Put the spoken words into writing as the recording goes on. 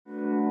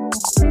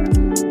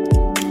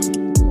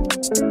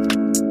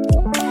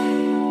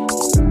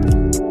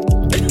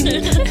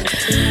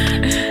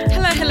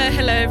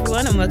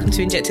welcome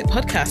to Inject It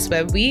Podcast,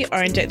 where we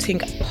are injecting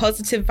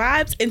positive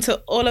vibes into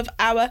all of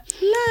our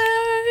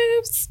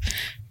lives.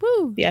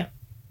 Woo! Yeah.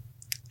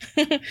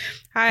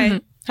 Hi,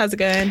 how's it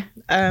going?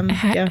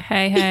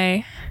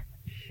 Hey.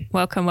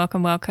 Welcome.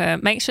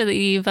 Make sure that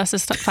you leave us a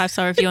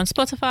 5-star review on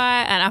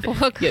Spotify and Apple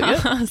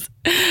Podcasts.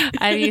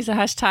 And use the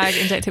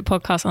hashtag Inject It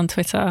Podcast on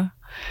Twitter.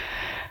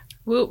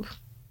 Whoop.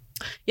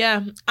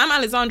 Yeah, I'm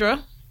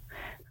Alexandra.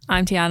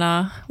 I'm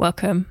Tiana.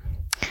 Welcome.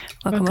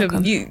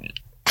 You.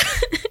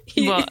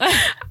 What?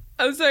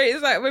 I'm sorry,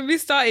 it's like when we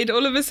started,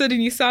 all of a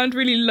sudden you sound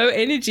really low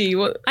energy.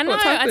 I know,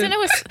 I don't know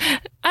what's...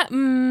 I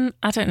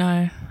don't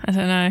know.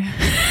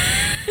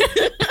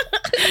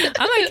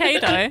 I'm okay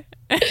though.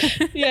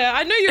 Yeah,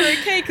 I know you're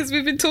okay because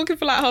we've been talking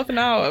for like half an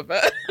hour,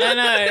 but... I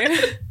know.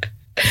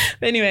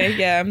 But anyway,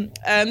 yeah.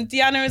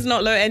 Deanna is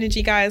not low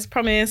energy, guys,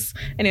 promise.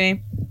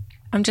 Anyway.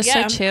 I'm just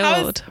so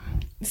chilled.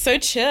 So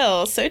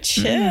chill.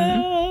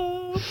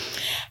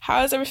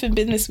 How has everything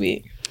been this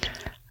week?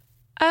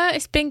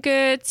 It's been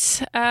good.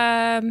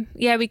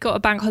 Yeah, we got a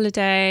bank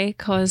holiday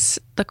because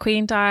the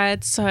Queen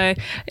died, so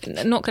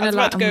not gonna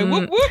lie. I was about to go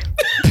whoop whoop.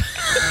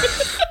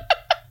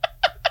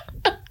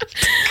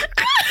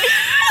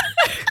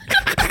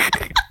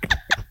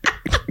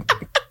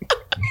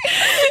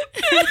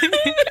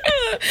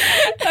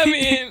 I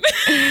mean,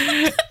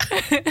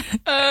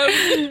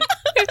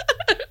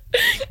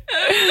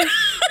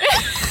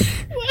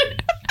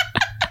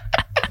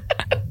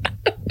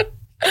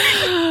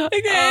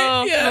 okay,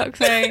 oh, yeah. fuck's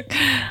sake.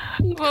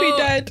 Queen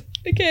died.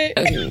 Okay.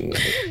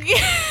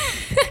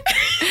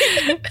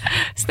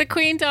 So the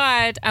Queen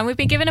died, and we've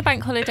been given a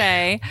bank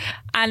holiday,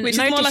 and which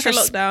no is more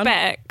disrespect, like a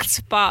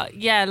lockdown. but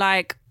yeah,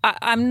 like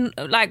I'm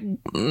like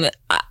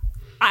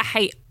I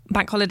hate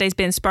bank holidays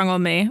being sprung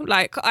on me.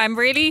 Like I'm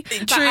really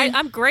like,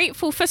 I'm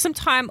grateful for some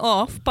time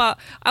off, but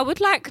I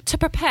would like to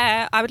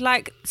prepare. I would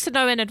like to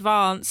know in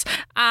advance,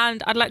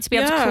 and I'd like to be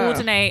able to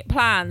coordinate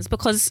plans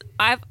because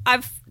I've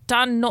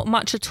done not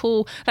much at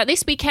all. Like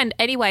this weekend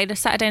anyway, the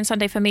Saturday and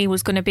Sunday for me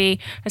was going to be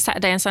a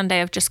Saturday and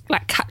Sunday of just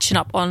like catching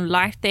up on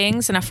life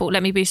things, and I thought,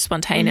 let me be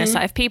spontaneous.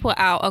 Like if people are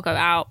out, I'll go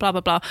out, blah blah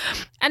blah.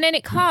 And then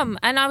it come,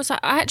 and I was like,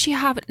 I actually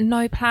have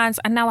no plans,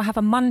 and now I have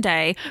a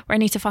Monday where I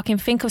need to fucking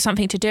think of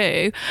something to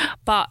do.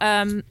 But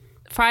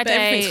Friday, but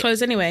everything's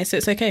closed anyway, so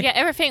it's okay. Yeah,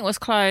 everything was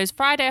closed.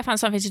 Friday I found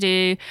something to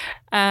do.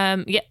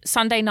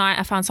 Sunday night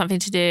I found something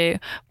to do.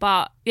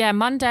 But yeah,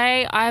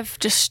 Monday I've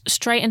just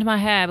straightened my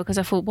hair because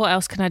I thought, what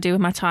else can I do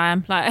with my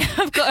time? Like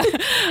I've got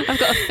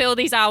to fill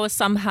these hours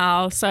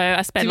somehow. So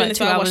I spent like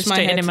 2 hours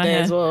straightening my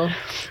hair as well.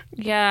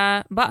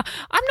 Yeah, but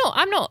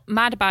I'm not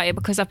mad about it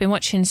because I've been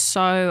watching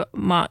so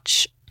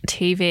much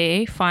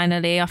TV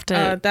finally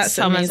after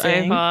summer's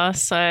over.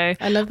 So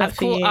I love that. I've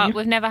caught up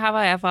with Never Have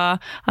I Ever.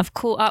 I've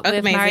caught up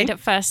with Married at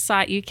First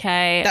Sight UK.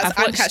 I've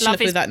watched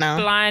Love is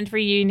Blind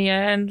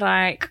reunion.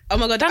 Like, oh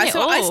my god, I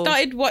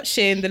started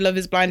watching the Love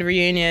is Blind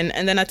reunion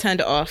and then I turned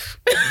it off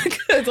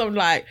because I'm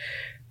like,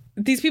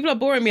 these people are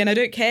boring me and I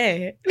don't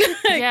care.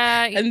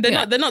 Yeah, and they're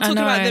not talking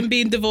about them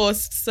being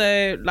divorced.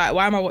 So like,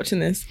 why am I watching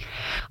this?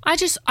 I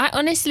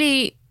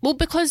honestly. Well,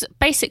 because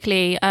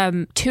basically,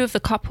 two of the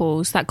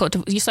couples that got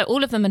divorced, so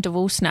all of them are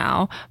divorced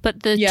now,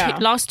 but the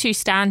last two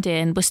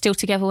stand-in were still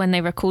together when they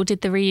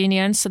recorded the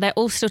reunion, so they're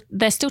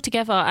still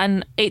together,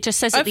 and it just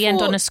says at the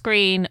end on a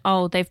screen,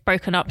 oh, they've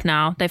broken up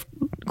now, they've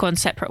gone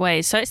separate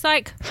ways. So it's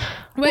like,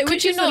 wait,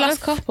 which is the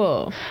last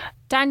couple?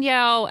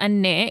 Danielle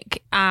and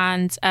Nick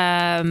and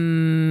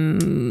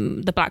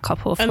the black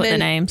couple. I forgot their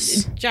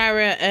names.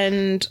 Jarrett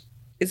and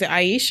is it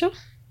Aisha?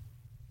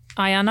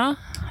 Ayana,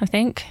 I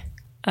think.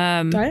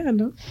 Diana,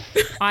 not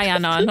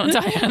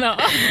Diana.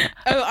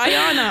 Oh,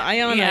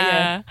 Ayana.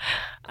 Yeah.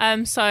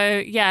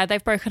 So yeah,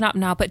 they've broken up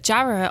now. But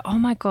Jarrett, oh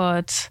my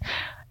god,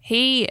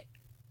 he's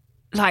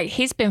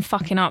been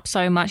fucking up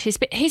so much. He's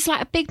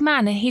like a big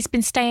man and he's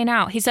been staying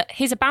out. He's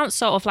a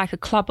bouncer of like a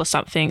club or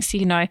something. So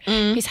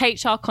his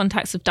HR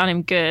contacts have done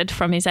him good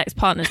from his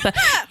ex-partners. But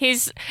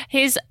he's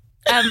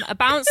a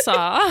bouncer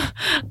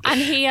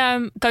and he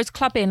goes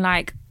clubbing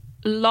like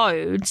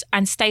loads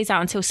and stays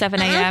out until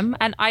 7 a.m.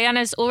 And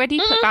Ayana's already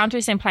put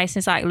boundaries in place and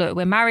it's like, look,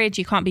 we're married,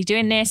 you can't be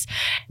doing this.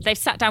 They've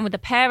sat down with the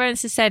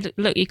parents and said,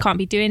 look, you can't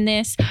be doing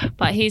this,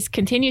 but he's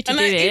continued to do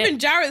it. Even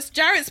Jarrett's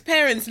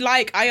parents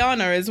like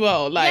Ayana as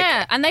well. Like,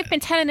 yeah, and they've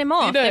been telling him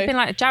off. They've been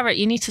like, Jarrett,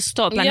 you need to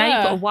stop. Like, now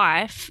you've got a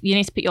wife, you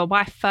need to put your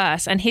wife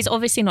first. And he's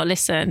obviously not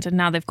listened, and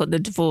now they've got the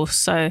divorce.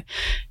 So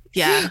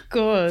yeah,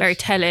 God, very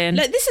telling.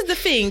 Like, this is the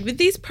thing with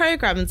these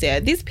programs. Yeah,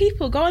 these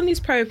people go on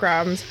these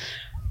programs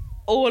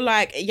or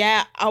like,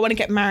 yeah, I want to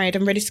get married,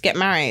 I'm ready to get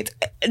married.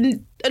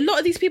 And a lot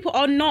of these people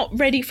are not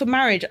ready for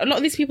marriage. A lot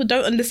of these people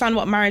don't understand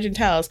what marriage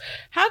entails.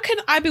 How can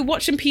I be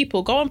watching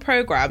people go on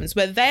programs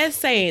where they're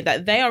saying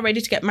that they are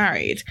ready to get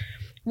married,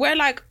 where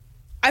like,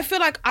 I feel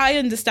like I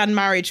understand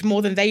marriage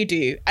more than they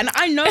do. And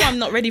I know I'm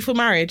not ready for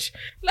marriage.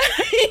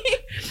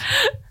 Like,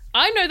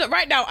 I know that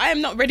right now I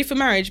am not ready for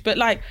marriage, but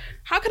like,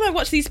 how can I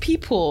watch these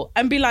people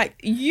and be like,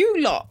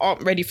 you lot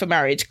aren't ready for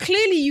marriage?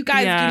 Clearly you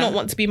guys do not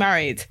want to be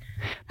married.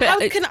 But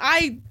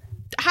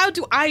how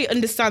do I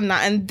understand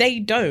that and they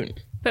don't?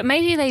 But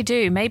maybe they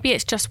do. Maybe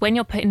it's just when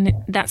you're put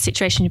in that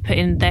situation, you put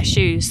in their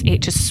shoes, it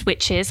just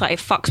switches, like it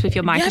fucks with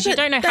your mind because you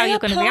don't know how you're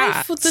going to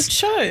react. For the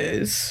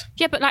shows.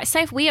 Yeah, but like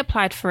say if we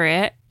applied for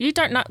it, you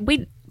don't know,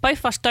 both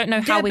of us don't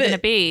know how we're going to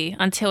be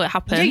until it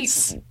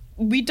happens. Yeah,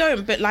 we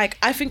don't, but like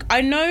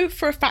I know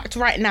for a fact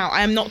right now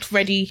I am not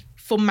ready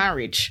for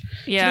marriage.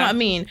 Yeah. Do you know what I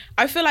mean?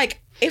 I feel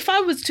like if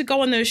I was to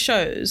go on those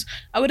shows,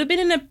 I would have been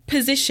in a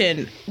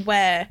position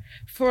where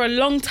for a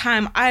long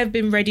time I've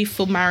been ready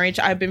for marriage.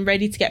 I've been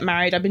ready to get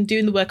married. I've been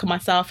doing the work on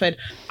myself, and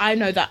I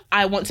know that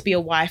I want to be a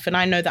wife, and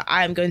I know that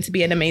I am going to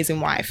be an amazing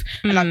wife.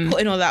 And I've put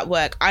in all that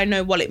work. I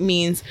know what it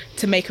means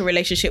to make a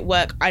relationship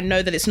work. I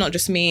know that it's not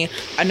just me.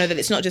 I know that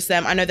it's not just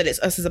them. I know that it's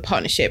us as a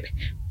partnership.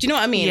 Do you know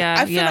what I mean? Yeah,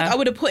 I feel like I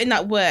would have put in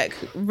that work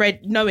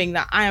knowing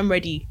that I am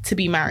ready to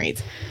be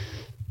married.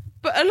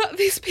 But a lot of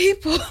these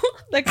people,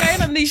 they're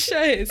going on these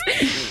shows,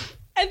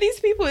 and these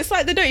people, it's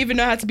like they don't even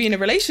know how to be in a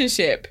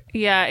relationship.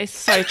 Yeah, it's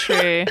so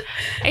true.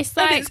 It's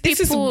like this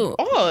is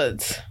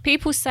odd.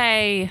 People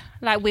say,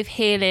 like with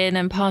healing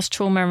and past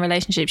trauma and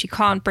relationships, you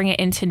can't bring it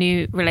into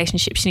new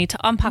relationships. You need to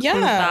unpack all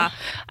of that.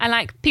 And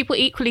like people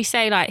equally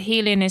say, like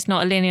healing is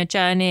not a linear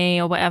journey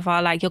or whatever.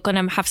 Like you're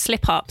gonna have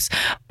slip ups.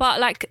 But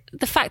like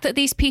the fact that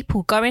these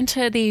people go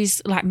into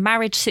these like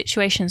marriage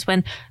situations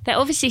when they're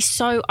obviously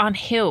so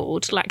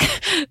unhealed, like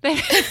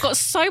they've got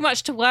so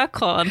much to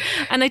work on,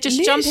 and they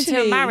just jump into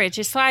a marriage.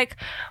 It's like,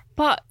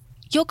 but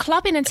you're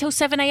clubbing until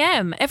 7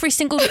 a.m. every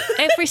single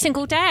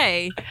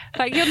day.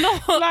 Like you're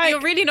not, like, you're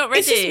really not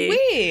ready. It's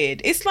just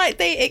weird. It's like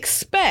they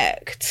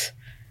expect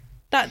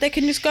that they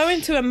can just go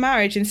into a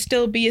marriage and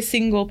still be a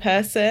single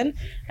person.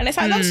 And it's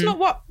like, that's not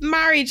what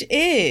marriage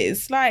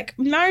is. Like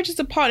marriage is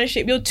a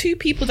partnership. You're two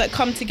people that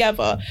come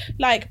together.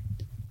 Like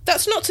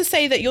that's not to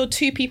say that you're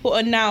two people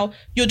and now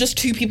you're just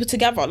two people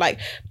together. Like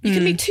you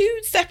can be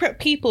two separate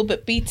people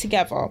but be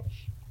together.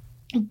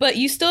 But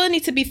you still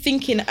need to be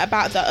thinking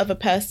about that other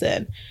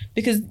person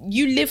because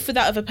you live for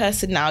that other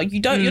person now.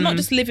 You're not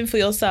just living for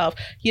yourself.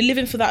 You're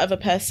living for that other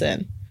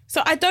person.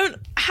 So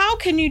how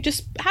can you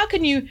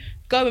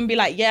go and be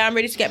like, yeah, I'm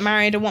ready to get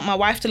married. I want my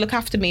wife to look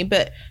after me.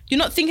 But you're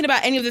not thinking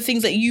about any of the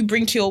things that you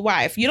bring to your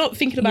wife. You're not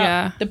thinking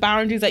about the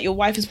boundaries that your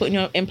wife is putting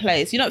in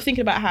place. You're not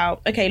thinking about how,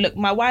 okay, look,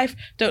 my wife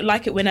don't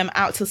like it when I'm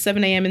out till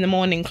 7 a.m. in the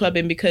morning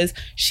clubbing because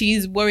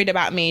she's worried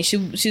about me.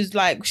 She's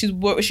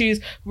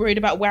worried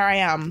about where I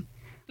am.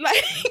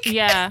 Like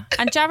yeah,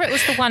 and Jarrett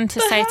was the one to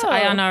say to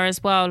Ayana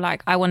as well,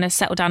 like, I want to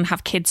settle down and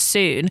have kids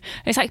soon.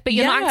 It's like, but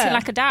you're not acting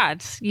like a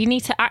dad. You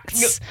need to act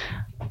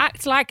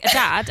like a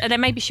dad, and then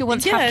maybe she'll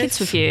want to have kids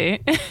with you.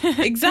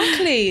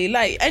 Exactly.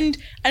 Like, and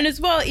as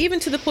well,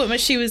 even to the point where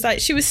she was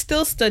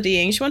still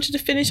studying. She wanted to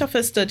finish off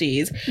her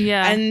studies.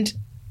 Yeah.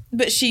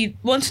 But she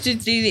wanted to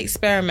do the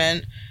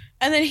experiment.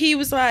 And then he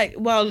was like,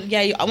 well,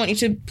 yeah, I want you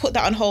to put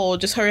that on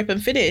hold. Just hurry up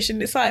and finish.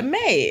 And it's like,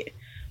 mate.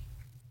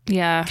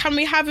 Yeah. Can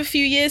we have a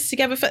few years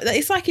together?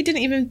 It's like he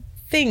didn't even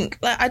think.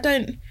 Like,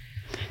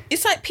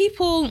 it's like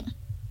people,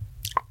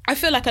 I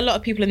feel like a lot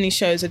of people in these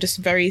shows are just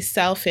very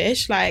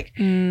selfish. Like,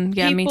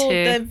 me too.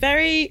 They're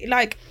very,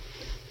 like,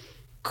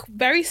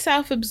 very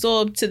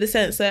self-absorbed to the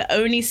sense that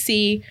only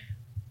see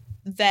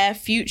their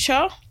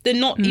future. They're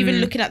not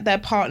even looking at their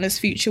partner's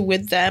future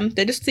with them.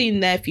 They're just seeing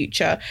their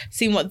future,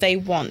 seeing what they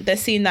want. They're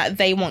seeing that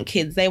they want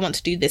kids, they want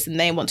to do this and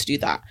they want to do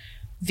that.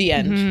 The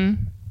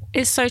end.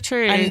 It's so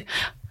true. And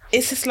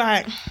it's just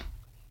like,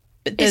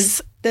 but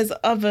there's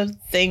other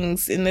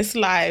things in this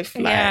life.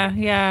 Like,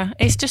 yeah.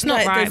 It's just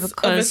not right there's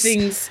because other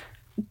things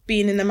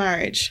being in a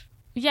marriage.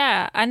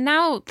 Yeah, and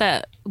now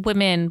that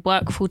women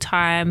work full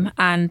time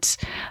and,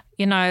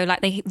 you know, like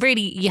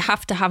you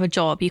have to have a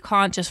job. You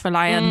can't just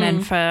rely on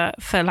men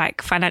for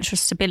like financial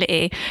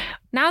stability.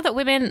 Now that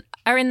women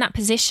are in that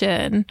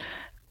position,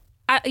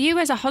 you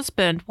as a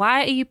husband,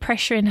 why are you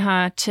pressuring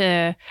her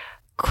to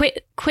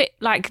quit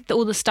like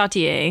all the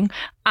studying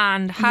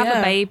and have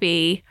a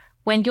baby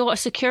when you're a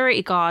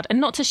security guard? And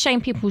not to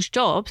shame people's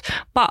jobs,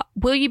 but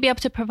will you be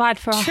able to provide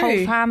for a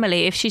whole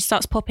family if she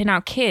starts popping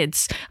out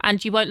kids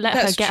and you won't let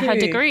her get her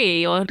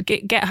degree or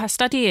get her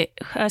studies?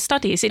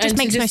 It just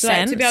makes no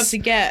sense. To be able to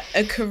get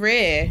a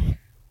career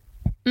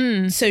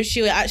so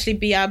she'll actually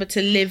be able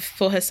to live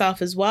for herself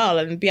as well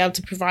and be able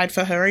to provide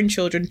for her own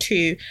children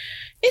too.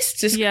 It's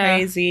just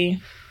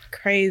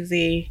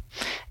crazy.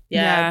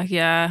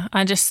 Yeah.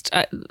 I just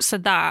so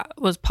that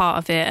was part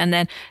of it, and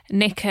then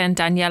Nick and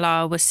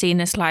Daniela were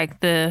seen as like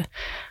the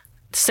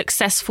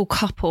successful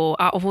couple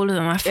out of all of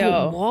them. I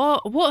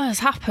thought, what has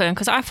happened?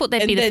 Because I thought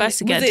they'd be the first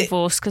to get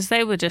divorced because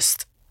they were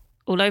just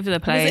all over the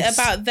place. Was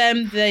it about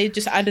them? They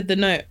just added the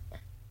note.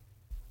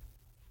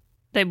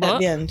 They what? At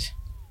the end.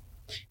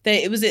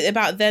 Was it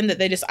about them that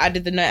they just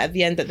added the note at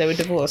the end that they were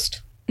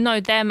divorced? No,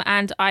 them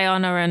and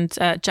Ayana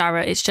and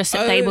Jarrett. It's just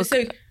that they were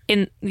they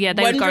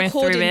were going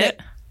through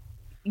it.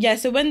 Yeah,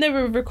 so when they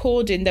were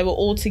recording, they were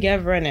all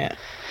together, innit?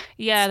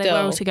 Yeah, they were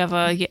all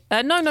together. Yeah.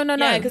 No.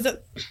 Yeah,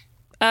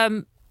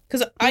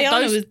 because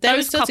Ayana they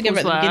were still together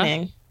at the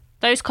beginning.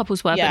 Those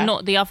couples were, but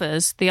not the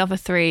others. The other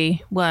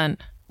three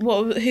weren't.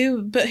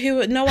 Who?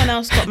 No one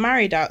else got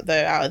married out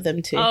of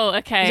them two. Oh,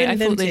 okay. I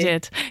thought they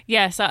did.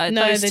 Yes, no,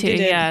 those two.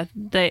 Didn't. Yeah,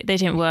 they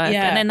didn't work.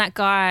 Yeah. And then that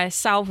guy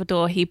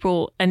Salvador, he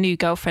brought a new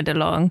girlfriend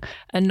along,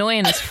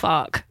 annoying as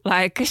fuck.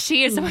 Like,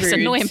 she is the most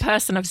annoying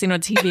person I've seen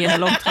on TV in a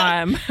long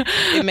time.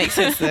 It makes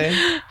sense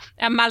though.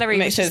 And Mallory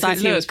was just like,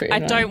 look, I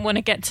don't want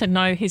to get to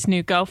know his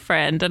new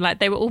girlfriend, and like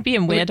they were all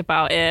being weird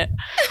about it,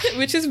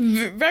 which is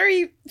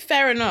very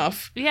fair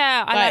enough.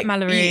 Yeah, I like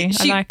Mallory.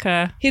 I like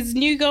her. His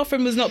new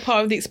girlfriend was not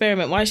part of the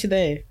experiment. Why is she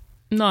there?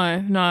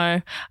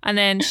 No. And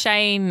then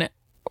Shane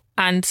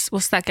and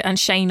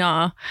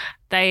Shayna,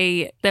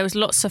 there was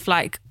lots of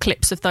like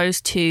clips of those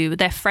two.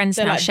 They're friends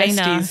now. Like Shayna,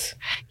 besties.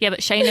 yeah,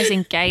 but Shayna's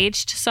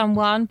engaged to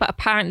someone. But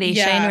apparently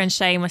Shayna and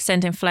Shane were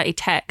sending flirty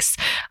texts.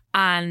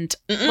 And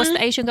what's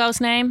the Asian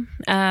girl's name?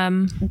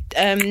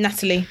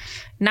 Natalie.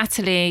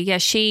 Yeah,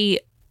 she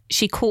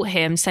caught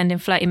him sending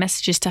flirty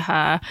messages to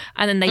her,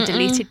 and then they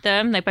deleted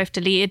them. They both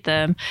deleted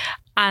them,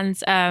 and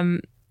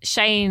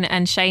Shane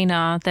and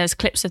Shayna, there's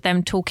clips of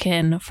them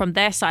talking from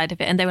their side of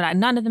it, and they were like,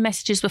 none of the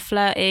messages were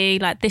flirty.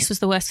 Like, this was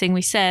the worst thing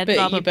we said. But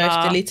blah, blah, you both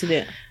blah. deleted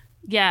it.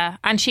 Yeah,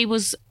 and she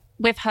was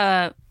with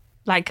her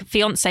like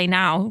fiance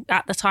now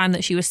at the time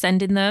that she was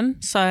sending them.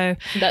 So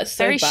that's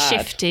so very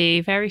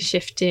bad. very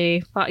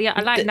shifty. But yeah,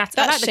 I like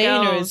Natalie. I like the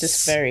Shayna girls. is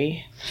just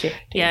very shifty.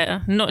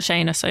 Yeah, not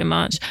Shayna so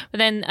much. But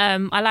then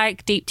I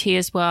like Deep Tea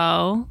as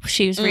well.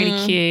 She was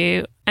really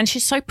cute. And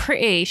she's so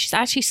pretty. She's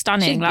actually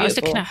stunning. Like, I was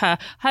looking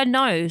at her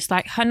nose.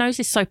 Like, her nose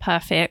is so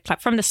perfect.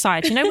 Like, from the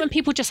side. You know when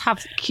people just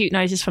have cute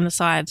noses from the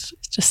side?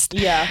 It's just...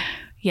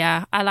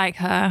 Yeah, I like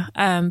her.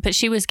 But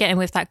she was getting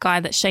with that guy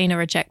that Shayna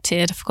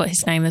rejected. I forgot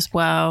his name as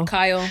well.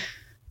 Kyle.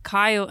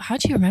 How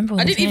do you remember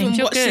all I his didn't names?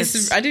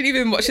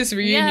 even watch this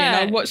reunion. Yeah.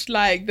 I watched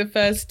like the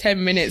first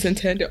 10 minutes and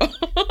turned it off.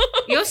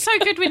 You're so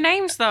good with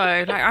names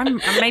though. Like,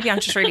 maybe I'm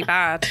just really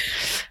bad.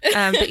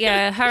 But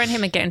yeah, her and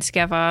him are getting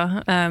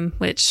together,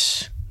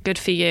 which... good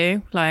for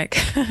you. Like,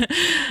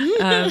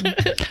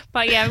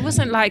 but yeah, it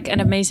wasn't like an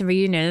amazing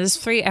reunion. There's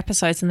 3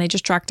 episodes and they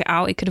just dragged it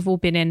out. It could have all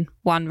been in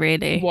one,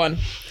 really.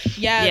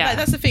 Yeah. Like,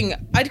 that's the thing.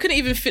 I didn't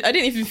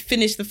even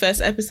finish the first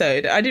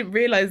episode. I didn't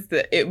realize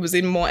that it was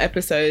in more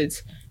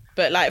episodes.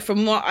 But like,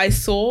 from what I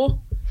saw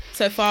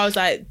so far, I was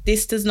like,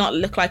 this does not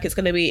look like it's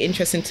going to be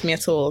interesting to me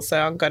at all.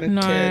 So I'm going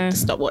to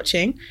stop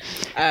watching.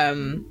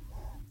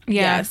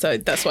 Yeah, so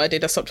that's what I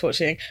did. I stopped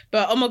watching.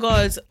 But oh my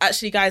God,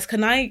 actually, guys,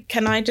 can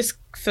I just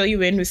fill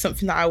you in with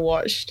something that I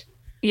watched?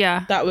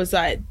 Yeah. That was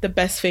like the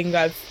best thing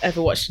I've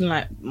ever watched in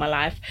like my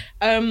life.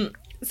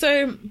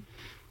 So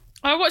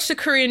I watched a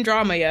Korean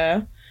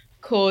drama,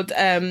 called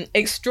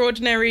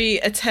Extraordinary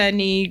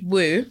Attorney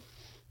Woo.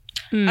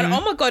 And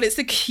oh my God, it's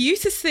the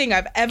cutest thing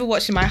I've ever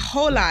watched in my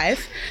whole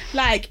life.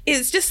 Like,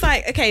 it's just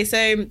like, okay,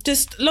 so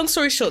just long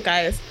story short,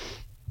 guys.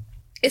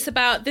 It's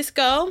about this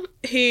girl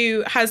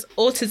who has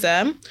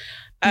autism,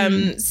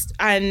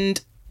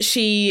 and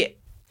she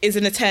is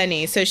an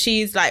attorney. So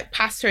she's like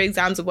passed her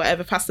exams or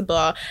whatever, passed the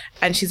bar,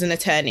 and she's an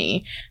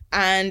attorney.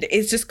 And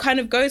it just kind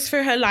of goes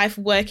through her life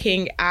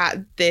working at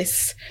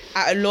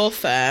a law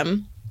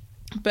firm,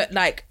 but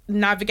like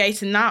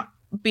navigating that,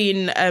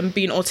 being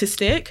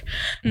autistic,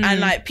 and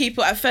like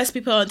people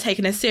aren't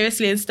taking her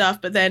seriously and stuff.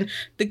 But then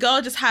the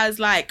girl just has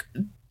like,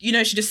 you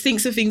know, she just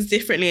thinks of things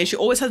differently, and she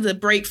always has a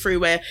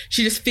breakthrough where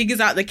she just figures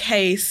out the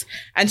case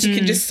and she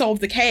can just solve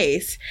the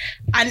case.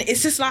 And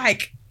it's just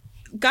like,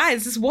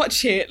 guys, just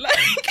watch it.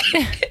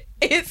 Like,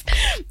 it's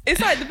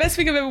like the best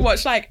thing I've ever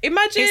watched. Like,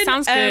 imagine... It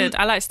sounds good.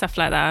 I like stuff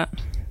like that.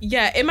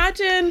 Yeah,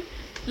 imagine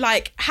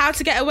like How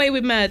to Get Away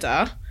with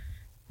Murder.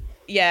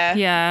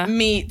 Yeah.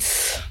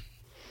 Meets...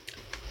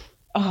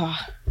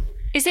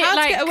 Is it How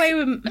like... to Get Away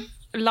with...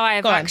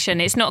 live action?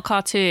 It's not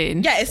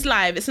cartoon. Yeah, it's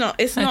live. It's not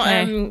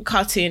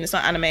cartoon. It's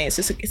not anime.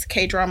 It's a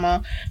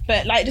K-drama.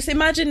 But like, just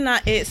imagine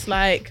that it's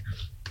like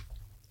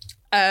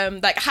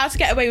How to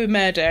Get Away with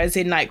Murder, as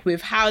in like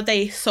with how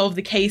they solve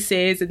the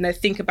cases and they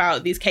think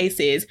about these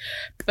cases.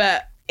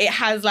 But it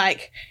has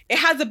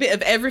a bit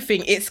of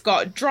everything. It's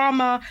got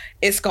drama,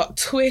 it's got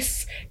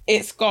twists,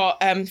 it's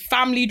got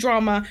family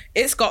drama,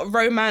 it's got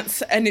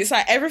romance, and it's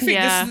like everything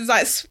just is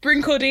like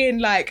sprinkled in,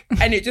 like,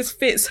 and it just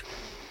fits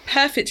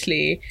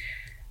perfectly.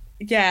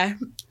 Yeah.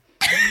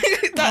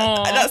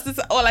 That's just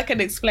all I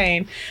can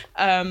explain.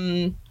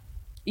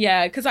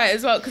 Because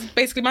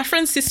basically my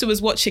friend's sister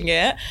was watching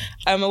it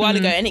a while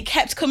ago, and it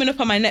kept coming up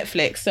on my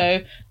Netflix.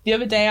 So the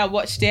other day I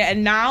watched it,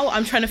 and now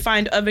I'm trying to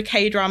find other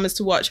K-dramas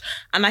to watch,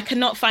 and I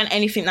cannot find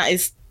anything that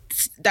is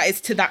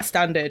to that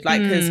standard.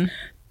 Like, because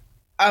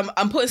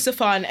I'm putting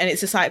stuff on and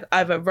it's just like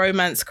either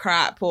romance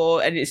crap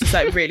and it's just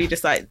like really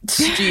just like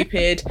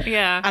stupid.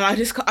 Yeah. And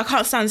I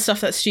can't stand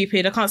stuff that's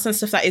stupid. I can't stand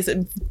stuff that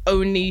isn't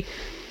only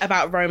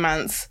about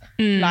romance.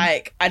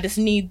 Like, I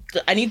need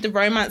the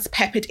romance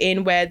peppered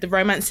in, where the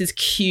romance is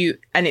cute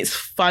and it's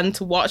fun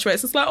to watch, where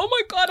it's just like, oh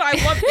my God,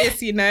 I want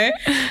this, you know?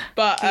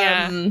 But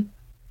I'm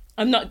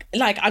not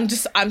like,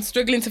 I'm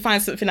struggling to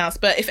find something else.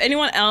 But if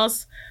anyone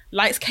else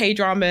likes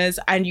K-dramas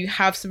and you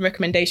have some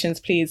recommendations,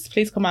 please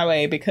come my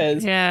way,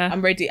 because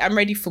I'm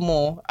ready for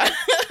more.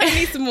 I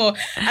need some more.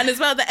 And as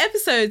well, the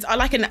episodes are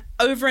like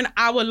over an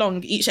hour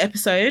long each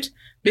episode,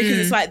 because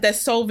it's like they're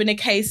solving a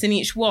case in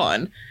each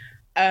one.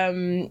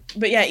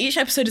 But yeah, each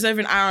episode is over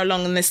an hour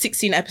long, and there's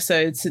 16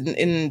 episodes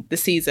in the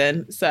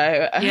season.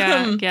 So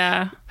yeah.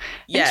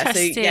 So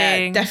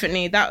yeah,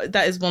 definitely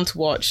that is one to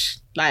watch.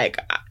 Like,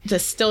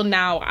 just still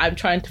now, I'm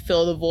trying to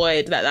fill the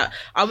void that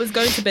I was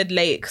going to bed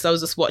late because I was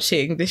just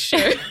watching this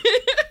show.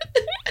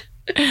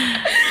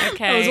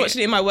 Okay. I was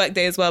watching it in my work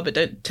day as well, but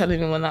don't tell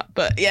anyone that.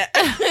 But yeah.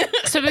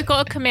 So we've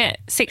got to commit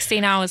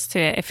 16 hours to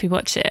it if we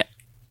watch it.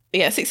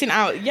 Yeah, 16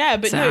 hours. Yeah,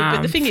 but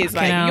but the thing is,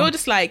 like, you're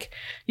just like,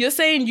 you're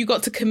saying you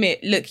got to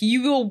commit. Look,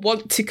 you will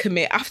want to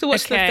commit. After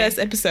watching the first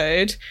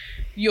episode,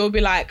 you'll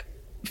be like,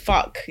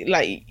 fuck,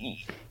 like,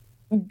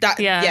 that,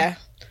 yeah.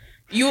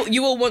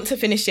 You will want to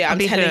finish it. I'm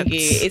telling you.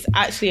 It's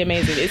actually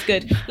amazing. It's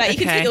good. Like, you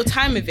can take your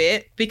time with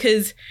it,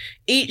 because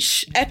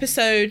each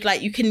episode,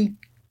 like, you can,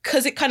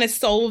 because it kind of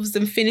solves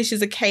and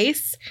finishes a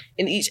case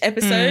in each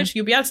episode,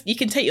 you'll be able to, you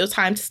can take your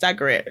time to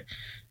stagger it.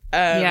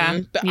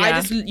 But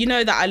I just,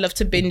 that I love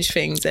to binge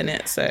things in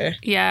it, so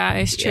yeah,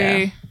 it's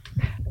true.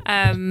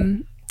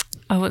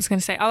 I was going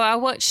to say, I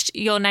watched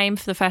Your Name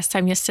for the first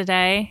time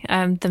yesterday.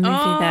 The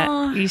movie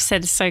that you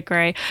said is so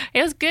great.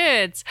 It was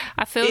good.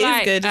 I feel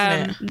like good,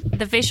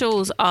 the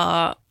visuals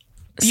are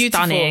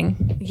beautiful.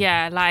 Stunning.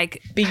 Yeah,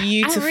 like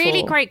beautiful. And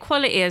really great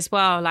quality as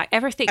well. Like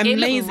everything, amazing.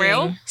 It looked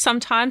real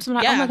sometimes. I'm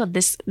like, oh my God,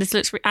 this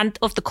looks real. And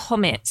of the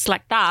comets,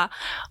 like that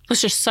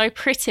was just so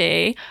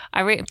pretty.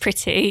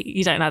 Pretty,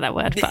 you don't know that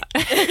word, but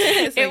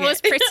it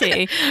was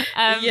pretty.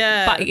 But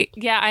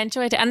yeah, I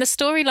enjoyed it. And the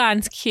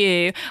storyline's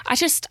cute.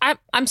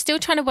 I'm still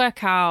trying to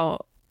work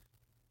out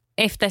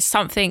if there's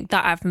something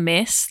that I've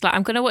missed. Like,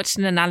 I'm going to watch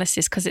an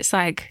analysis, because it's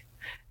like,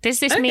 does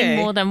this mean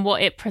more than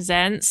what it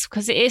presents?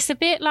 Because it's a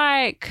bit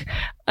like,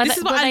 were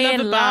they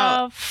in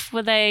love?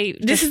 Were they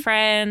just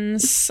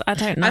friends? I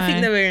don't know. I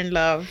think they were in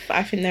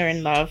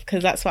love.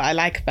 Because that's what I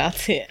like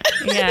about it.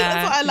 Yeah,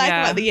 that's what I like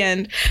about the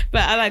end.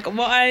 But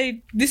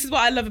this is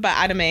what I love about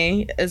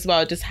anime as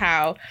well, just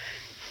how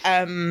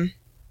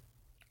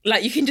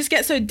like, you can just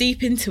get so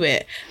deep into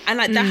it, and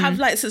like they have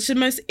like such the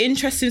most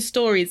interesting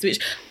stories, which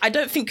I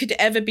don't think could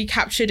ever be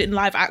captured in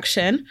live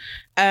action.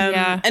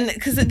 And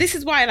because this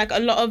is why, like, a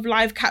lot of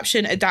live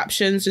action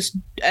adaptations just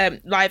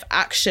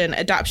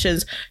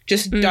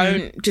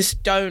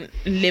don't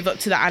live up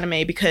to the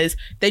anime, because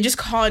they just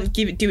can't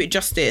do it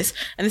justice.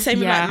 And the same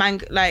with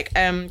like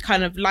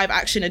kind of live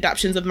action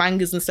adaptations of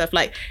mangas and stuff.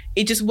 Like,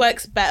 it just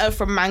works better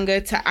from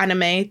manga to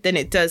anime than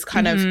it does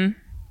kind of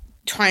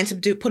trying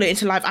to put it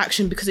into live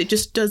action, because it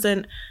just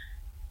doesn't,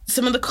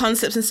 some of the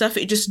concepts and stuff,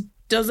 it just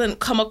doesn't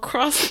come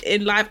across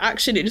in live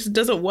action. It just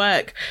doesn't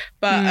work.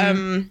 But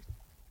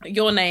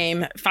Your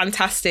Name,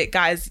 fantastic,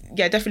 guys.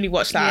 Yeah, definitely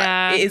watch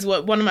that. It is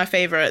one of my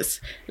favorites,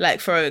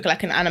 like, for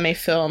like an anime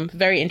film.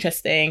 Very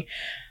interesting.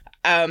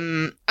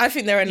 I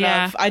think they're in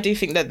love. I do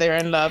think that they're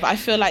in love. I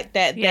feel like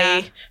that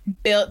they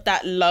built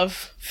that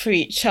love for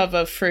each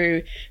other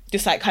through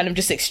just like kind of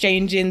just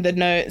exchanging the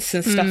notes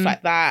and stuff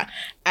like that,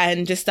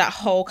 and just that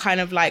whole kind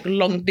of like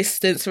long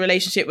distance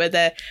relationship where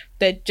they're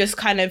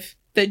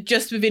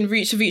just within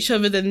reach of each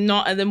other, they're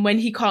not, and then when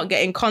he can't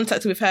get in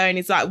contact with her and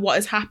he's like, what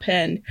has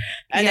happened,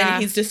 and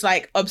then he's just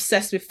like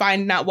obsessed with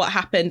finding out what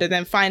happened, and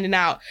then finding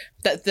out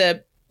that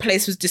the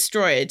place was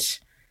destroyed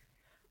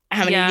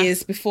how many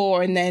years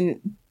before, and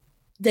then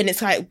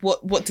it's like,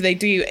 what do they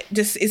do?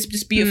 It's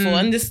just beautiful.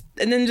 And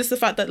then just the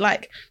fact that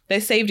like they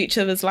saved each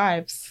other's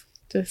lives.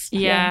 It's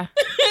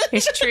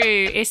true.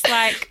 It's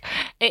like,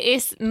 it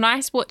is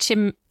nice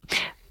watching.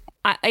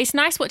 It's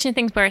nice watching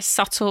things where it's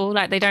subtle,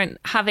 like they don't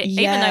have it,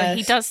 even though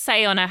he does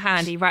say on her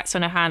hand, he writes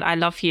on her hand, I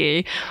love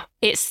you.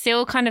 It's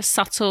still kind of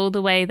subtle,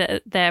 the way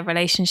that their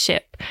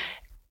relationship,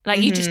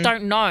 like, you just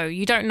don't know.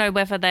 You don't know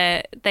whether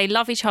they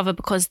love each other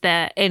because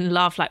they're in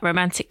love, like,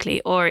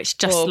 romantically, or it's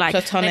just like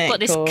platonic, they've got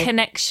this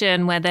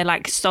connection where they're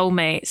like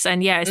soulmates,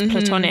 and it's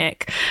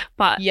platonic.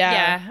 But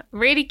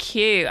really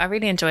cute. I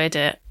really enjoyed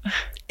it.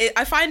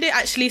 I find it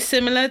actually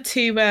similar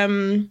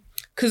to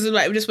because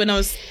like just when I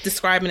was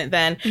describing it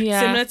then,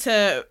 similar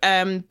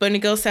to Bunny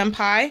Girl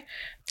Senpai.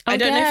 I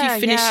don't know if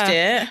you finished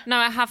it. No,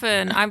 I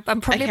haven't. I'm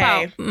probably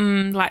about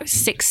like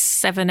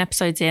 6-7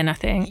 episodes in, I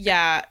think.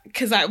 Yeah,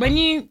 because like when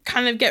you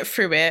kind of get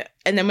through it,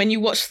 and then when you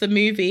watch the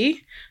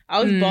movie,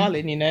 I was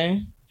bawling,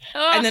 And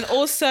then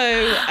also,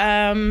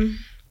 I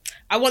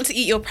Want to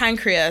Eat Your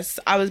Pancreas.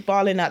 I was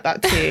bawling at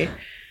that too.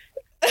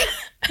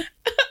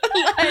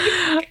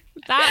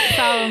 That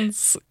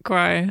sounds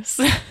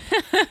gross.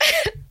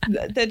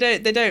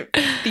 They don't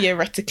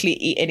theoretically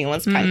eat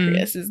anyone's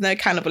pancreas. There's no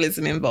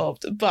cannibalism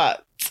involved,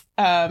 but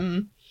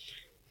they're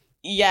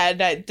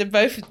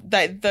both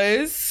like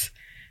those.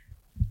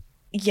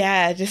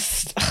 Yeah,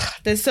 just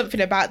there's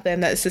something about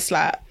them that's just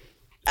like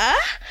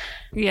and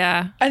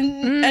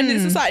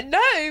it's just like,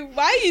 no,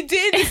 why are you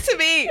doing this to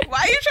me? Why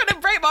are you trying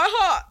to break my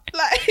heart?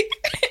 Like,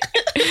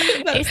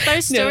 it's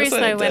those stories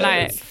though where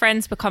like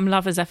friends become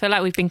lovers. I feel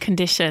like we've been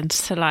conditioned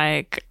to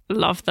like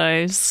love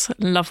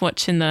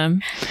watching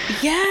them.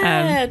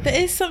 There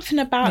is something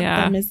about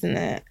them, isn't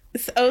it?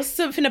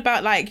 something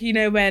about like, you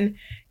know, when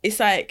it's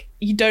like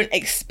you don't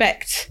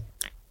expect,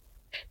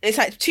 it's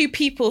like two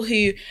people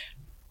who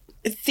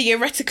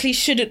theoretically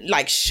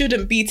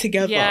shouldn't be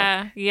together.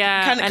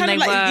 Kind of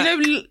like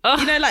work.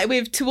 You know, like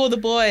with To All the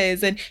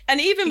Boys and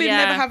even with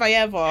Never Have I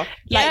Ever,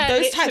 like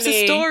those types of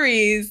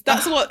stories.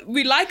 That's what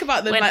we like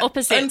about them. When like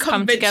opposites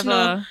come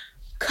together,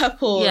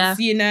 couples.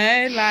 You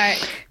know,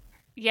 like.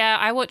 Yeah,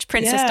 I watched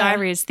Princess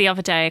Diaries the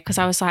other day because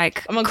I was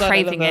like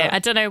craving it. I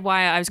don't know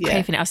why I was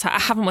craving it. I was like, I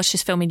haven't watched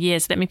this film in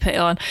years. Let me put it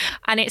on.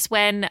 And it's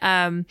when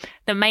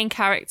the main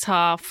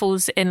character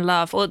falls in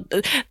love, or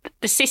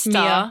the sister.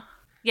 Mia.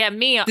 Yeah,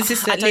 Mia.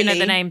 I don't know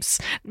the names.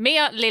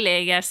 Mia,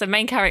 Lily, yes, the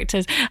main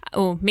characters.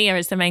 Oh, Mia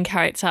is the main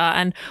character.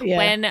 And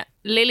when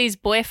Lily's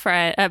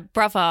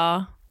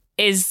brother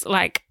is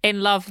like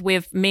in love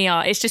with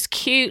Mia, it's just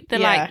cute, the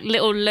like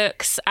little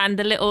looks and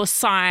the little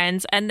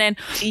signs. And then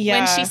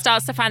when she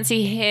starts to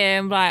fancy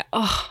him, like,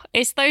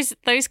 it's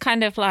those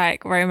kind of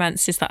like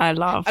romances that I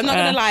love. I'm not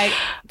gonna lie,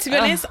 to be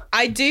honest,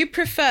 I do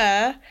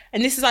prefer,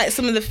 and this is like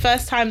some of the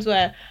first times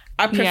where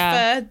I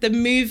prefer the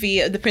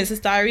movie of The Princess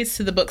Diaries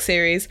to the book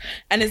series.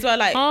 And as well,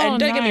 like, and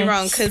don't get me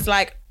wrong, because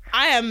like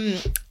I am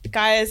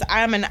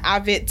an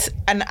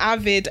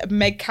avid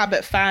Meg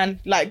Cabot fan.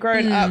 Like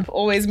growing up,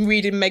 always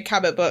reading Meg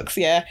Cabot books.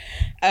 So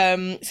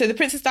the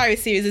Princess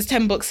Diaries series, there's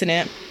 10 books in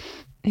it.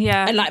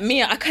 Yeah. And like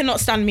Mia, I cannot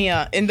stand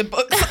Mia in the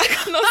books. I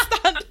cannot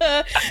stand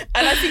her.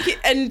 And I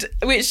think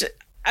which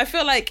I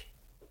feel like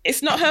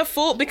it's not her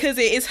fault because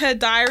it is her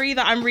diary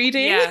that I'm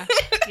reading.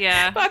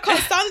 Yeah. But I can't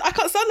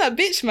stand that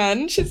bitch,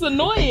 man. She's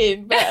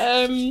annoying. But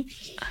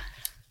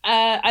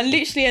and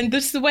literally, and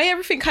just the way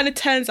everything kind of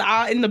turns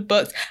out in the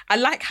books, I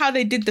like how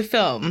they did the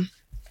film.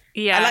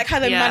 Yeah. I like how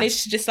they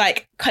managed to just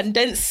like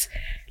condense,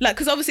 like,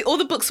 because obviously all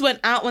the books weren't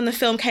out when the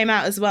film came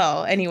out as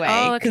well anyway.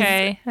 Oh,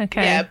 okay.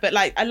 Yeah, but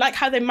like I like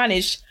how they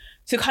managed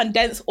to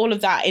condense all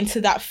of that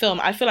into that film.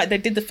 I feel like they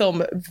did the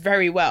film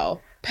very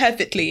well.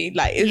 Perfectly,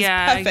 like it was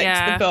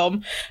perfect. The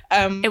film,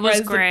 it was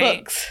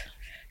great.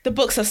 The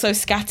books are so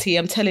scatty.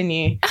 I'm telling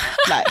you,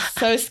 like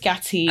so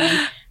scatty,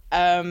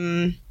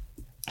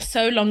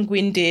 so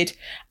long-winded,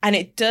 and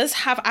it does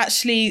have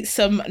actually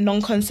some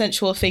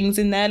non-consensual things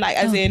in there, like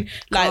as in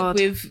like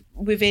with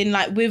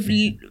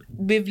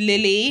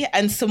Lily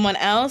and someone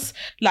else.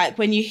 Like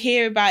when you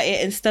hear about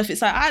it and stuff,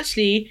 it's like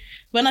actually,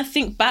 when I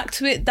think back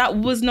to it, that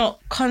was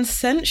not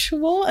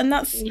consensual, and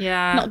that's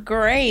not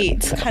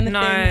great kind of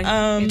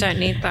thing. You don't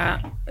need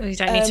that. You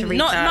don't need to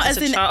read that not as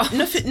a child.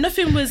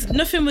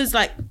 Nothing was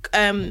like,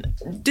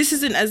 this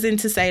isn't as in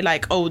to say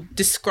like,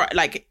 describe,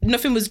 like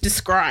nothing was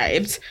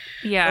described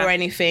or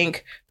anything.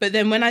 But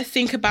then when I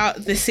think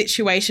about the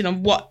situation of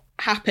what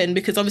happened,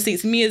 because obviously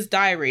it's Mia's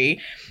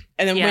diary,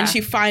 and then when she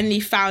finally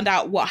found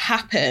out what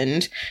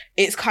happened,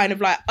 it's kind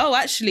of like,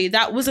 actually,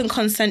 that wasn't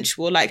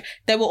consensual. Like,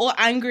 they were all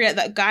angry at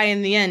that guy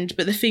in the end.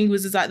 But the thing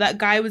was, is that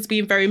guy was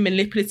being very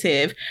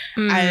manipulative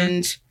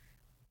and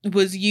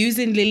was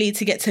using Lily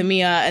to get to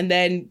Mia, and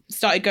then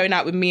started going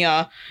out with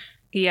Mia.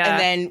 Yeah. And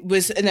then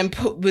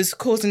was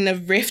causing a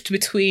rift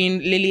between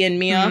Lily and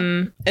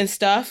Mia and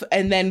stuff.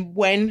 And then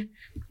when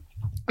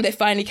they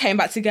finally came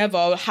back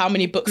together, how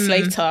many books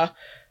later,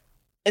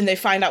 and they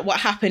find out what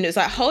happened, it was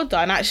like, hold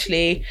on,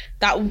 actually,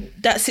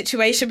 that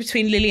situation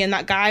between Lily and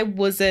that guy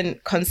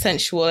wasn't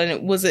consensual, and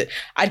it wasn't.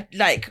 I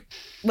like,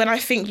 when I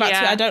think back to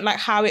it, I don't like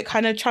how it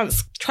kind of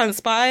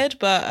transpired,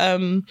 but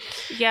I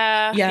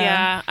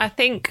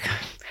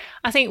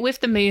think with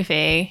the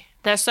movie,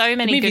 there's so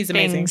many good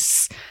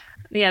things.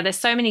 Yeah, there's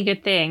so many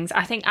good things.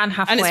 I think Anne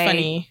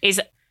Hathaway is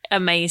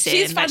amazing.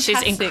 She's fantastic.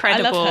 She's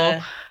incredible. I love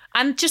her.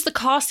 And just the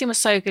casting was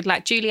so good.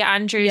 Like Julia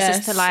Andrews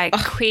as to like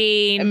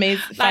Queen.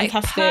 Amazing. Like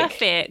fantastic.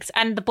 Perfect.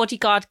 And the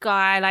bodyguard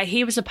guy, like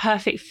he was a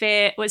perfect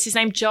fit. What's his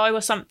name? Joe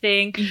or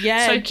something.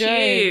 Yeah, so Joe.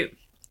 Cute.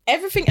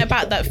 Everything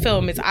about that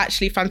film is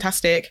actually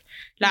fantastic.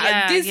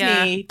 Like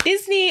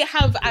Disney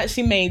have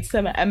actually made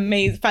some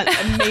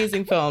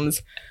amazing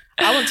films.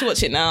 I want to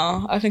watch it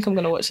now. I think I'm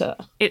going to watch it.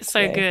 It's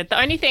so good. The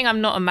only thing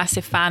I'm not a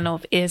massive fan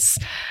of is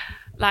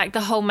like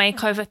the whole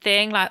makeover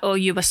thing. Like,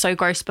 you were so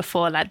gross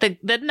before. Like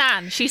the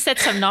nan, she said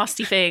some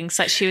nasty things.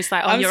 Like she was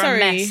like, you're a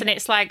mess. And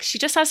it's like, she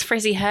just has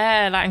frizzy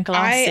hair, like, and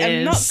glasses. I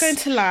am not going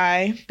to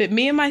lie, but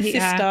me and my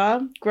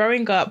sister,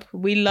 growing up,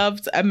 we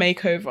loved a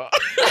makeover.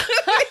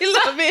 We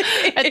love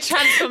it. A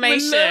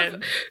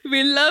transformation.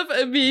 We love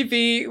a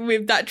movie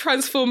with that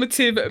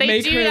transformative makeover.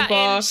 They do that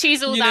in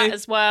She's All That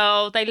as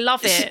well. They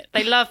love it.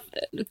 They love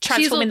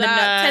transforming the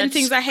nerd. 10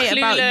 Things I Hate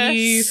About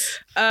You.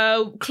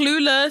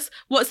 Clueless.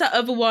 What's that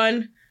other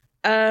one?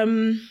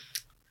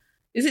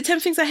 Is it 10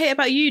 Things I Hate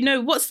About You?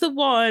 No, what's the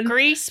one?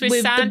 Grease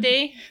with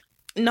Sandy?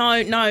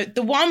 No.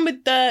 The one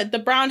with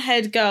the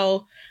brown-haired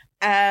girl.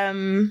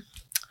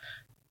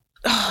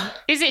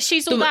 Is it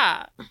She's All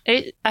That?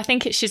 I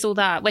think it's She's All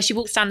That, where she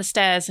walks down the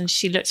stairs and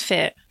she looks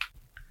fit.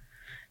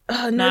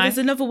 No, there's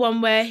another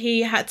one where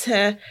he had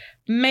to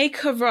make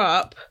her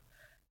up.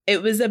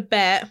 It was a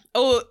bet.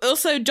 Oh,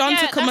 also John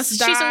Tucker Must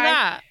Die. She's All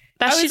That.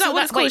 Is that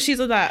what it's called?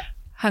 She's All That.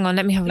 Hang on,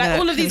 let me have a look. Like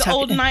all of these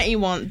old 90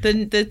 ones, the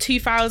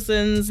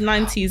 2000s,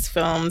 90s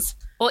films.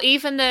 Or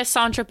even the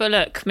Sandra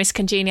Bullock Miss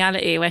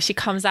Congeniality, where she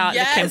comes out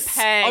looking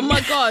peg. Oh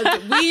my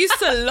God. We used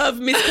to love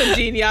Miss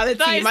Congeniality.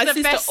 That is my the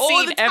sister best all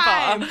scene the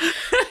time.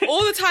 ever.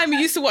 All the time we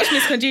used to watch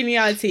Miss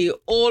Congeniality.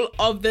 All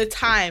of the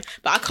time.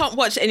 But I can't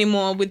watch it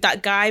anymore with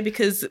that guy,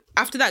 because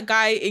after that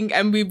guy,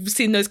 and we've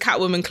seen those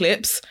Catwoman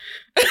clips,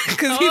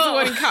 because he's the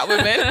one in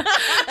Catwoman.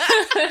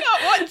 I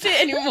can't watch it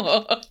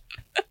anymore.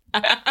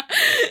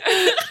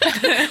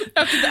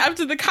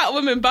 after the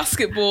Catwoman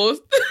basketball.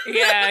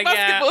 Yeah.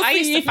 I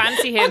used to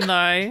fancy him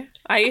though.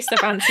 I used to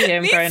fancy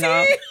him growing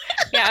up.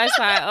 Yeah, I was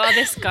like, oh,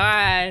 this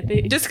guy.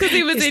 Just because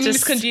he was in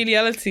Miss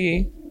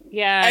Congeniality.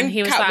 Yeah, and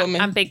he was Catwoman.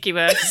 like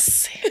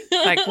ambiguous.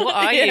 Like, what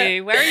are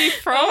you? Where are you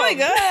from? Oh my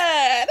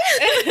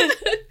God.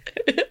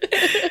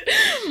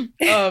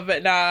 Oh,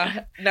 but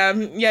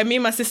yeah, me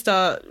and my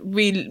sister,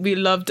 we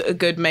loved a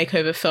good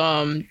makeover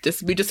film.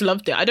 We just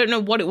loved it. I don't know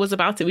what it was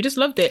about it. We just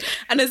loved it.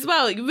 And as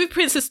well, with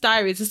Princess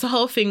Diaries, it's the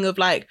whole thing of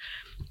like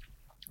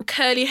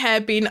curly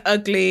hair being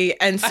ugly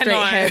and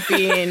straight hair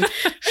being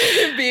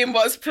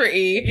what's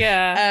pretty.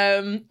 Yeah.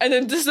 And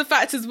then just the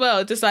fact as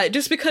well,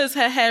 just because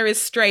her hair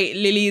is straight,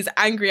 Lily's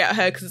angry at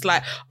her because it's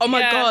like, oh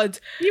my God,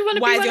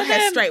 why is your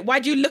hair straight? Why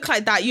do you look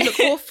like that? You look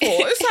awful.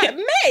 It's like,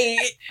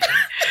 mate.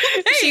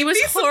 She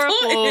was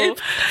horrible.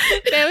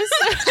 There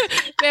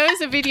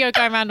was a video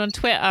going around on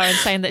Twitter and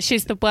saying that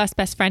she's the worst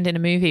best friend in a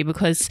movie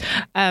because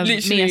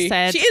Mia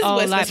said,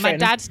 my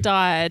dad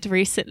died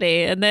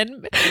recently, and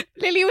then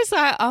Lily was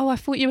like, oh, I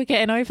thought you were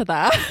getting over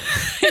that.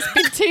 It's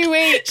been 2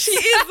 weeks. She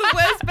is the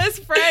worst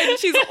best friend.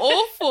 She's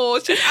awful.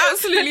 She's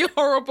absolutely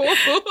horrible.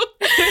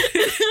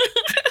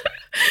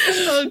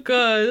 Oh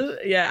God.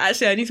 Yeah,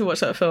 actually I need to watch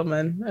that film,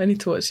 man. I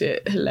need to watch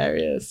it.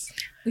 Hilarious.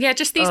 Yeah,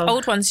 just these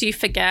old ones you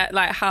forget,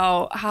 like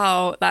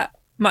how that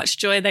much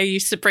joy they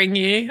used to bring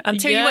you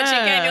until you watch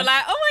it again. You're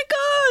like, oh my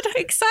God,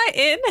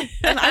 exciting.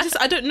 And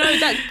I don't know,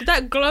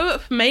 that glow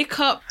up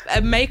makeup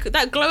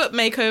that glow up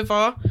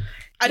makeover,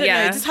 I don't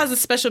know, it just has a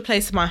special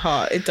place in my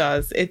heart. It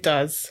does.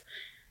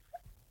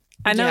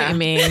 I know what you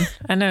mean.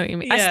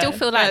 Yeah. I still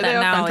feel like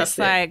that now. Fantastic. It's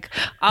like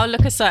I'll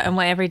look a certain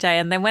way every day,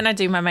 and then when I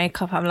do my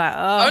makeup, I'm like,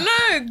 oh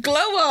no, glow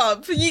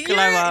up. Glow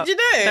up. You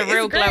know, the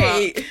real glow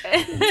up.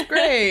 It's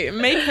great.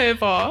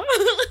 Makeover.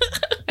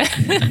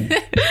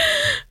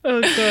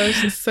 Oh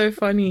gosh, it's so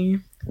funny.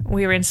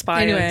 We were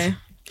inspired. Anyway.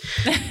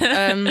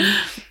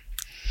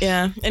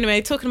 Yeah.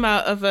 Anyway, talking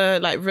about other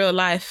like real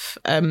life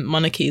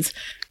monarchies.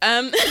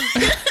 So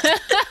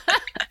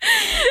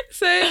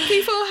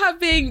people have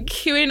been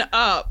queuing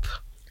up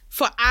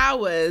for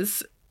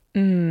hours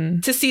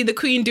to see the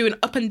Queen doing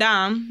up and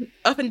down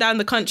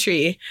the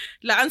country.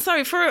 Like, I'm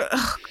sorry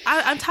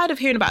I'm tired of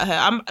hearing about her.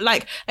 I'm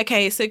like,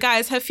 okay, so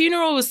guys, her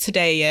funeral was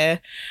today, yeah,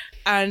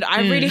 and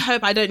I really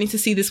hope I don't need to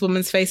see this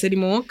woman's face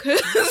anymore because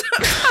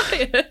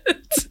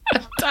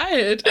I'm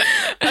tired.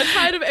 I'm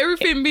tired of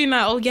everything being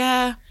like, oh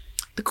yeah,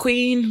 the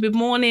Queen, we're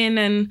mourning,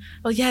 and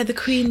oh yeah, the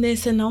Queen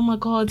this, and oh my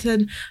God,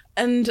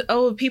 and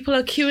oh, people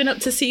are queuing up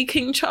to see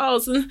King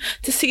Charles and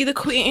to see the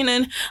Queen,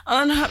 and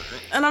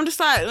I'm just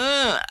like,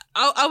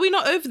 are we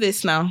not over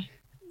this now?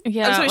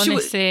 Yeah, I'm sorry,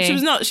 honestly.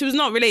 she was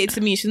not related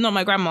to me. She's not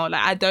my grandma.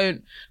 Like,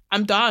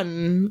 I'm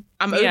done.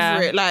 I'm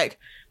over it. Like,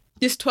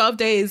 this 12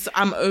 days,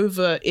 I'm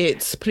over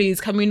it.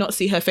 Please, can we not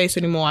see her face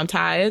anymore? I'm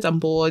tired. I'm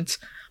bored.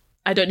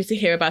 I don't need to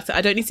hear about it.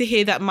 I don't need to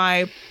hear that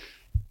my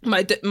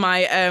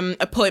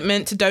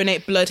appointment to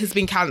donate blood has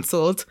been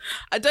cancelled.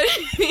 I don't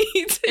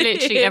need to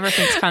literally hear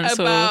everything's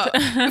cancelled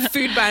about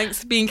food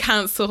banks being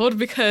cancelled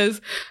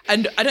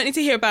and I don't need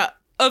to hear about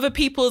other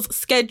people's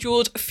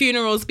scheduled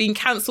funerals being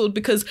cancelled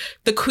because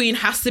the Queen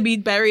has to be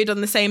buried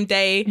on the same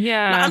day.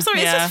 Yeah, like, I'm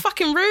sorry, it's just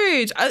fucking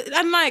rude.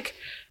 And like,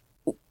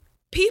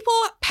 people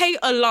pay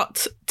a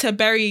lot to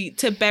bury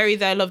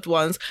their loved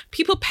ones.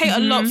 People pay a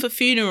lot for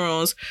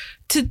funerals.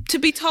 To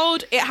be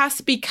told it has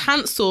to be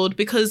cancelled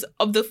because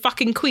of the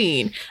fucking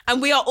Queen,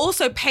 and we are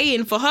also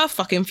paying for her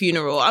fucking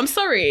funeral. I'm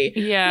sorry.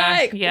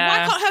 Why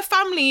can't her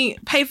family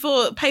pay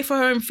for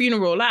her own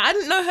funeral? Like, I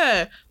didn't know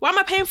her. Why am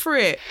I paying for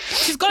it?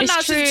 She's gone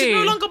now. She's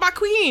no longer my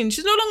queen.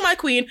 She's no longer my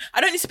queen.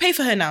 I don't need to pay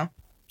for her now.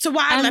 So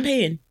why am I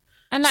paying?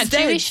 And like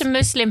Jewish and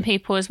Muslim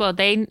people as well,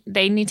 they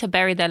need to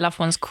bury their loved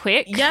ones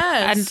quick.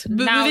 Yes, and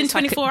now within it's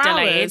 24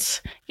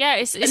 hours. Yeah,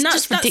 it's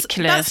just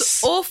ridiculous.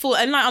 That's awful.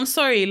 And like, I'm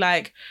sorry,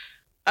 like,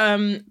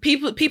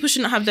 people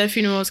shouldn't have their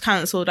funerals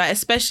cancelled, like,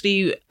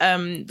 especially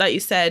like you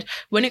said,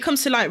 when it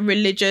comes to like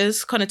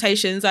religious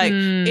connotations, like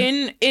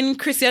in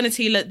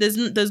Christianity, like,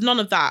 there's none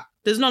of that.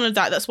 There's none of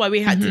that. That's why we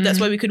had to, that's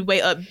why we could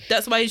wait up.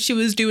 That's why she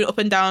was doing up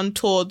and down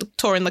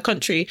touring the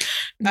country.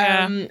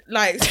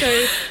 Like,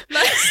 so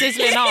like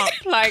sizzling up,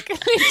 like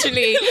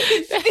literally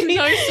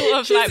no sort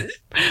of like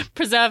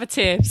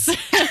preservatives.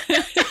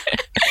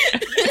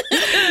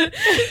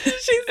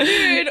 She's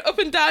doing up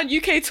and down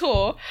UK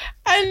tour,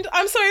 and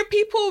I'm sorry,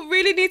 people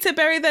really need to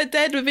bury their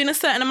dead within a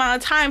certain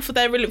amount of time for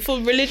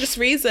religious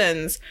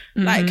reasons.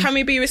 Like, can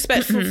we be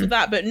respectful for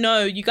that? But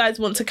no, you guys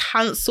want to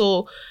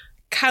cancel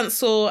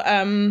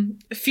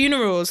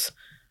funerals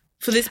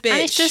for this bitch.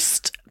 And it's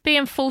just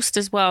being forced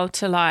as well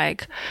to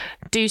like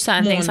do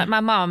certain things. Like my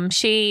mum,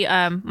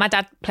 my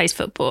dad plays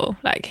football.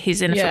 Like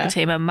he's in a football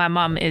team, and my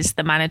mum is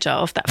the manager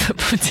of that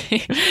football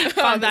team.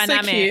 Fun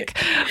dynamic.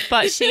 So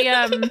but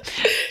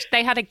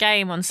they had a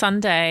game on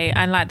Sunday,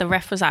 and like the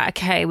ref was like,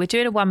 okay, we're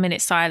doing a 1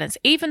 minute silence,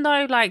 even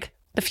though like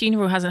the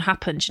funeral hasn't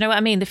happened. Do you know what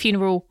I mean? The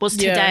funeral was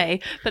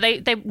today, but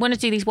they want to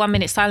do these 1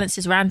 minute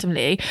silences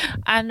randomly,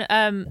 and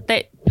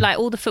they like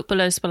all the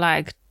footballers were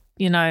like,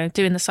 you know,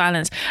 doing the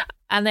silence.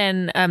 And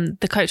then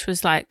the coach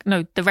was like,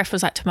 no, the ref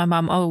was like to my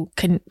mum, oh,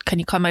 can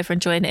you come over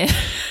and join in?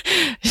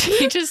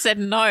 She just said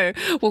no,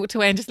 walked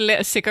away and just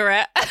lit a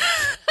cigarette.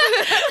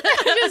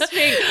 I just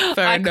think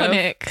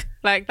iconic. Enough.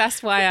 Like,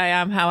 that's why I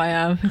am how I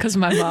am, because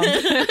of my mum. But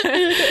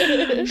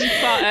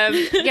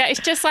yeah, it's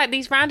just like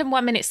these random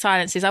 1 minute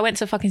silences. I went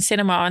to a fucking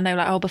cinema and they were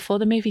like, oh, before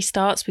the movie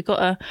starts, we've got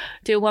to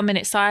do a 1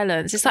 minute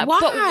silence. It's like, why?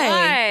 But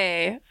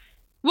why?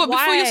 What,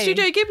 before your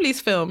Studio Ghibli's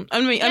film? I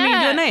mean,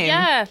 your name?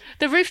 Yeah,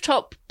 the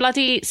rooftop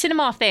bloody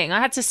cinema thing. I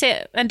had to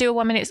sit and do a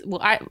 1 minute...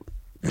 Well,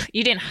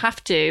 you didn't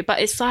have to, but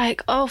it's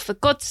like, oh, for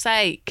God's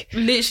sake.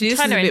 Literally, this is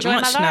a bit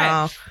much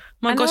now.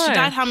 My gosh, she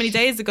died how many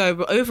days ago?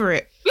 We're over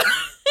it.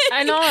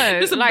 I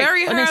know. Just like,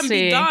 bury her and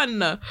be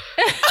done.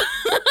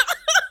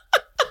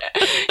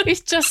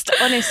 It's just,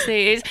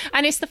 honestly,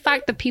 it's the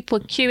fact that people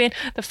are queuing,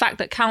 the fact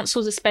that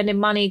councils are spending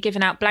money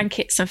giving out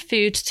blankets and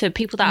food to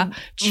people that are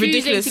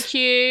choosing to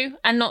queue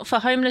and not for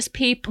homeless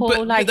people.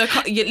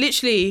 But you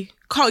literally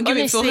can't give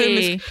it for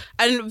homeless.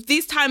 And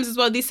these times as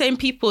well, these same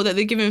people that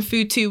they're giving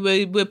food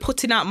to were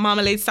putting out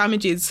marmalade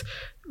sandwiches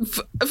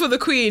for the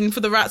Queen, for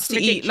the rats to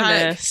eat.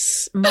 Like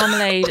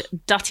marmalade,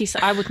 dirty.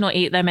 I would not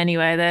eat them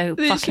anyway. They're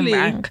fucking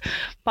rank.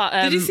 But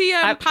did you see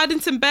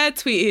Paddington Bear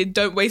tweeted,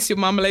 "Don't waste your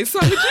marmalade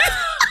sandwiches."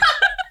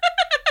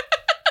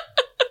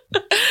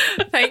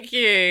 Thank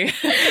you,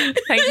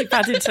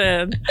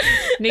 Paddington.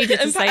 Needed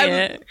to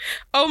say it.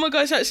 Oh my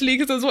gosh, actually,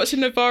 because I was watching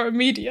Novara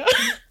Media,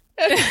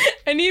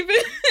 and even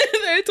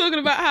they were talking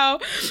about how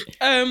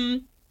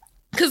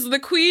because the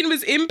Queen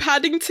was in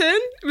Paddington,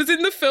 was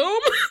in the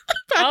film.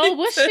 Oh,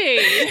 was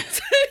she?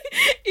 So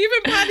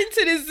even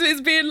Paddington is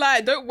being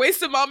like, don't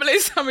waste the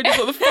marmalade sandwiches,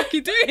 what the fuck are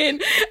you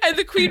doing? And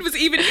the Queen was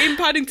even in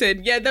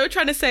Paddington. Yeah, they were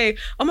trying to say,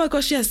 oh my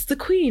gosh, yes, the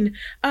Queen,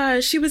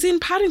 she was in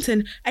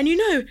Paddington. And you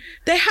know,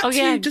 they had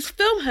to just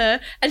film her,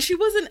 and she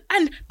wasn't,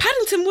 and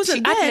Paddington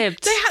wasn't there.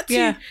 Ad-libbed.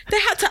 They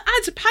had to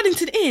add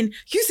Paddington in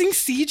using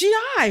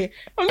CGI.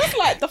 I'm just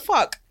like, the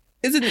fuck?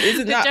 Isn't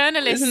the that,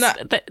 journalists,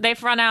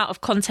 they've run out of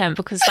content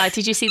because, like,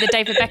 did you see the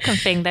David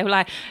Beckham thing? They were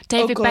like,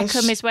 David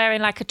Beckham is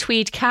wearing like a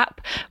tweed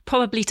cap,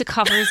 probably to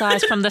cover his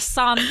eyes from the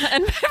sun.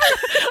 And people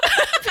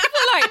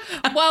were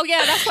like, well,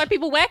 yeah, that's why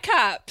people wear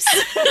caps.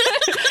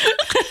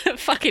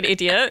 Fucking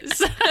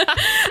idiots.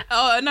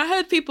 Oh, and I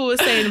heard people were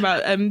saying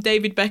about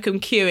David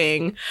Beckham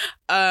queuing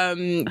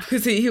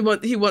because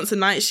he wants a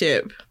night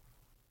ship.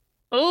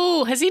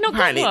 Oh, has he not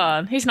got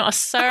one? He's not a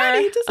sir.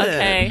 Apparently he doesn't.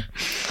 Okay.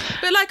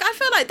 But like, I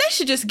feel like they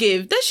should just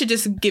give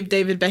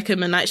David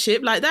Beckham a night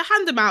ship. Like, they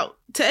hand them out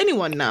to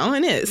anyone now,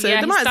 innit? So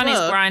yeah, they might he's done as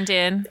well. his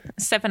grinding,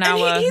 7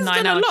 hour,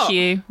 9 hour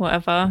queue,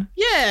 whatever.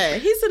 Yeah,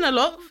 he's done a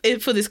lot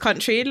for this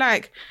country.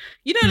 Like,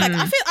 you know, like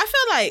I feel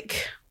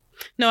like.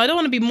 No, I don't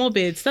want to be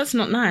morbid. That's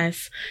not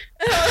nice.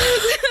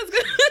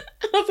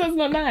 That's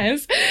not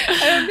nice.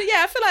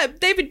 Yeah, I feel like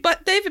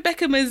David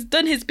Beckham has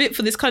done his bit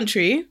for this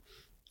country.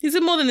 He's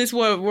done more than this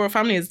royal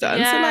family has done.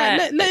 Yeah. So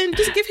like, let him,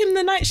 just give him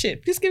the night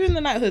ship. Just give him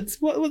the knighthoods.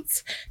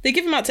 What's they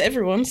give him out to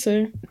everyone.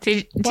 So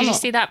did you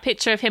see that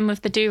picture of him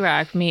with the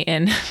do-rag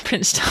meeting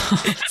Prince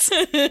Charles?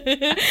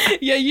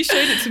 Yeah, you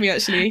showed it to me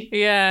actually.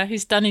 Yeah,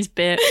 he's done his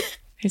bit.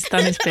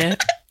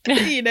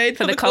 You know,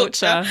 for the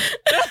culture.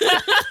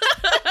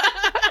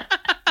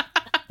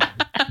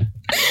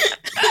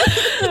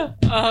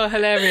 Oh,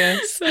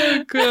 hilarious.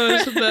 So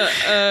good. But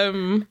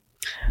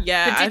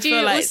yeah, but I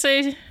feel like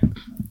also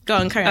go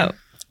on, carry on.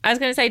 I was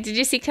going to say, did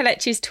you see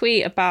Kelechi's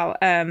tweet about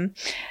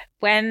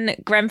when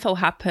Grenfell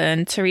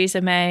happened,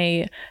 Theresa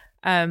May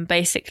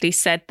basically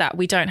said that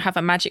we don't have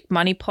a magic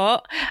money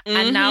pot.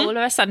 And now all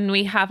of a sudden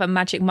we have a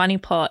magic money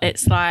pot.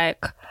 It's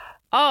like,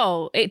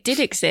 oh, it did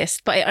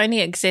exist, but it only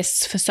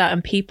exists for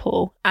certain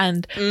people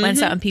and when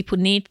certain people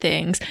need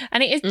things.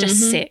 And it is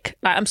just sick.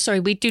 Like, I'm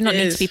sorry, we do not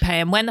need to be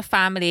paying. When the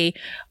family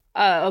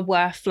are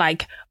worth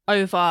like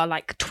over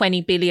like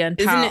 20 billion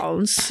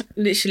pounds,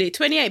 literally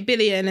 28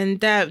 billion, and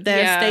their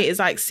estate is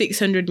like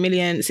 608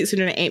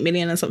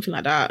 million or something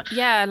like that.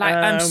 Yeah, like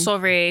I'm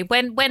sorry,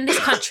 when this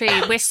country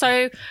we're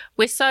so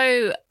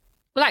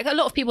like, a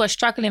lot of people are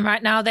struggling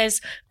right now. There's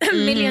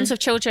millions of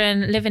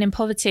children living in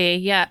poverty.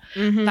 Yeah,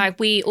 like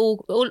we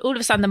all of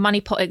a sudden the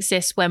money pot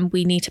exists when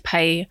we need to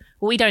pay.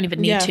 Well, we don't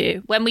even need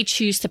to, when we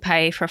choose to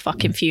pay for a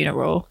fucking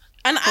funeral.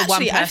 And for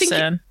actually, one person.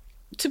 I think,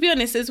 to be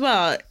honest as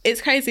well,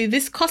 it's crazy.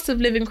 This cost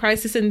of living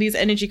crisis in these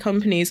energy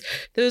companies,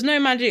 there was no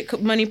magic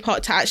money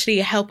pot to actually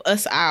help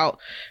us out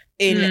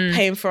in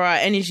paying for our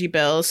energy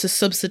bills, to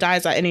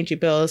subsidize our energy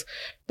bills,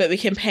 but we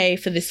can pay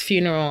for this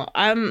funeral.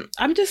 I'm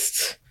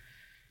just...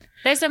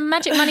 There's a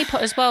magic money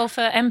pot as well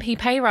for MP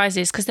pay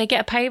rises because they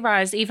get a pay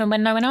rise even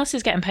when no one else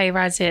is getting pay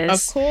rises.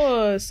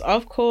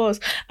 Of course.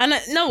 And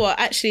you know what,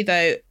 actually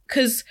though,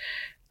 because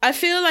I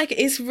feel like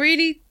it's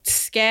really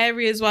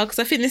scary as well, because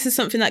I think this is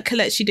something that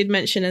Colette, she did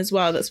mention as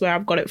well. That's where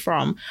I've got it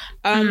from.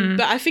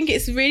 But I think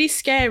it's really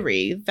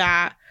scary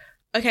that,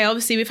 okay,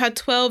 obviously we've had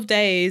 12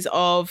 days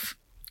of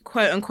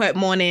quote unquote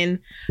mourning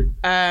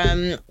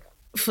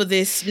for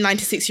this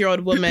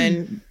 96-year-old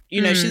woman.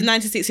 You know, she's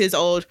 96 years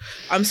old.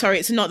 I'm sorry,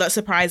 it's not that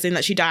surprising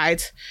that she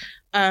died.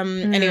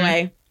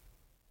 Anyway,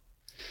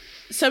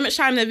 so much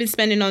time they've been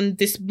spending on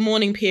this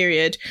mourning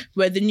period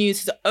where the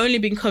news has only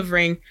been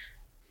covering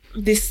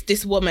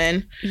this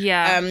woman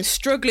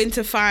struggling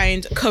to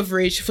find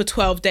coverage for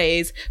 12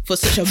 days for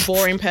such a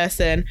boring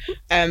person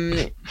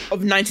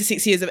of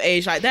 96 years of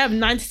age. Like, they have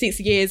 96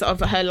 years of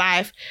her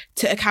life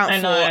to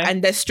account for,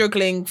 and they're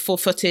struggling for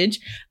footage.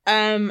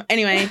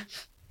 Anyway,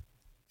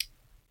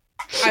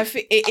 I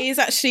think it is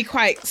actually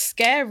quite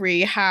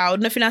scary how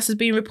nothing else is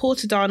being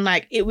reported on.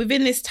 Like,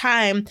 within this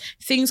time,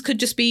 things could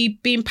just be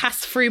being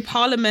passed through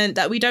Parliament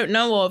that we don't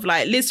know of.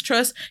 Like, Liz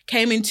Truss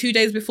came in 2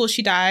 days before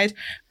she died,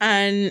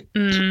 and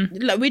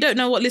like, we don't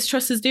know what Liz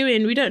Truss is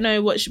doing. We don't know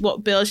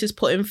what bill she's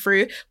putting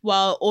through,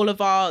 while all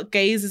of our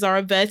gazes are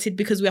averted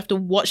because we have to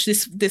watch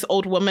this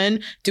old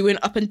woman doing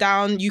up and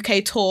down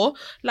UK tour.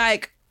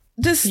 Like,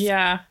 just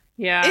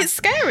it's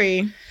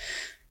scary.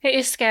 It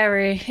is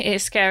scary. It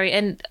is scary.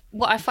 And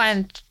what I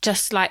find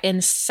just like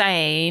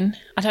insane,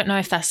 I don't know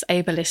if that's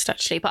ableist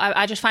actually, but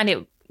I just find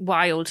it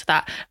wild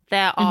that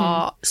there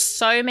are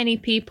so many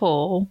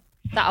people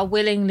that are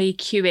willingly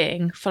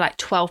queuing for like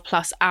 12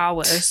 plus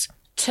hours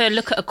to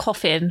look at a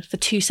coffin for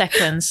 2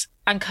 seconds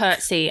and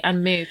curtsy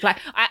and move. Like,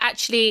 I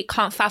actually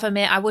can't fathom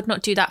it. I would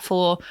not do that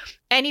for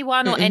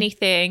anyone or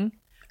anything.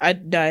 I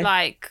know.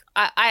 Like,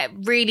 I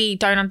really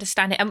don't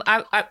understand it.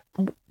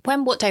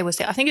 And what day was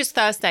it? I think it's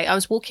Thursday. I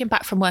was walking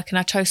back from work and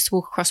I chose to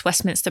walk across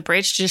Westminster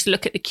Bridge to just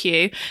look at the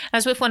queue. I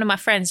was with one of my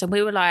friends and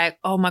we were like,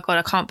 oh my God,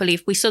 I can't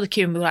believe, we saw the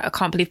queue and we were like, I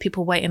can't believe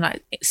people waiting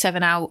like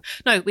 7 hours.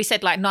 No, we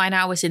said like 9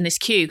 hours in this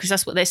queue because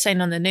that's what they're saying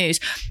on the news.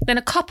 Then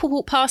a couple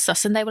walked past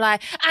us and they were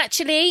like,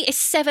 actually, it's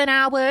 7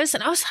 hours.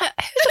 And I was like,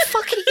 who the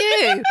fuck are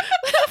you? Where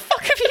the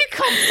fuck have you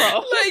come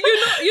from? Like,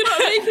 you're not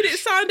making it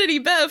sound any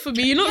better for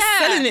me. You're not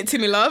selling it to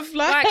me, love.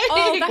 Like,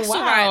 oh, that's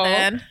all right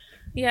then.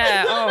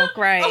 Yeah. Oh,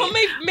 great. Oh,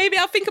 maybe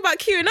I'll think about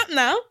queuing up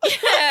now.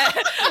 Yeah.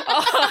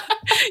 Oh,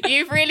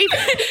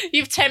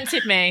 you've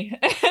tempted me.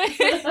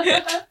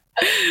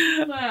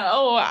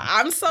 Oh,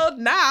 I'm sold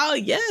now.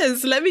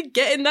 Yes, let me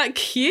get in that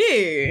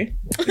queue.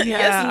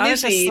 Yeah,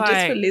 yes, Lizzie,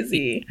 just for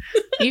Lizzie.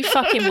 You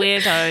fucking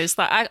weirdos.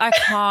 Like, I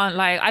can't,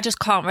 like, I just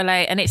can't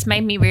relate. And it's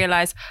made me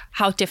realise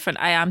how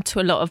different I am to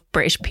a lot of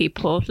British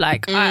people.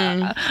 Like,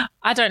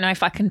 I don't know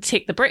if I can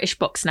tick the British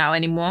box now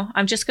anymore.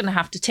 I'm just going to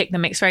have to tick the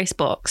mixed race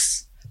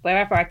box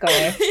wherever I go.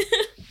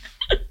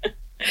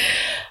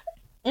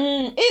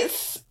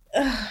 It's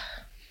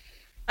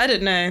I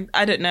don't know.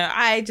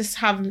 I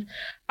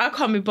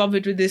can't be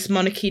bothered with this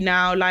monarchy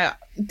now. Like,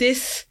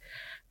 this,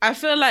 I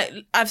feel like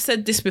I've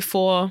said this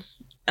before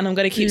and I'm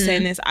going to keep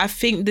saying this. I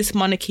think this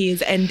monarchy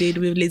has ended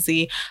with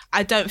Lizzie.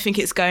 I don't think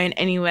it's going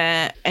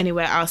anywhere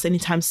else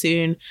anytime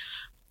soon.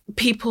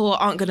 People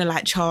aren't going to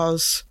like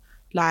Charles.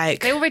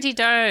 Like, they already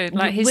don't.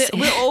 Like, we're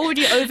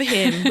already over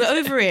him. We're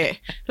over it.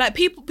 Like,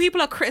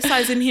 people are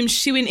criticizing him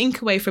shooing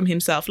ink away from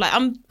himself. Like,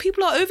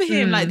 people are over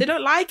him. Like, they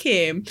don't like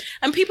him,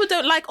 and people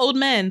don't like old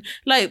men.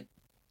 Like,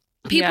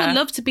 people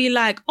love to be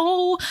like,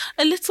 oh,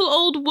 a little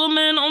old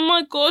woman. Oh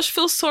my gosh,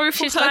 feel sorry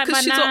for her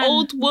because she's an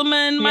old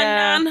woman. My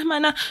nan.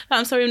 Like,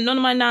 I'm sorry, none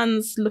of my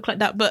nans look like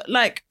that. But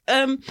like,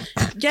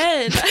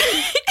 yeah,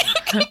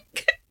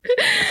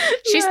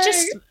 she's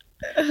just.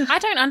 I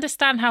don't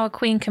understand how a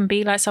queen can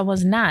be like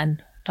someone's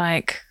nan.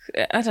 Like,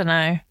 I don't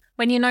know.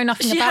 When you know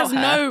nothing about her. She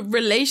has no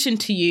relation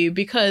to you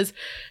because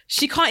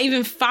she can't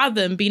even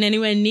fathom being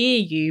anywhere near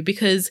you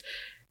because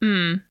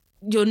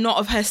you're not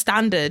of her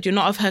standard. You're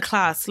not of her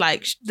class.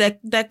 Like, they're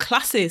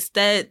classist.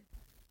 They're...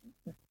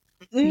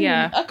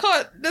 I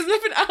can't... There's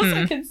nothing else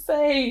I can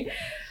say.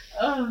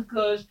 Oh,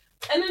 gosh.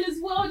 And then as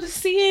well, just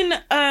seeing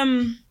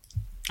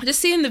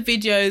the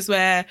videos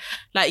where,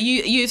 like,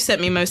 you've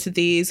sent me most of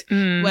these,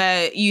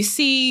 where you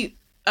see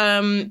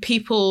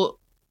people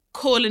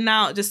calling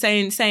out, just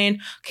saying,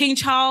 King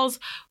Charles,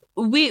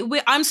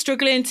 I'm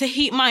struggling to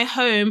heat my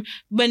home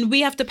when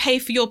we have to pay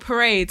for your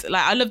parade.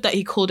 Like, I love that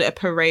he called it a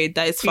parade.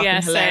 That is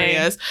fucking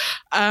hilarious.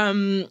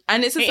 And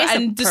it's just like,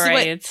 and just the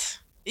way,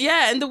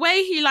 and the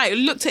way he like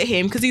looked at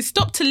him, because he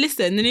stopped to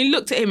listen, and he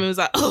looked at him and was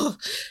like,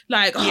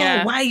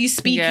 why are you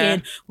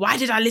speaking? Why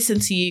did I listen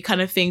to you?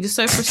 Kind of thing. Just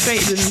so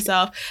frustrated with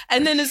himself.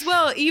 And then as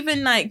well,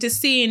 even like just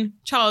seeing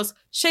Charles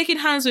shaking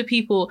hands with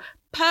people,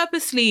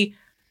 purposely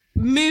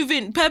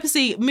moving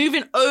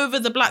over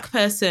the black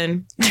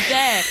person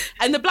there,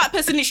 and the black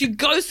person literally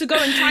goes to go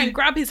and try and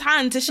grab his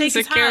hand to shake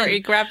his hand. Security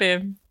grab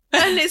him,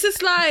 and it's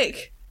just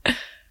like,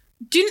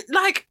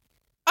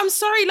 I'm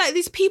sorry, like,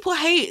 these people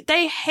hate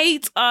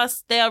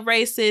us. They are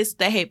racist.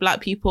 They hate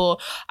black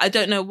people. I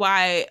don't know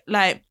why.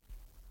 Like,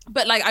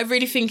 But like, I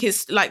really think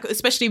it's like,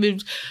 especially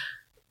with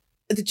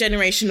the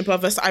generation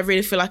above us, I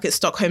really feel like it's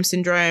Stockholm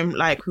syndrome.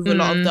 Like with a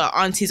lot of the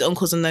aunties,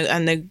 uncles, and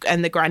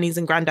the grannies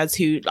and granddads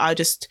who are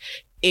just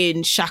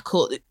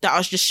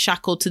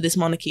shackled to this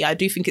monarchy. I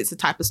do think it's a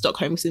type of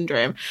Stockholm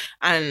syndrome.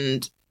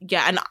 And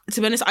yeah, and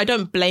to be honest, I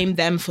don't blame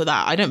them for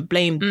that. I don't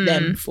blame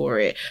them for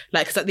it.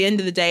 Like, because at the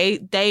end of the day,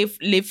 they've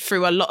lived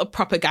through a lot of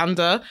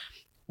propaganda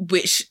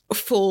which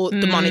for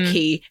the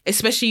monarchy,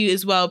 especially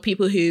as well,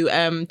 people who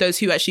those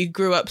who actually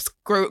grew up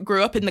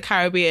in the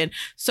Caribbean,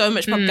 so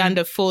much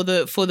propaganda for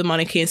the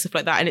monarchy and stuff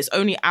like that. And it's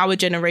only our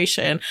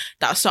generation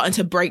that are starting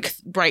to break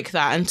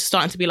that and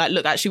starting to be like,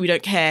 look, actually we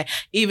don't care,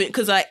 even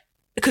because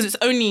it's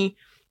only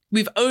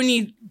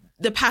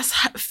the past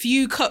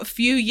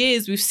few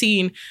years we've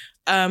seen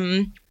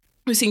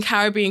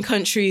Caribbean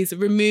countries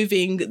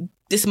removing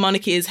this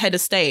monarchy as head of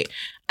state.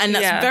 And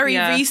that's very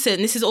recent.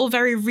 This is all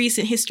very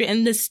recent history.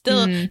 And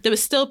there were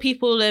still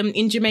people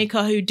in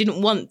Jamaica who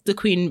didn't want the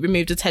Queen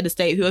removed as head of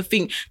state, who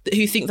think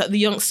that the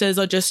youngsters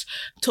are just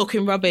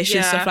talking rubbish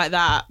and stuff like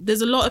that.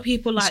 There's a lot of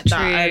people like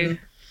that.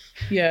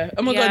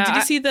 Oh my God, did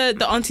you see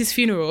the auntie's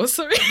funeral?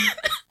 Sorry.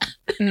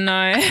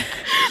 No.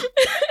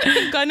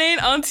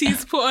 Ghanaian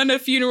aunties put on a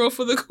funeral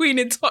for the Queen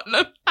in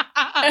Tottenham.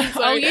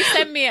 Oh, you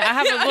sent me it. I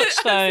haven't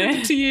watched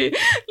though. To you,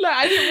 like,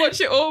 I didn't watch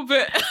it all,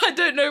 but I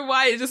don't know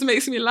why it just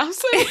makes me laugh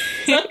so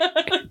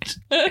much.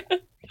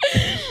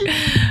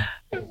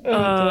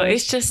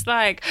 It's just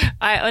like,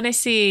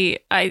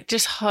 I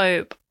just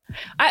hope.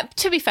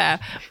 To be fair,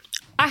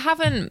 I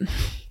haven't.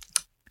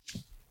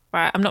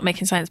 Right, I'm not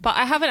making sense, but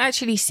I haven't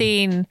actually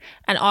seen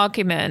an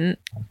argument,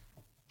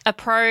 a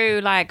pro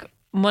like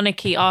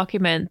monarchy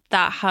argument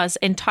that has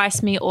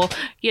enticed me or,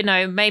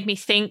 made me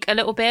think a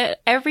little bit.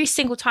 Every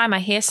single time I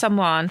hear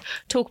someone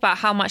talk about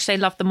how much they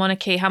love the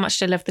monarchy, how much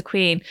they love the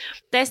Queen,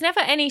 there's never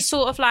any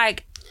sort of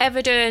like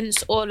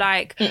evidence or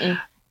like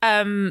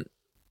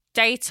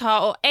data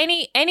or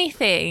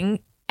anything,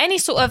 any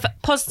sort of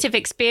positive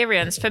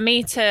experience for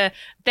me to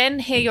then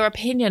hear your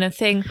opinion and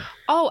think,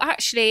 oh,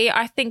 actually,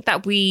 I think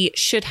that we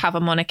should have a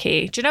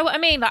monarchy. Do you know what I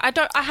mean? Like,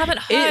 I haven't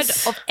heard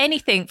of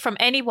anything from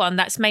anyone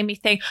that's made me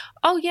think,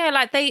 oh yeah,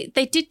 like they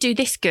did do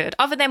this good.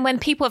 Other than when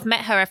people have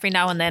met her every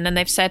now and then and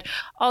they've said,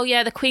 oh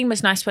yeah, the Queen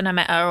was nice when I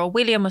met her, or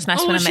William was nice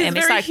when I met him.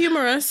 She's very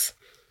humorous.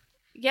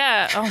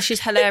 Yeah. Oh, she's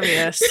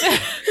hilarious.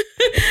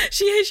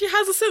 She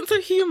has a sense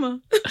of humour.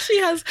 She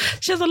has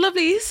a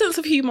lovely sense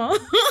of humour.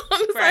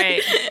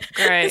 Great.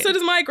 So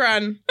does my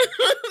gran.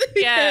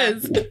 Yeah.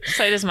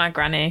 So does my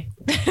granny.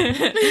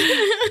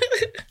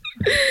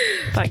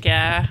 But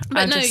yeah.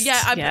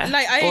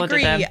 I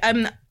agree.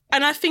 And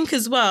I think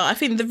as well,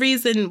 the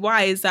reason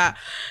why is that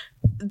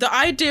the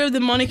idea of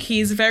the monarchy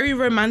is very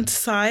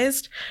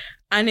romanticised,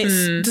 and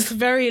it's just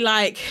very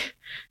like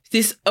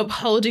this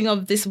upholding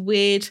of this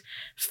weird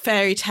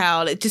fairy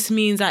tale. It just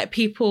means like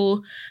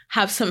people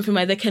have something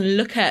where they can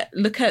look at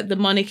the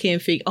monarchy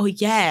and think, oh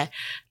yeah,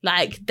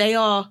 like they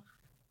are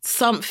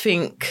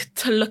something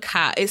to look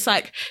at. It's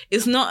like,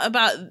 it's not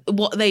about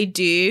what they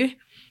do.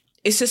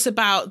 It's just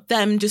about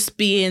them just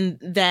being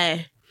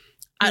there.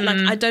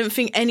 I don't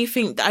think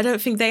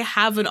they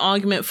have an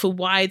argument for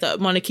why the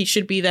monarchy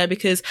should be there,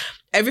 because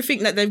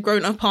everything that they've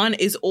grown up on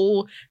is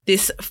all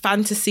this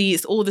fantasy.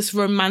 It's all this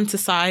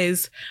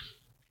romanticized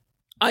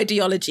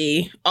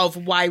ideology of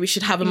why we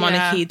should have a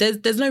monarchy.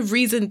 There's no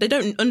reason. They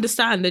don't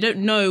understand. They don't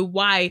know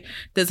why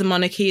there's a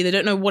monarchy. They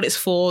don't know what it's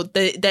for.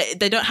 They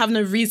don't have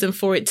no reason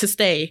for it to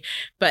stay.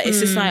 But it's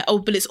just like, oh,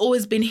 but it's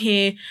always been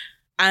here,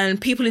 and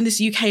people in this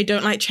UK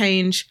don't like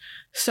change.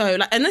 So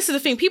like, and this is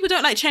the thing, people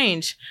don't like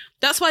change.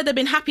 That's why they've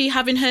been happy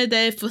having her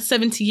there for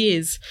 70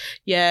 years.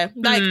 Yeah.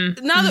 Like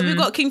now that we've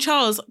got King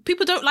Charles,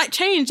 people don't like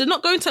change. They're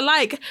not going to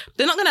like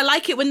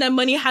it when their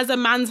money has a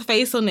man's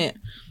face on it.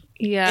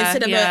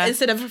 Yeah.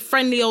 Instead of a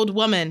friendly old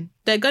woman.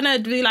 They're gonna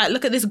be like,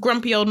 look at this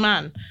grumpy old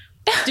man.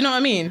 Do you know what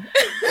I mean?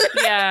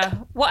 Yeah.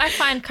 What I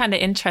find kind of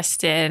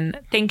interesting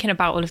thinking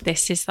about all of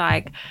this is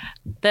like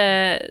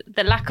the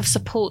lack of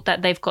support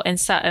that they've got in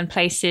certain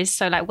places.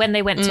 So like when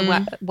they went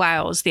to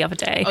Wales the other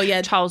day,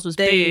 Charles was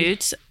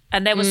booed.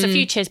 And there was a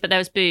few cheers, but there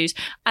was boos.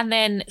 And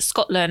then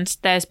Scotland,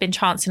 there's been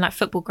chants in like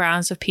football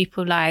grounds of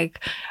people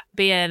like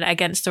being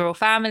against the royal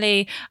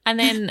family. And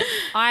then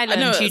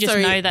Ireland,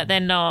 know that they're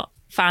not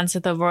fans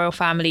of the royal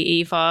family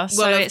either.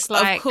 So it's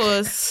like, of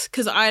course,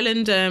 because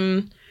Ireland,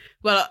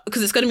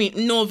 because it's going to be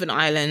Northern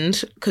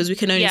Ireland, because we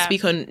can only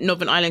speak on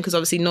Northern Ireland, because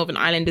obviously Northern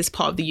Ireland is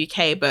part of the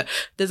UK, but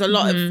there's a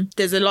lot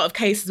of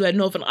cases where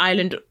Northern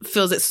Ireland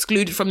feels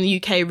excluded from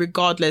the UK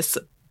regardless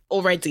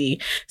already.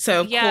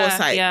 So of course,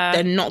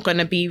 they're not going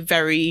to be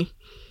very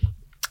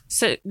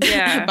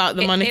about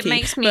the monarchy. It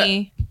makes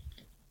me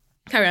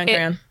carry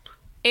on.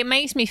 It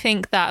makes me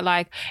think that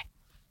like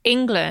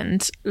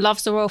England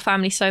loves the royal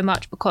family so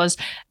much because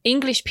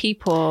English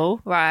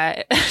people,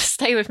 right,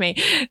 stay with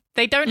me,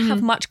 they don't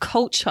have much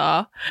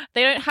culture.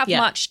 They don't have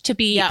much to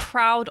be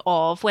proud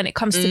of when it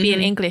comes to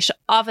being English,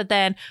 other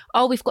than,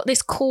 oh, we've got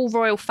this cool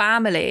royal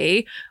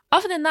family.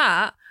 Other than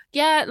that,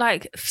 yeah,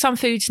 like some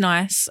food's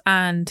nice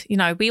and, you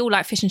know, we all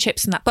like fish and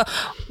chips and that. But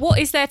what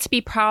is there to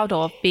be proud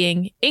of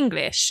being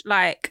English?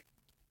 Like,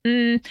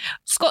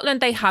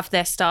 Scotland, they have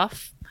their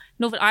stuff.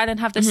 Northern Ireland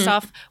have their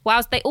stuff.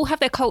 Wales, they all have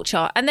their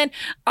culture. And then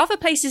other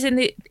places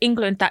in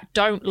England that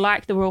don't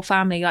like the royal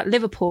family, like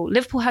Liverpool.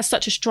 Liverpool has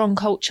such a strong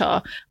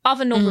culture.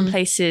 Other northern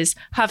places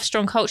have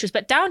strong cultures.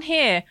 But down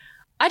here,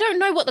 I don't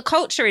know what the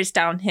culture is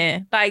down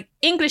here. Like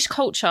English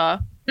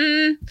culture,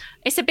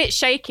 it's a bit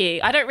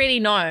shaky. I don't really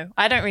know.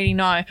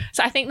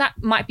 So I think that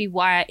might be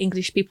why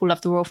English people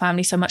love the royal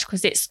family so much,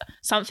 because it's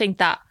something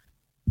that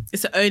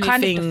it's the only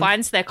kind thing of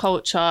defines their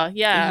culture.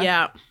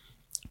 Yeah.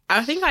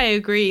 I think I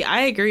agree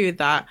with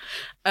that.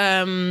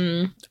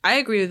 I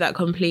agree with that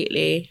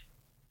completely.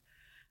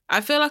 I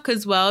feel like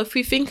as well, if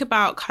we think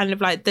about kind of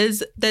like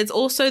there's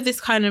also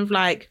this kind of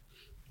like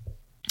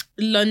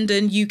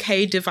London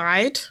UK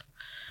divide.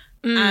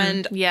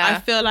 And I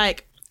feel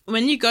like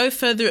when you go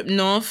further up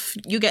north,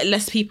 you get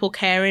less people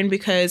caring,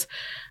 because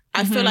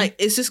I feel like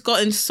it's just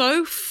gotten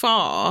so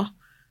far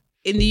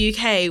in the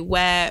UK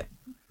where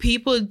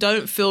people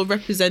don't feel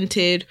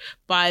represented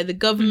by the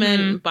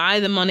government, by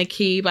the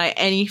monarchy, by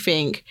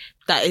anything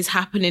that is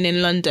happening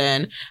in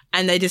London,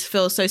 and they just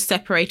feel so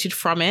separated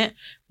from it.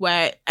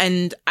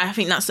 And I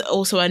think that's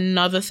also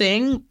another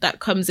thing that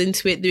comes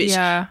into it,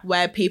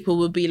 where people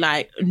will be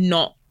like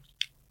not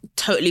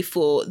totally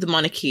for the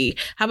monarchy.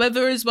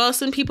 However, as well,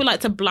 some people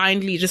like to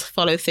blindly just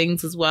follow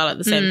things as well at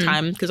the same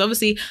time, because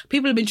obviously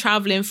people have been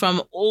traveling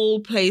from all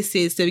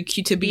places to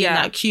be in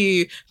that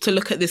queue to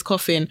look at this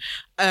coffin.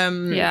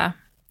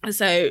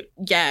 So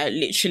yeah,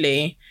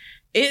 literally,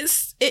 it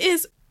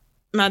is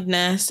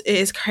madness. It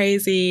is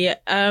crazy.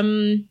 There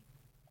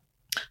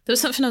was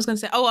something I was going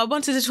to say. Oh, I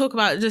wanted to talk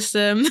about just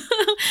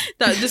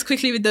that just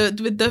quickly with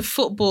the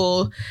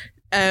football,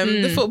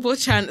 the football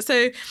chant.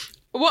 So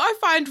what I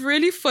find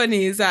really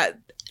funny is that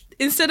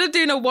instead of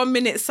doing a 1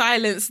 minute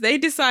silence, they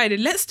decided,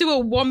 let's do a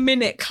 1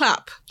 minute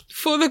clap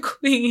for the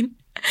Queen.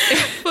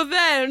 But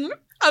then,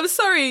 I'm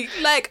sorry,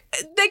 like,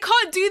 they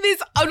can't do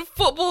this on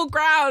football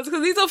grounds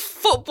because these are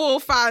football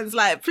fans.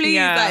 Like, please,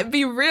 like,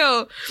 be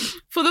real.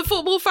 For the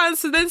football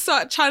fans to then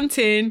start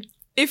chanting,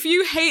 if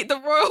you hate the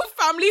royal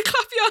family,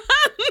 clap your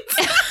hands.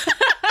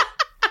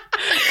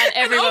 And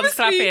everyone's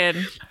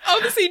clapping.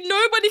 Obviously,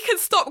 nobody can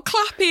stop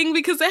clapping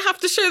because they have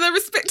to show their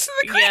respect to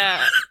the Queen.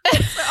 Yeah.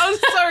 I'm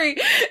sorry.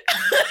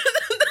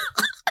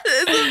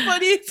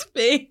 It's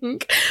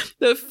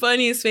the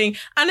funniest thing.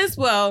 And as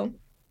well,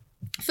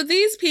 for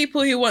these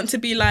people who want to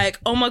be like,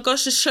 oh my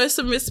gosh, just show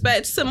some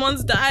respect.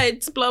 Someone's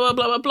died, blah, blah,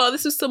 blah, blah, blah.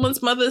 This was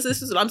someone's mother's.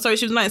 I'm sorry,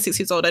 she was 96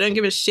 years old. I don't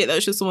give a shit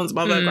that she was someone's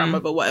mother,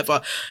 grandmother,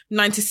 whatever.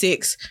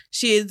 96.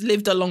 She has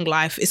lived a long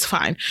life. It's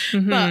fine.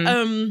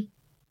 But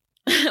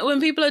when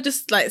people are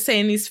just like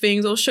saying these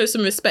things, or show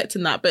some respect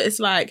in that, but it's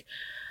like,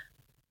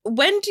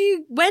 when do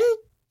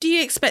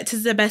you expect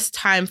is the best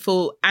time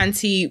for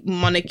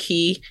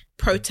anti-monarchy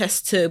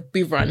protests to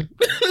be run?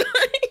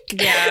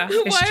 Yeah,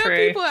 it's why true.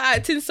 Are people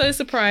acting so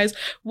surprised?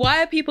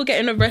 Why are people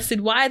getting arrested?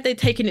 Why are they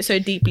taking it so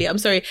deeply? I'm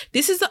sorry.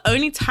 This is the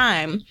only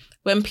time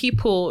when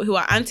people who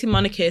are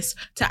anti-monarchists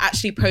to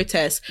actually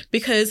protest,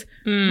 because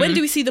when do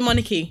we see the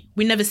monarchy?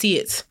 We never see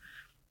it.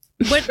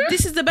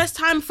 This is the best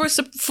time for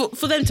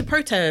them to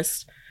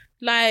protest.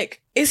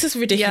 Like, it's just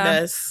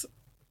ridiculous.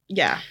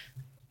 Yeah.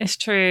 It's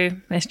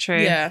true.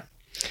 Yeah.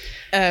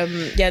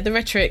 The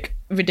rhetoric,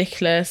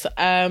 ridiculous.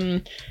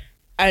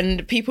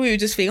 And people who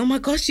just think, oh my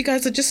gosh, you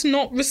guys are just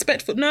not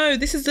respectful. No,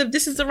 this is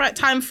the right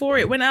time for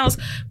it. When else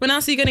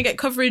are you going to get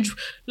coverage?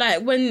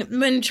 Like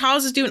when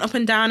Charles is doing up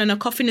and down and a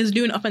coffin is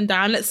doing up and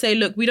down, let's say,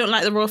 look, we don't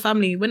like the royal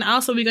family. When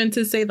else are we going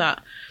to say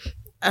that?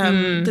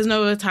 There's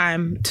no other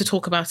time to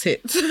talk about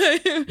it.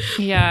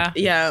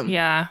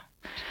 Yeah.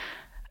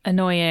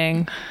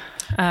 Annoying.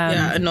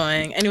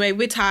 Annoying. Anyway,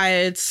 we're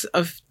tired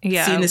of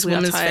seeing this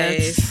woman's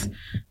face.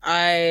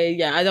 I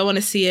don't want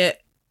to see it.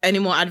 Any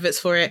more adverts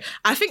for it.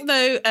 I think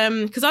though,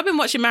 because I've been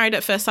watching Married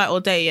at First Sight all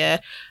day,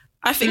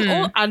 I think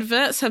all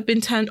adverts have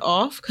been turned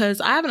off,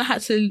 because I haven't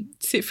had to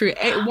sit through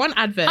one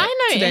advert.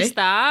 I noticed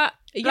that.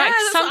 Yeah, like,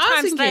 that's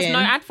sometimes there's no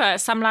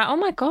adverts. I'm like, oh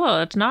my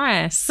God,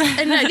 nice.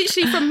 And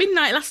literally from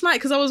midnight last night,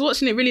 because I was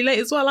watching it really late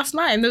as well last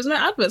night, and there was no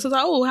adverts. I was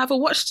like, oh, have I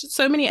watched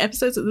so many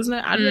episodes that there's no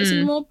adverts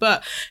anymore?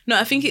 But no,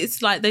 I think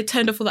it's like they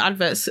turned off all the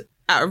adverts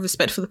out of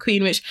respect for the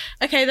Queen, which,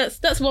 okay,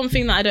 that's one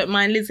thing that I don't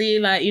mind, Lizzie.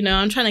 Like, you know,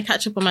 I'm trying to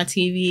catch up on my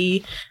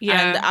TV,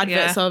 and the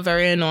adverts are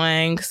very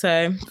annoying,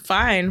 so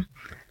fine.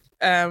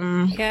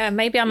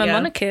 Maybe I'm a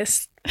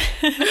monarchist.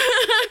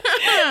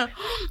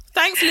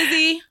 Thanks,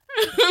 Lizzie.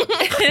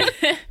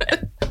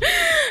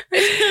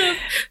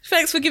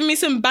 Thanks for giving me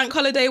some bank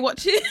holiday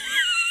watching.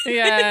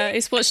 Yeah,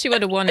 it's what she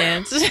would have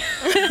wanted.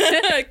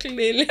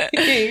 Clearly.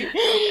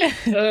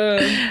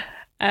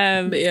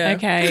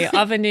 Okay,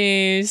 other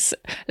news.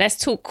 Let's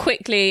talk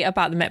quickly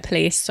about the Met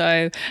Police.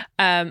 So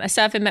a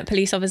serving Met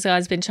Police officer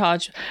has been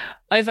charged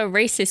over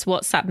racist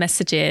WhatsApp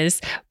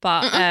messages,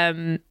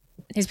 but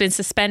he's been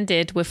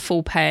suspended with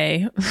full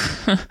pay.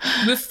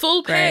 With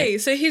full pay?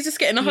 So he's just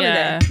getting a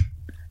holiday?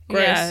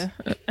 Gross. Yeah,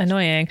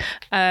 annoying.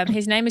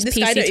 His name is This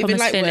guy PC don't even Thomas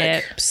like work.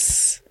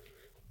 Phillips.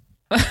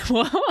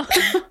 What?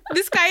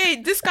 This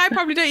guy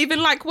probably don't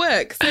even like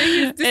work. So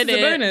this is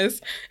a bonus.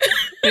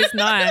 It's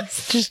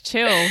nice. Just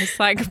chill. It's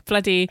like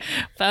bloody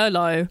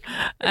furlough.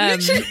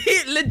 Legit,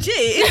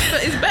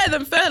 it's better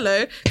than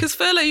furlough, because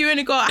furlough you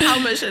only got how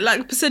much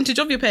like percentage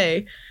of your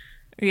pay.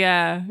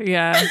 Yeah.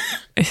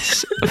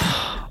 It's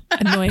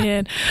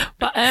annoying.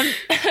 But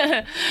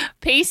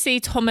PC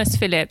Thomas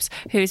Phillips,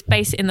 who is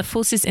based in the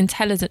Forces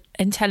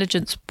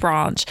Intelligence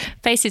Branch,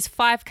 faces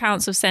 5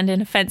 counts of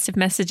sending offensive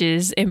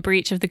messages in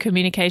breach of the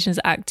Communications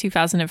Act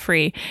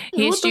 2003.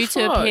 He is due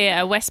to appear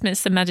at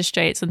Westminster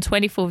Magistrates on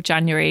 24th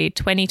January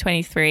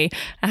 2023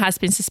 and has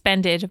been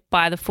suspended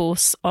by the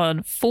force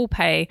on full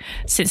pay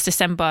since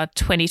December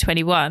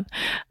 2021.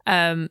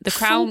 The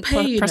Crown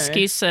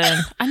prosecution...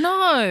 I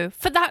know,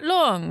 for that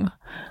long.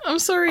 I'm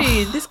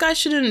sorry, this guy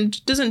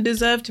doesn't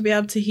deserve to be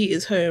able to heat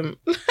his home.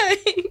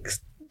 Like,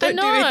 don't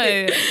do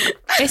it.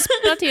 It's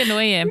bloody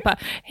annoying. But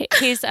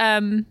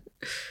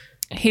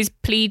he's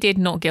pleaded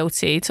not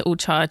guilty to all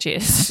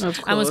charges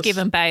and was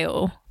given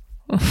bail.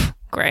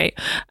 Great.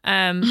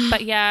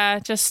 But yeah,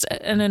 just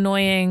an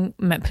annoying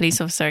Met police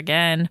officer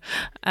again.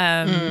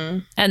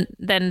 And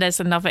then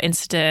there's another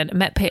incident.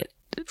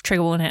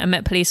 Trigger warning, a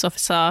Met police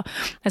officer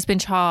has been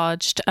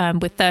charged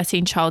with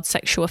 13 child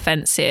sexual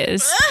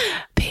offences.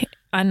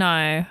 I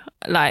know,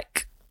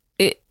 like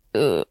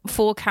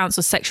 4 counts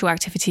of sexual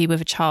activity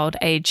with a child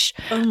aged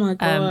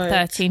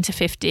 13 to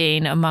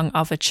 15, among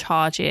other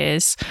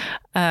charges.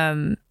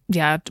 Yeah,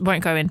 I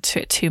won't go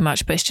into it too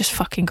much, but it's just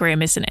fucking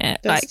grim, isn't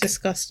it? That's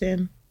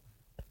disgusting.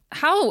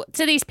 How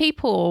do these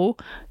people...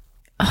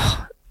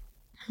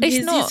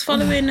 He's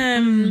following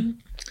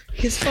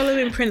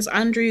Prince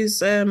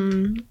Andrew's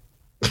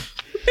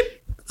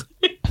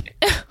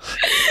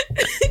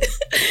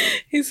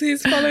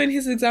he's following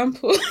his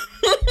example.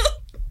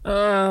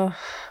 I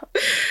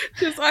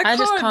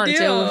just can't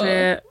deal with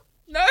it.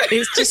 No,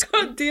 it's just I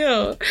can't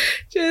deal.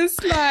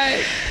 Just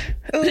like,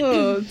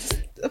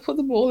 just put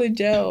them all in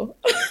jail.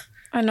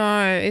 I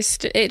know,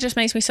 it just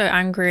makes me so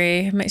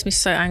angry. It makes me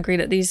so angry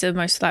that these are the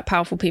most like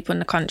powerful people in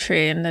the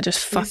country and they're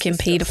just fucking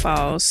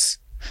paedophiles.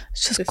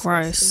 It's just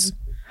gross.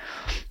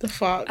 The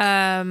fuck.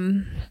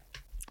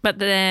 But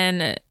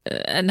then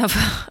another...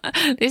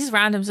 This is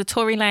random. So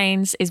Tory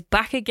Lanez is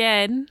back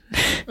again.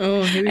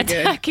 Oh, here we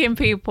attacking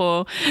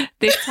people.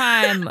 This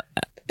time,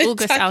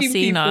 August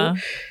Alsina.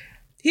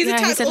 He's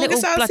attacked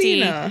August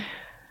Alsina.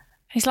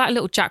 He's like a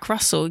little Jack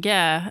Russell,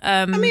 yeah.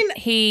 I mean,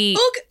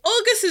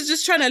 August is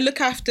just trying to look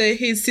after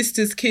his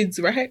sister's kids,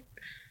 right?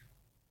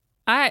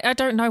 I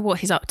don't know what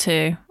he's up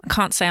to. I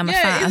can't say I'm a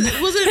fan.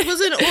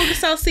 Wasn't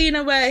August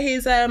Alsina where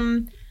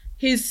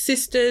his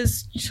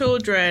sister's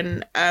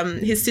children,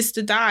 his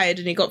sister died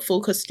and he got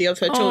full custody of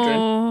her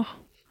children?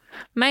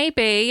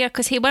 Maybe, yeah,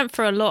 because he went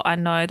for a lot, I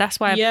know. That's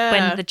why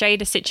when the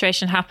Jada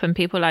situation happened,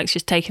 people like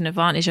just taking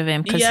advantage of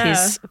him because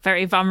he's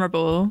very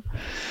vulnerable.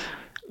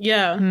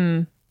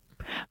 Yeah.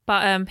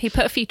 But he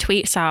put a few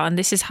tweets out and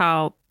this is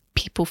how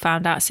people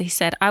found out. So he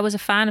said, I was a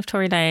fan of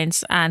Tory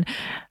Lanez and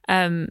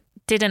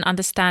didn't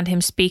understand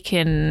him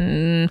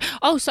speaking.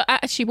 Oh, so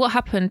actually what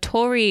happened,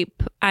 Tory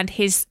and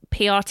his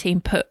PR team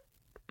put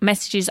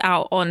messages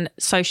out on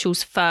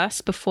socials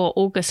first before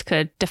August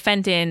could,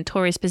 defending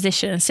Tory's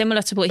position,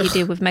 similar to what he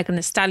did with Megan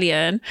Thee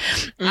Stallion.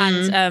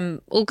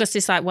 And August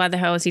is like, why the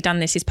hell has he done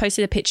this? He's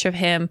posted a picture of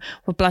him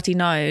with bloody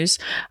nose.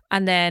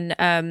 And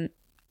then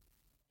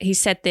he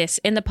said this,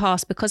 in the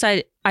past, because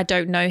I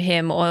don't know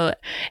him or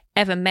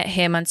ever met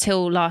him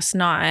until last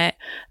night,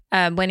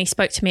 when he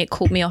spoke to me, it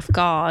caught me off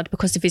guard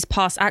because of his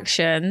past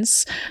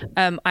actions.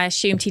 I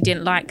assumed he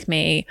didn't like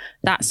me.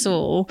 That's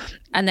all.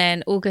 And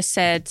then August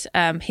said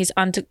he's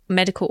under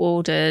medical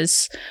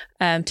orders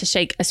to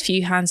shake as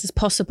few hands as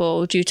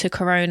possible due to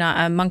corona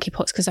and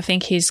monkeypox, because I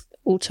think he's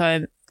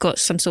got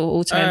some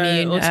sort of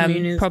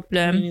autoimmune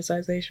problem.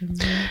 Immunization.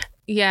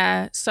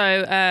 Yeah.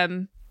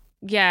 So,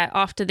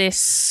 after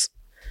this,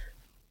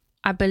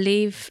 I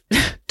believe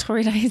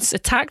Tory Lanez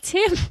attacked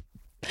him.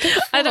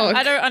 I don't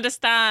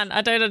understand.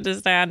 I don't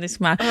understand this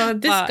man.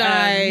 This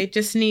guy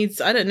just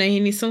needs, I don't know, he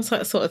needs some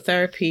sort of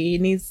therapy. He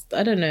needs,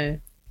 I don't know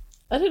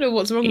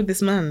what's wrong with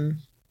this man.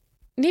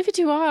 Neither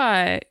do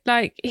I.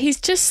 Like,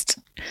 he's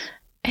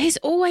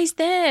always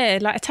there,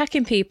 like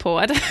attacking people.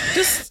 Why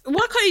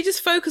can't he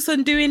just focus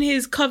on doing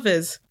his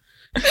covers?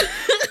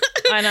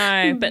 I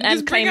know, but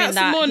claiming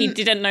that he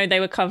didn't know they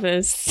were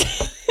covers.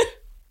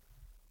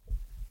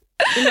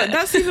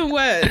 That's even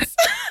worse.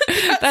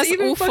 That's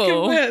even awful.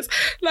 Fucking worse.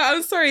 Like,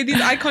 I'm sorry, these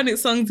iconic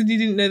songs and you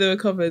didn't know they were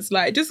covers.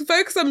 Like, just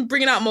focus on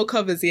bringing out more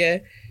covers, yeah?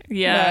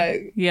 Yeah.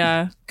 Like,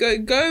 yeah.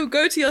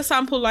 Go to your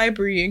sample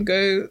library and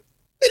go.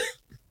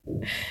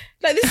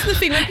 Like, this is the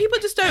thing, when people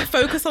just don't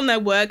focus on their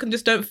work and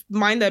just don't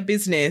mind their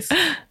business,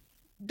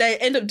 they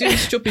end up doing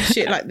stupid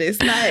shit like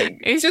this. Like,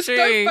 it's just true.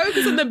 go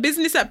focus on the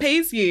business that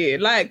pays you.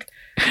 Like,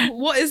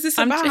 what is this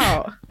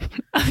about?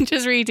 I'm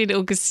just reading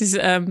August's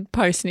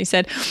post, and he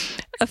said,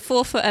 a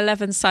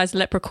 4'11" size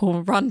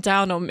leprechaun run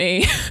down on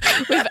me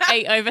with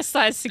 8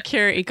 oversized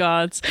security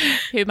guards,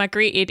 whom I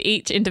greeted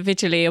each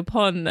individually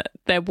upon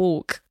their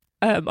walk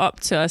up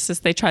to us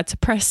as they tried to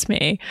press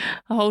me.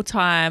 The whole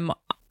time,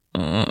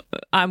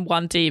 I'm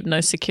one deep,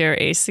 no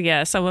security. So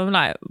yeah, someone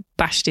like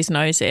bashed his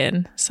nose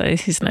in, so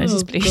his nose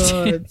is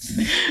bleeding.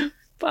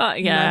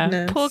 But yeah,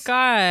 madness. Poor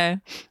guy.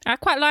 I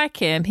quite like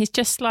him. He's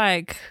just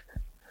like...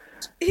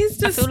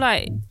 I feel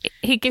like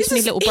he gives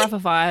me little brother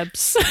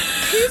vibes.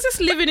 He's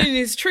just living in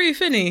his truth,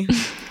 isn't he?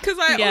 Because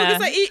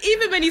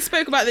even when he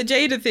spoke about the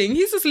Jada thing,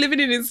 he's just living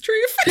in his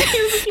truth.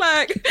 He was just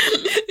like,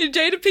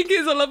 Jada Pinkett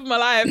is the love of my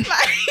life.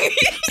 Like,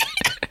 he's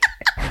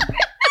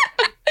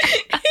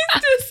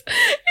just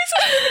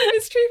living in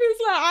his truth. He's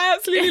like, I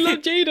absolutely love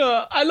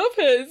Jada. I love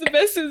her.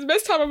 It's the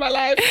best time of my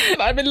life.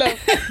 I'm in love.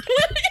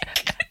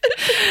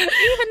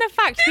 Even the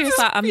fact he was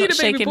like, I'm not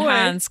shaking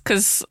hands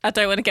because I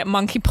don't want to get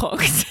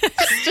monkeypox.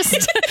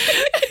 Just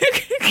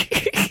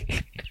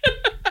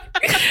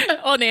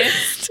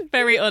honest,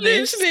 very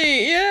honest.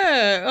 Literally,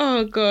 yeah.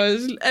 Oh god,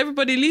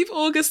 everybody leave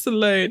August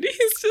alone.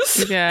 He's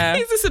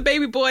just a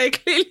baby boy,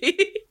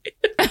 clearly.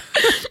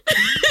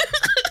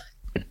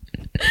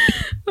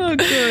 Oh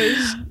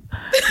gosh.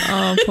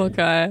 Oh, poor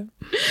guy.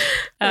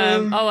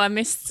 I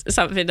missed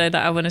something though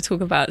that I want to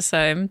talk about.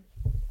 So,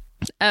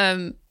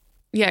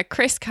 yeah,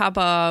 Chris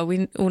Kaba,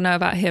 we all know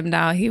about him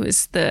now. He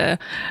was the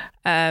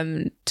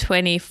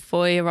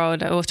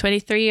 24-year-old or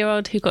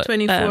 23-year-old who got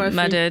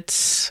murdered.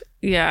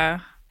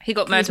 Yeah, he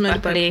got murdered by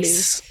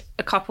police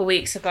a couple of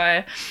weeks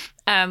ago.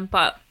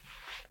 But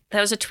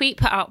there was a tweet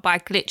put out by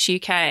Glitch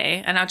UK,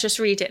 and I'll just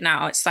read it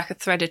now. It's like a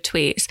thread of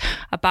tweets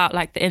about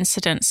like the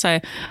incident. So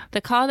the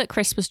car that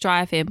Chris was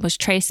driving was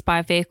traced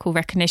by vehicle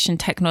recognition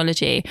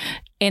technology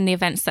in the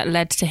events that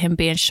led to him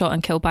being shot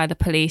and killed by the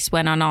police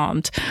when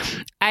unarmed.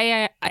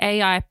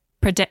 AI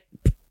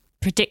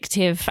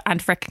predictive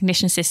and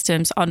recognition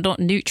systems are not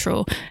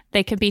neutral.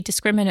 They can be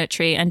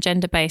discriminatory and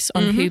gender-based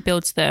on who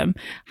builds them,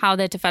 how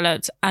they're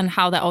developed, and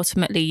how they're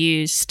ultimately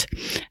used.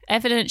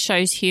 Evidence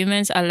shows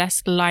humans are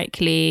less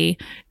likely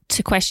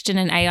to question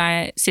an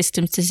AI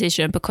system's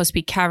decision because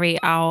we carry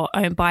our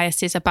own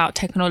biases about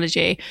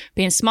technology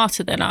being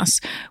smarter than us.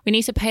 We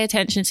need to pay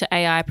attention to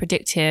AI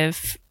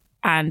predictive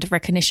and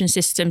recognition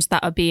systems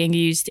that are being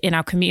used in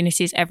our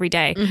communities every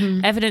day.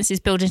 Evidence is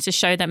building to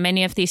show that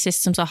many of these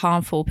systems are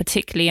harmful,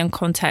 particularly in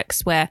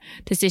contexts where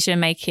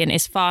decision-making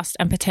is fast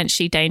and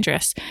potentially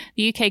dangerous.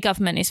 The UK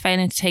government is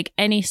failing to take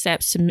any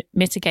steps to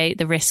mitigate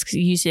the risks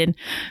using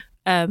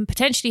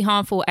potentially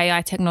harmful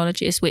AI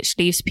technologies, which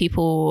leaves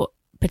people,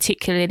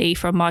 particularly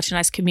from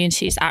marginalised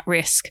communities, at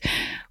risk.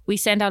 We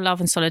send our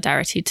love and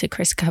solidarity to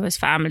Chris Kaba's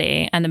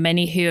family and the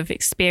many who have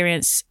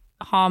experienced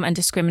harm and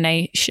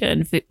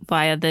discrimination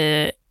via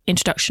the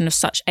introduction of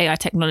such AI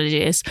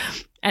technologies.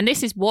 And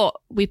this is what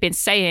we've been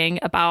saying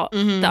about the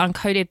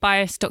Uncoded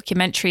Bias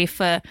documentary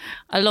for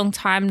a long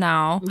time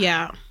now.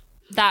 Yeah.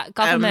 That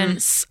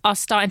governments are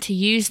starting to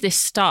use this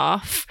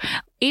stuff,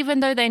 even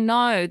though they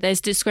know there's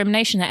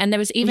discrimination there. And there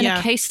was even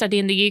a case study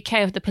in the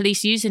UK of the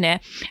police using it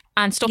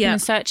and stopping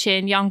and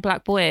searching young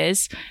black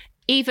boys,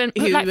 even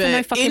for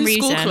no fucking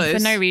reason. For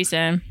no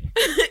reason.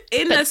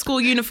 In their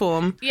school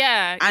uniform.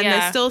 Yeah. And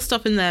they're still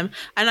stopping them.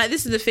 And like,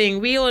 this is the thing.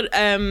 We all,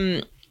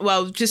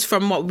 just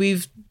from what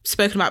we've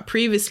spoken about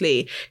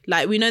previously,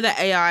 like, we know that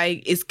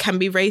AI can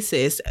be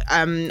racist.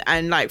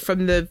 And like,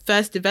 from the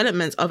first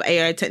developments of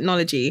AI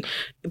technology,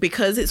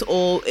 because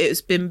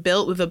it's been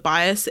built with a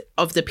bias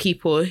of the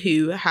people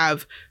who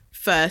have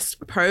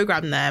first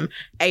programmed them,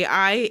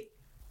 AI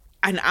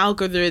and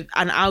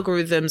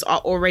algorithms are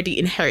already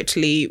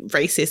inherently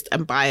racist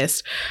and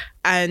biased,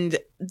 and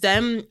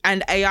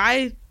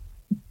AI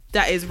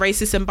that is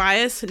racist and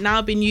biased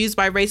now being used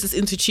by racist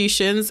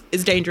institutions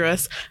is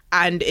dangerous,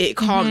 and it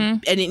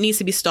can't and it needs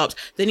to be stopped.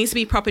 There needs to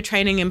be proper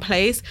training in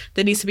place.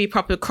 There needs to be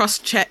proper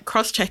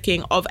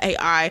cross-checking of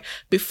AI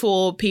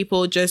before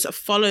people just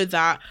follow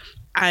that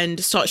and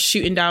start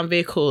shooting down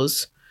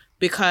vehicles.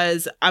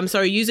 Because I'm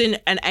sorry, using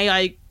an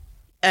AI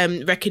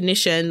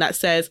recognition that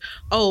says,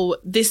 oh,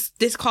 this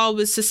car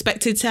was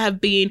suspected to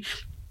have been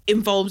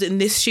involved in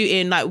this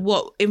shooting, like,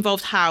 what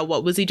involved how?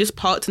 What, was he just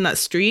parked in that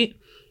street?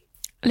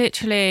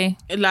 Literally.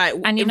 Like,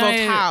 and involved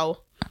how?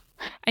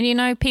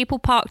 And people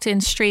parked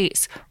in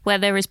streets where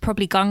there is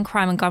probably gun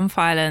crime and gun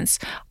violence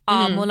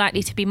are more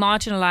likely to be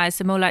marginalised,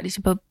 and more likely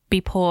to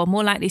be poor,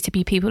 more likely to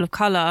be people of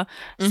colour.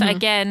 So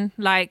again,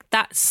 like,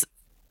 it's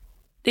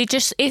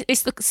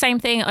the same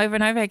thing over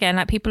and over again.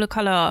 Like, people of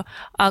colour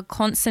are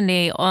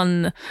constantly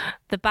on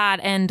the bad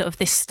end of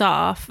this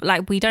stuff.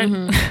 Like, we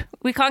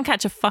can't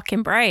catch a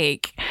fucking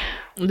break.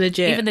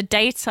 Legit. Even the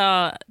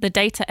data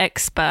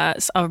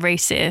experts are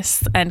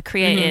racist and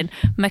creating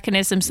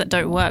mechanisms that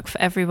don't work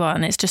for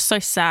everyone. It's just so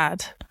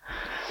sad.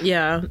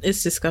 Yeah,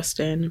 it's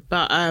disgusting.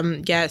 But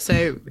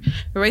so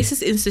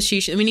racist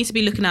institution, we need to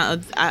be looking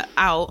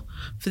out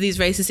for these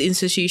racist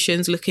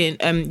institutions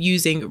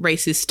using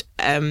racist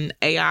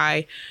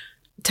AI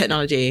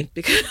technology,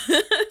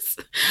 because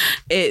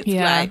It's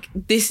like,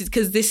 this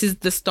is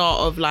the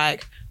start of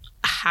like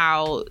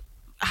how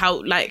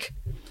like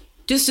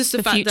just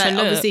the fact that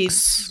obviously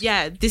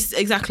this is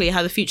exactly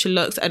how the future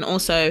looks. And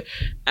also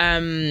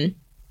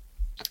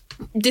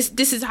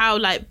this is how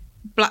like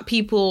black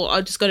people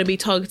are just going to be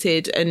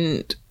targeted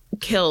and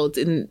killed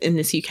in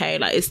this UK.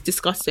 Like, it's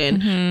disgusting.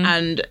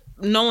 And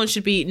no one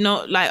should be,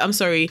 no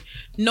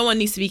one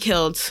needs to be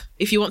killed.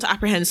 If you want to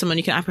apprehend someone,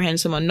 you can apprehend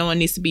someone. No one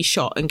needs to be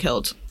shot and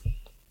killed.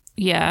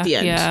 The end.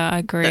 I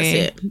agree. That's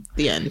it.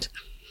 The end.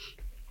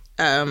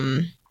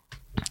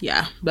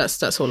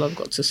 That's all I've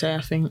got to say,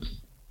 I think.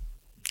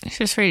 It's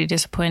just really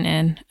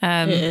disappointing.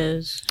 It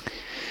is.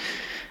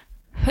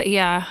 But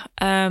yeah.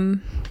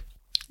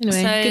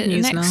 Anyway, so good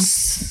news now.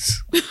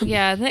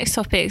 The next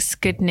topic's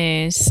good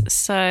news.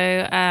 So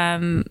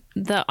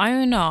the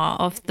owner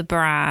of the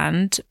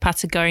brand,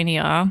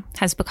 Patagonia,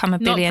 has become a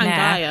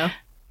billionaire.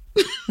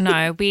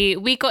 No,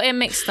 we got it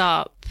mixed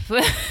up. We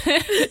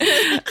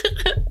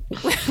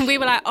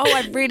were like,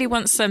 I really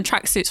want some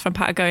tracksuits from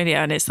Patagonia,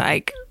 and it's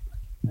like,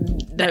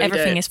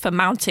 everything is for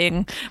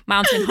mountain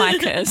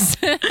hikers.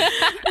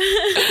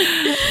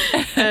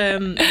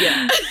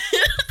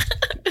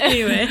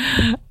 Anyway,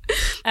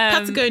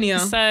 Patagonia.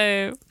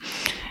 So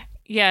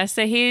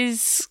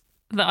he's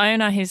the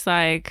owner. He's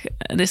like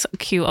this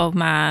cute old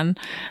man,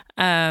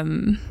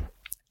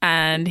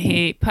 and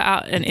he put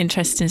out an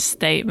interesting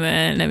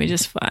statement. Let me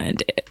just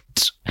find it.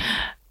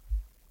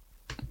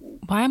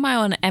 Why am I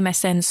on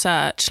MSN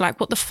search? Like,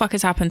 what the fuck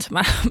has happened to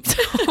my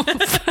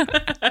laptop?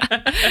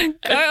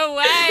 Go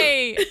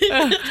away.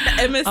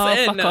 MSN.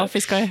 Oh, fuck off.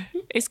 It's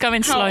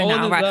going slow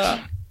now. Right.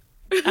 That?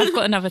 I've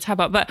got another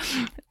tab up. But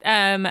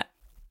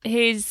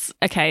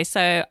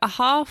so a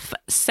half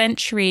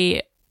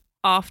century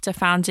after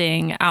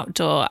founding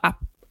outdoor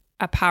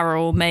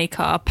apparel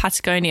maker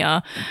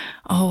Patagonia,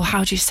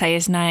 how do you say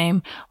his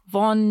name?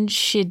 Yvon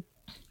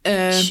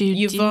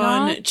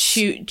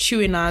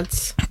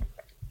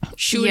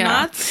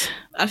Chouinard.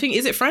 I think,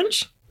 is it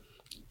French?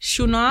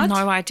 Chouinard?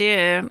 No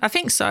idea. I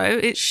think so.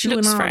 It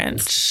looks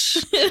French.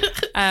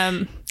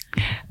 The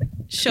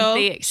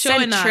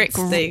eccentric.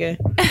 There you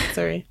go.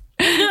 Sorry.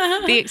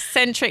 The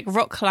eccentric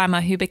rock climber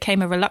who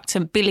became a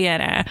reluctant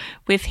billionaire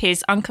with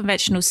his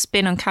unconventional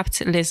spin on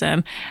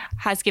capitalism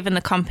has given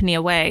the company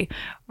away.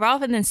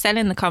 Rather than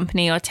selling the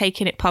company or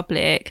taking it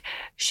public,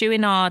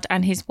 Chouinard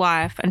and his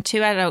wife and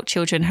 2 adult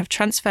children have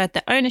transferred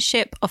their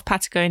ownership of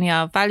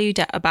Patagonia, valued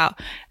at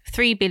about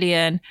 $3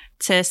 billion,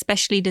 to a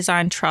specially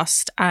designed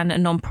trust and a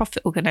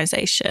non-profit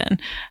organisation.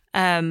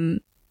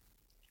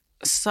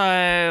 So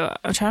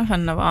I'm trying to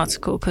find another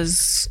article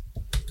because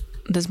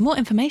there's more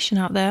information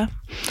out there.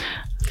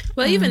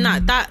 Well, even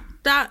that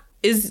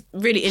is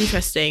really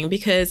interesting,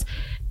 because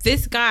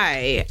this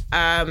guy,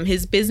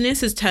 his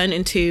business has turned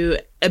into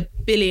a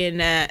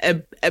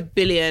 $1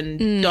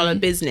 billion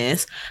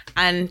business,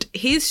 and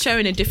he's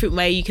showing a different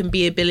way you can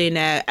be a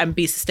billionaire and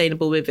be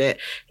sustainable with it.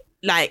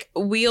 Like,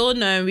 we all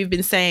know, we've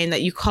been saying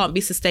that you can't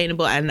be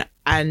sustainable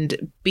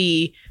and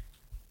be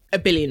a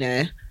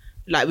billionaire.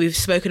 Like, we've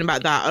spoken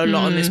about that a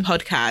lot on this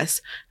podcast.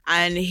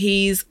 And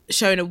he's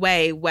shown a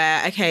way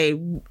where, okay,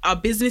 our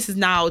business is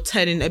now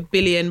turning $1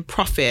 billion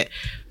profit.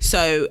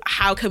 So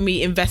how can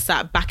we invest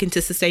that back into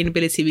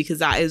sustainability? Because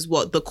that is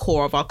what the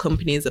core of our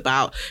company is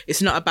about.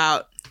 It's not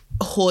about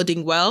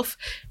hoarding wealth.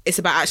 It's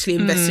about actually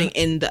investing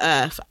in the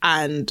earth.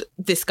 And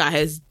this guy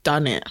has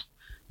done it,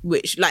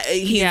 which, like,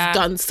 he's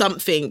done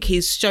something.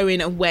 He's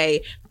showing a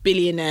way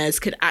billionaires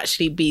could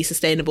actually be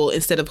sustainable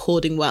instead of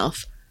hoarding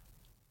wealth.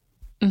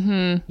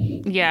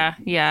 Yeah.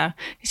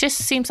 He just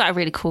seems like a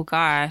really cool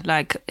guy.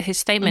 Like, his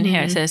statement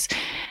here, it says,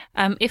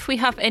 if we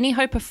have any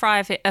hope of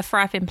a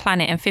thriving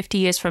planet in 50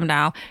 years from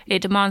now,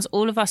 it demands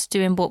all of us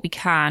doing what we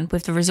can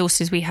with the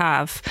resources we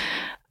have.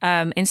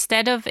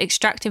 Instead of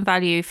extracting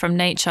value from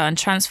nature and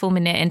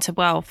transforming it into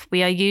wealth,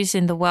 we are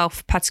using the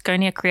wealth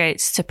Patagonia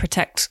creates to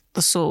protect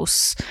the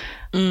source,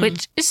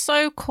 which is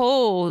so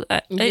cool.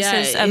 It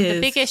says the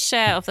biggest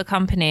share of the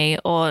company,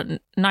 or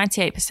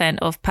 98%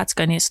 of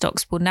Patagonia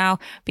stocks, will now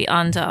be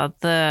under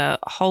the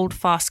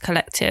Holdfast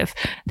Collective.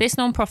 This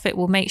non-profit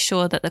will make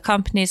sure that the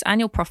company's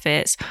annual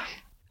profits,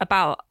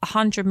 about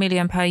 $100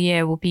 million per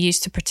year, will be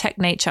used to protect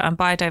nature and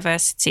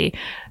biodiversity,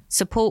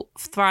 support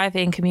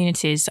thriving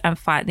communities, and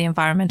fight the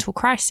environmental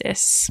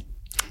crisis.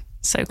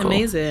 So cool.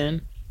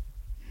 Amazing.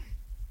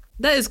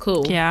 That is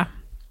cool. Yeah.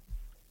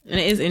 And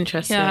it is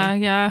interesting.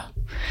 Yeah.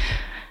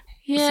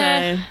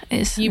 So,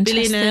 it's you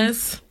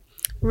billionaires,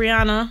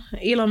 Rihanna,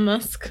 Elon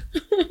Musk,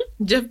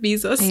 Jeff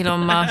Bezos.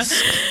 Elon Musk.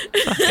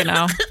 Fucking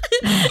hell.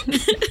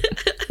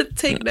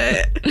 Take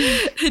that.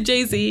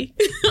 Jay-Z.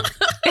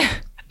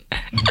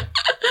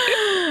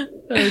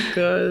 Oh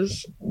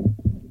gosh,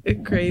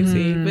 it's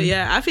crazy. But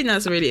yeah, I think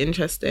that's really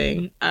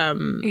interesting.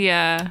 And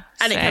it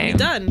can be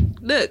done.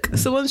 Look,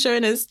 someone's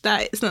showing us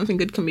that something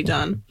good can be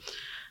done.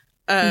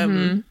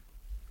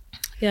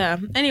 Yeah.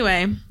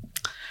 Anyway,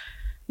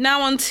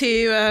 now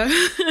onto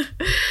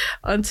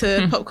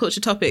pop culture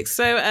topics.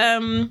 So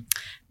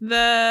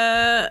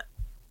the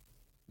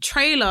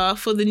trailer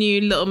for the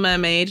new Little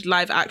Mermaid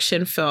live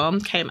action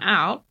film came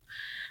out.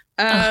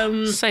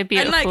 So beautiful.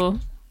 And, like,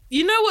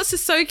 you know what's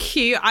just so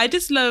cute? I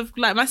just love,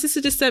 like, my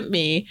sister just sent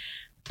me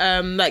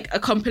like a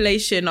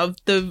compilation of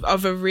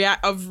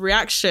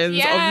reactions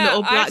of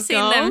little black I've girls. I've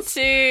seen them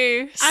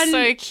too. And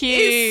so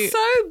cute. It's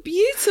so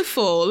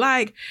beautiful.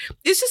 Like,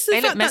 it's just the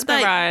they fact look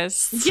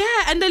mesmerized. that,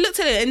 like, and they looked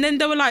at it and then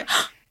they were like,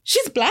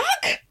 she's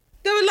black?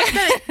 They were like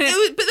that.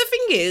 But the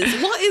thing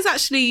is, what is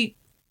actually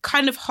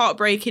kind of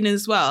heartbreaking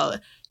as well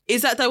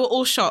is that they were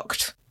all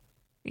shocked.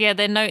 Yeah,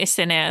 they're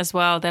noticing it as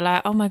well. They're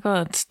like, oh my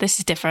God, this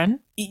is different.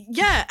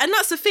 Yeah, and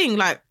that's the thing.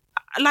 Like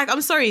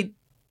I'm sorry,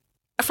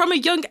 from a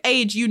young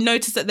age, you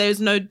notice that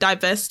there's no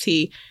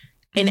diversity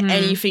in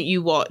anything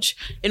you watch.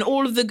 In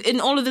all of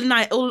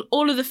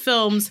the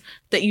films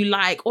that you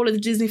like, all of the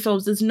Disney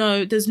films, there's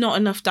not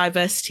enough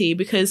diversity,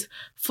 because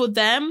for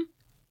them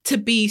to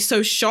be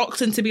so shocked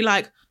and to be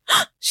like,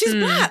 she's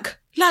black.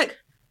 Like,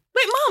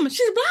 wait, Mom,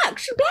 she's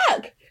black.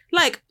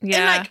 Like,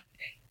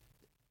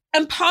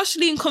 and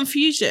partially in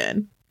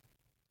confusion.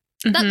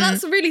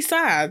 That's really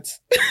sad.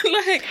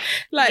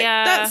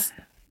 That's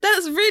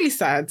really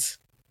sad.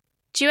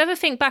 Do you ever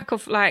think back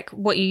of like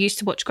what you used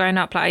to watch growing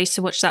up? Like I used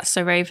to watch That's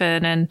So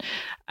Raven and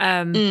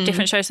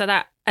different shows like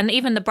that. And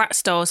even the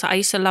Bratz dolls. I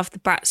used to love the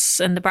Bratz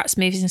and the Bratz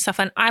movies and stuff.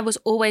 And I was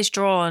always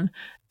drawn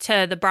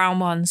to the brown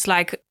ones.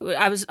 Like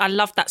I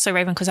loved That's So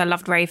Raven because I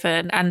loved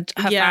Raven and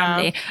her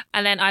family.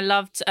 And then I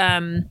loved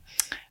Bratz.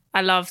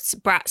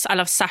 I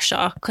loved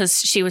Sasha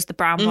because she was the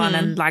brown one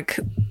and like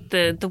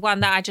the one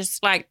that I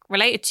just like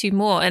related to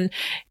more. And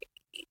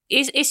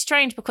it's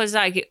strange because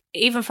like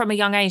even from a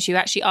young age you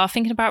actually are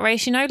thinking about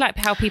race, you know, like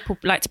how people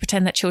like to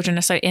pretend that children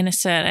are so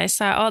innocent. It's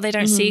like, oh, they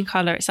don't see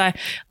colour. It's like,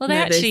 well, they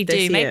actually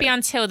do. Maybe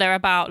until they're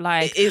about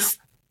like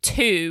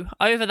 2.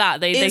 Over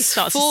that they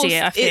start to see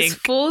it, I think. It's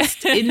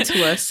forced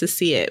into us to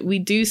see it. We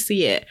do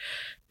see it.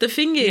 The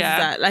thing is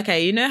that, like,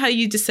 you know how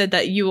you just said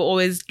that you were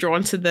always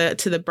drawn to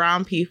the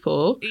brown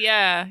people?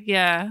 Yeah.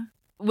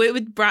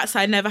 With Bratz,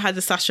 I never had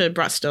the Sasha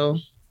Bratz doll.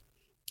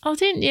 Oh,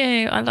 didn't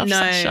you? I love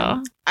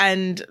Sasha.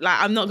 And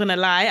like, I'm not gonna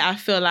lie, I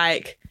feel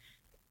like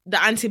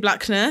the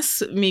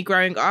anti-blackness, me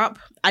growing up,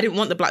 I didn't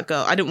want the black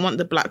girl. I didn't want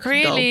the black doll.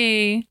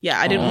 Really? Yeah,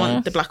 I didn't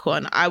want the black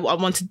one. I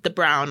wanted the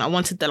brown. I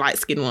wanted the light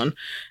skin one.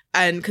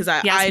 And because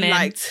I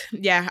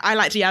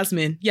liked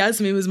Yasmin.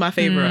 Yasmin was my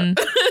favorite.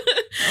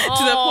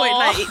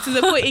 to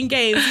the point in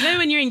games, you know,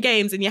 when you're in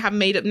games and you have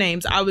made up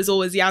names, I was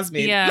always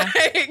Yasmin. Yeah.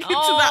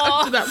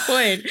 To that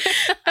point.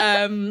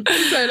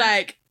 So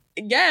like,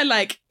 yeah,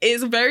 like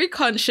it's very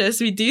conscious.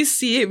 We do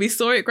see it. We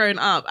saw it growing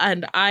up,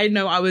 and I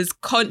know I was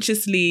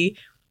consciously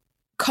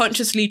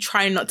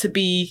trying not to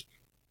be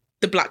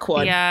the black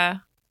one. Yeah.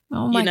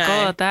 Oh my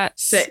God,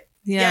 that's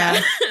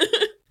yeah.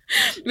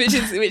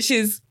 which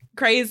is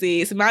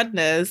crazy. It's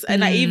madness.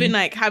 And like, even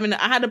like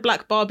I had a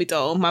black Barbie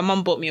doll. My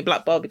mum bought me a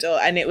black Barbie doll,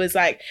 and it was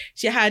like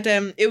she had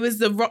it was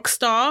the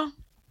Rockstar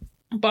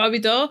Barbie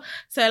doll.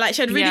 So like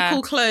she had really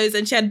cool clothes,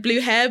 and she had blue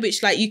hair,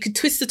 which like you could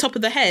twist the top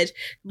of the head.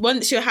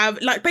 Once she'll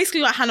have like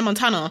basically like Hannah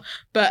Montana,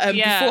 but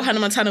before Hannah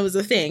Montana was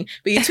a thing.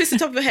 But you twist the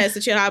top of her hair, so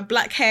she'll have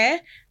black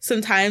hair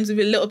sometimes with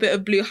a little bit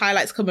of blue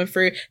highlights coming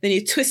through. Then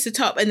you twist the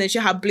top, and then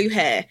she'll have blue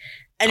hair.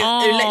 And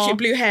electric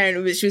blue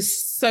hair, which was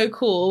so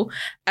cool.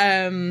 Which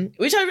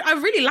I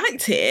really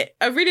liked it.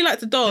 I really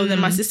liked the doll. And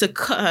then my sister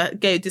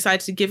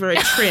decided to give her a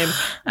trim,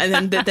 and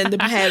then the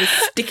hair was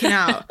sticking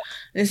out.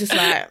 And it's just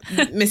like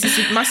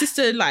my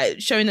sister like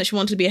showing that she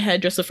wanted to be a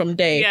hairdresser from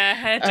day. Yeah,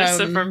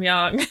 hairdresser from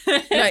young.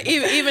 Like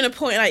even a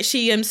point like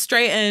she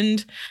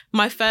straightened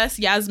my first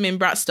Yasmin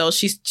Bratz doll.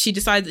 She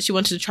decided that she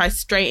wanted to try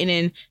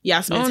straightening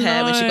Yasmin's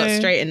hair when she got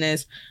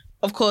straighteners.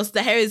 Of course,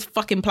 the hair is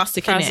fucking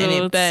plastic in it, and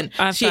it burnt.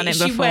 I've done it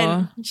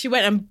before. She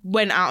went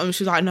out and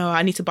she was like, no,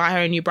 I need to buy her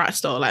a new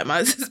Bratz doll. Like,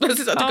 my sister had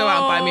to go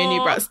out and buy me a new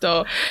Bratz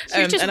doll.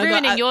 She's just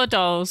ruining your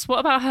dolls.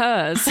 What about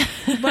hers?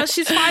 Well,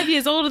 she's 5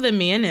 years older than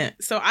me, innit?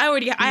 So I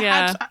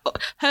had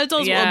her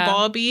dolls were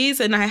Barbies,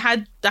 and I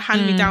had the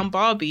hand-me-down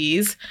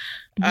Barbies.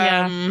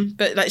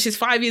 But like she's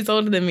 5 years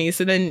older than me,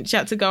 so then she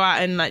had to go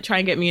out and like try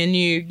and get me a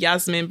new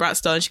Yasmin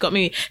Bratz doll, and she got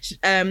me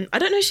I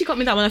don't know if she got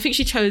me that one. I think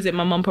she chose it.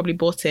 My mum probably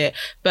bought it,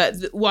 but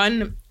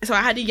so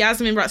I had a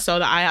Yasmin Bratz doll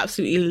that I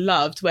absolutely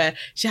loved, where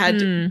she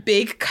had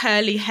big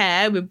curly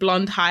hair with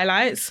blonde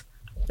highlights.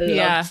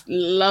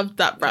 Loved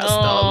that Bratz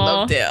doll.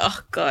 Loved it.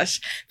 Oh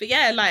gosh. But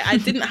yeah, like I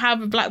didn't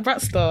have a black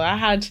Bratz doll.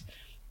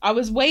 I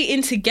was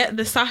waiting to get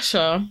the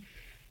Sasha,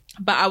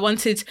 but I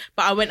went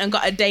and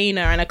got a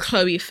Dana and a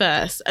Chloe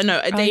first. A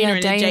Dana and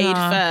a Jade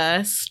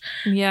first.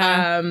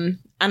 Yeah.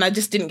 And I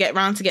just didn't get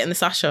around to getting the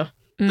Sasha.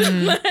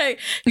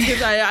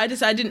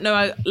 Because I didn't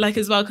know, like,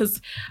 as well,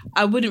 because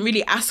I wouldn't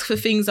really ask for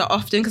things that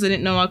often, because I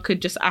didn't know I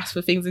could just ask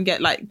for things and get,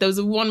 like, there was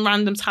one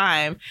random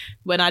time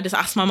when I just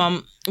asked my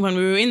mum when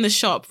we were in the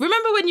shop.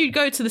 Remember when you'd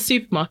go to the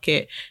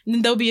supermarket and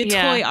then there'll be a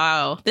toy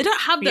aisle? They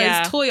don't have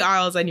those toy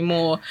aisles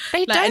anymore.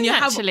 They don't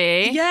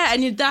actually.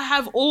 And they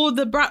have all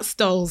the Bratz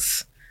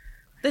dolls.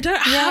 They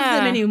don't have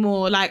them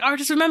anymore. Like, I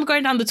just remember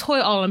going down the toy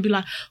aisle and be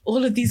like,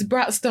 all of these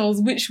Bratz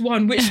dolls, which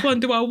one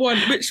do I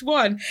want? Which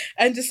one?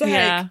 And just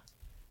like,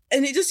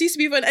 and it just used to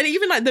be fun. And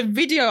even like the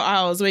video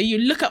aisles where you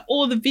look at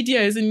all the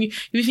videos and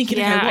you're thinking,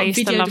 okay, what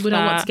video would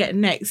I want to get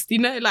next? You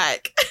know,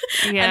 like,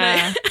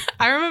 and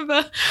I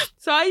remember,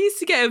 so I used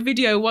to get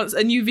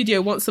a new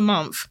video once a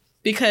month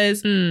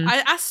because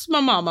I asked my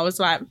mum, I was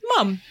like,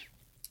 Mum,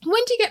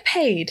 when do you get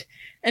paid?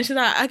 And she's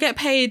like, I get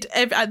paid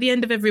at the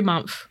end of every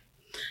month.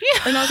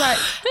 Yeah. And I was like,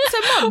 so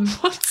Mum,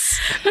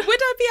 would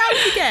I be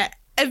able to get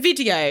a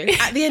video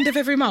at the end of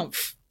every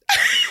month?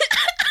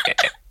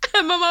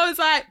 And my mum was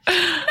like, you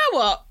know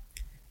what?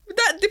 With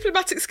that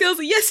diplomatic skills,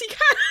 yes, you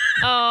can.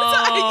 Oh.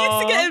 So I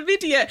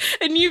used to get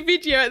a new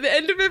video at the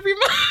end of every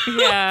month.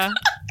 Yeah.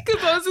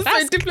 Because I was just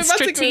so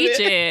diplomatic strategic. With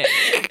it.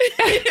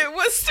 It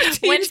was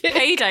strategic. When's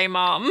payday,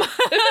 Mum?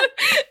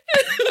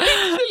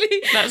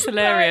 That's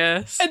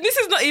hilarious. And this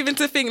is not even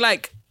to think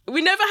like,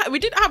 we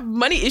didn't have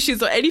money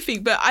issues or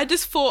anything, but I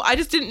just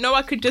didn't know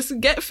I could just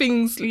get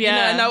things, you know,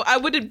 and I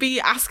wouldn't be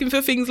asking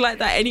for things like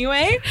that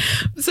anyway.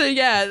 So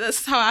yeah,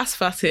 that's how I asked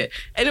about it.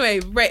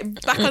 Anyway,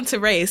 back onto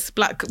race,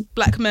 Black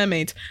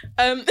Mermaid.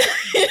 Because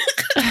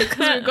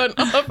we've gone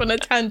off on a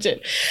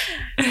tangent.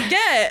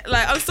 Yeah,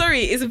 like, I'm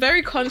sorry, it's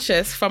very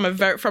conscious from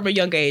a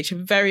young age,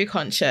 very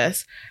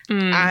conscious.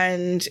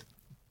 And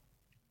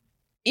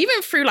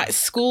even through like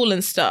school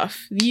and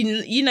stuff,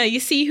 you know, you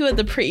see who are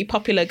the pretty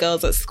popular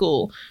girls at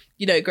school,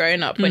 you know,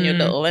 growing up when you're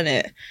little,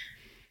 innit?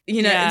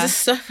 You know, just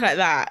stuff like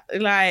that.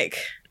 Like,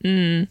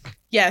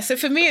 yeah, so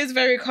for me, it's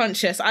very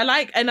conscious. I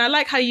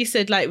like how you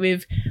said, like,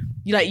 with,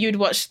 like, you'd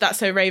watch That's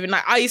So Raven.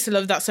 Like, I used to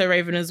love That's So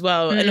Raven as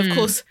well. And of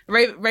course,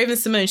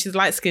 Raven-Symoné, she's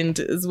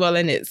light-skinned as well,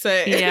 innit? So,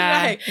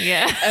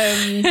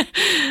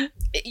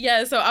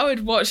 yeah, so I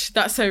would watch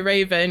That's So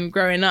Raven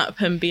growing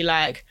up and be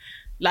like,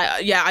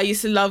 I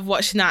used to love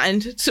watching that.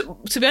 And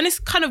to be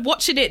honest, kind of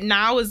watching it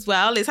now as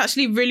well, it's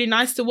actually really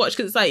nice to watch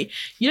because it's like,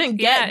 you don't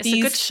get it's a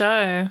good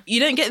show.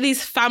 You don't get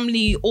these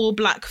all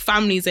black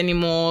families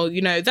anymore.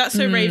 You know, That's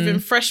So Raven,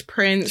 Fresh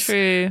Prince,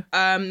 True.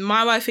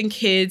 My Wife and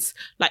Kids.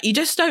 Like, you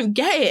just don't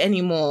get it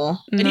anymore.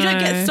 And you don't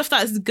get stuff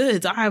that's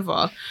good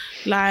either.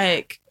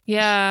 Like...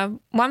 Yeah,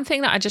 one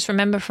thing that I just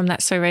remember from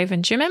That's So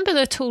Raven, do you remember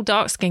the tall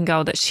dark-skinned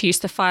girl that she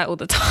used to fight all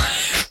the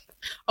time?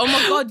 Oh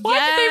my God,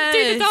 Why did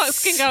they do the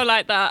dark-skinned girl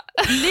like that?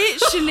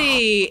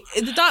 Literally,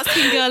 the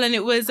dark-skinned girl, and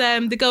it was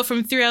the girl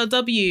from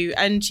 3LW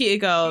and Cheetah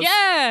Girls.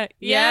 Yeah.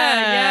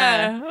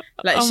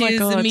 Like, she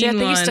was the mean one.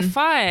 They used to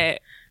fight.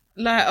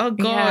 Like, oh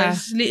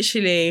gosh,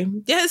 literally.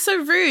 Yeah, it's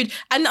so rude.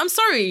 And I'm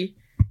sorry,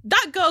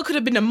 that girl could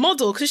have been a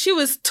model because she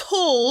was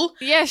tall.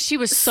 Yeah, she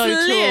was so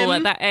slim, tall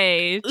at that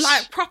age.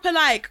 Like, proper,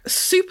 like,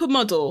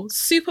 supermodel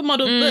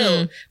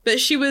build. But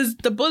she was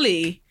the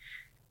bully.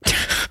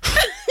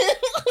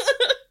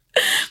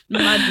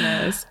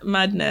 Madness.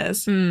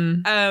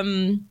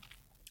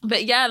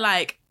 But yeah,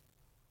 like,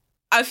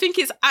 I think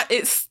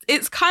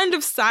it's kind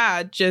of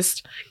sad,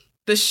 just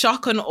the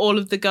shock on all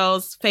of the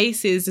girls'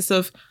 faces, just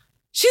of,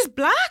 she's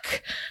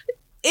black.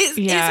 It's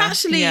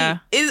actually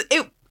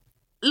it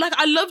like,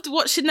 I loved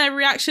watching their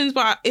reactions,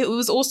 but it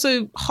was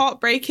also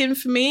heartbreaking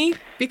for me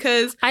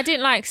because I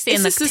didn't like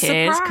seeing the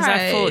tears because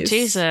I thought,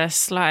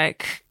 Jesus,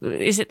 like,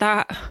 is it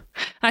that?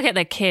 I get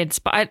they're kids,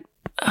 but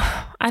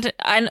I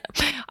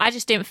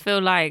just didn't feel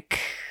like,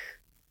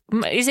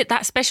 is it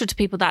that special to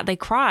people that they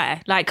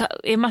cry? Like,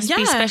 it must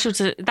be special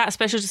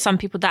to some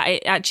people that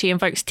it actually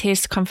invokes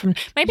tears to come from.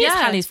 Maybe it's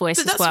Hallie's voice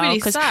as well,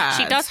 because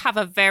she does have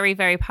a very,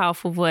 very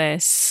powerful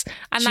voice.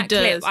 And that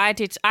clip, I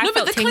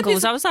felt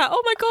tingles. I was like,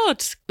 oh my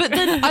God. But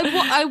then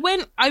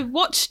I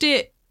watched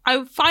it.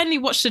 I finally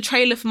watched the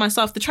trailer for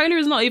myself. The trailer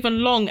is not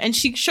even long, and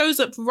she shows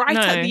up right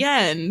at the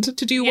end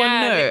to do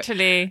one note.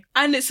 Literally.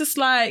 And it's just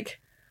like,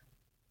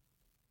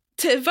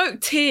 to evoke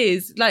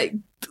tears, like,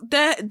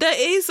 there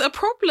is a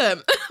problem.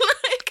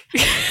 Like,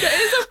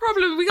 there is a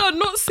problem. We are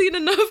not seeing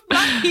enough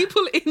black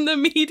people in the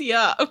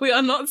media. We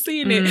are not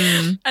seeing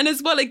it. And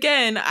as well,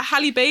 again,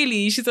 Halle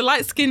Bailey, she's a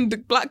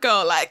light-skinned black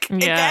girl. Like,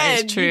 again,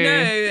 it's true. You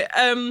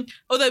know,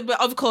 although,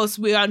 but of course,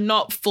 we are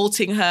not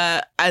faulting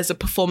her as a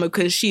performer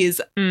because she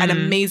is an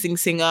amazing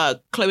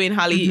singer. Chloe and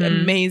Halle,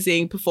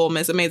 amazing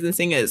performers, amazing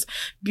singers,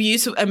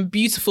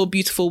 beautiful,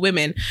 beautiful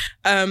women.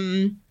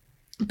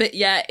 But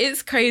yeah,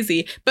 it's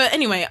crazy. But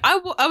anyway, I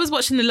was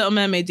watching The Little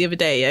Mermaid the other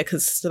day, yeah,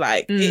 because,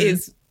 like, it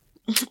is...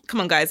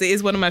 Come on, guys. It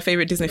is one of my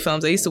favourite Disney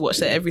films. I used to watch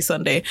that every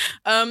Sunday.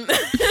 So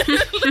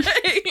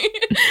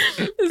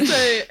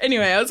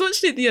anyway, I was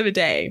watching it the other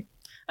day.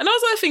 And I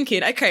was like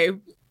thinking, okay,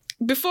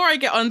 before I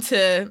get on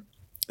to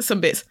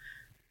some bits,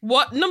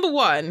 number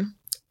one,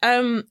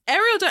 Ariel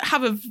don't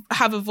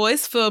have a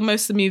voice for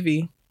most of the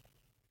movie.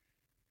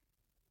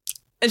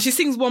 And she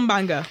sings one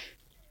banger.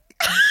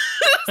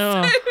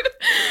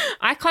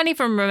 I can't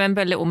even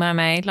remember Little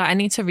Mermaid. Like, I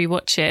need to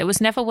rewatch it. It was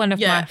never one of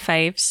my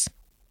faves.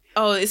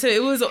 Oh, so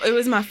it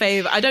was my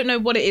fave. I don't know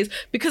what it is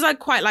because I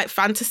quite like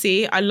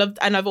fantasy.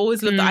 I've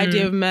always loved the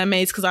idea of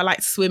mermaids because I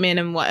like swimming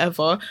and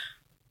whatever.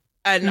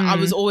 And I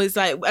was always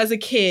like, as a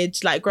kid,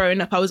 like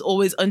growing up, I was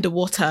always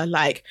underwater.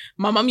 Like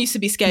my mum used to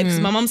be scared because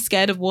my mum's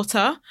scared of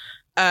water.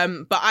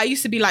 But I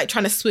used to be like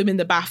trying to swim in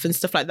the bath and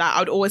stuff like that. I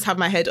would always have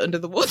my head under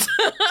the water.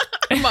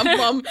 my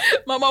mum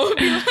would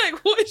be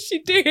like, what is she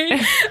doing?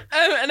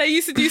 And I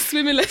used to do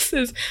swimming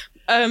lessons.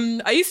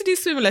 And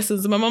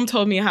my mum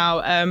told me how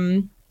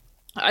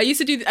I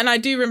used to do, and I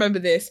do remember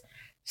this.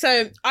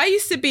 So I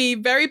used to be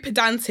very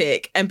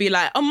pedantic and be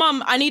like, oh,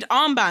 mum, I need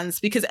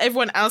armbands because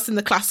everyone else in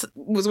the class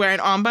was wearing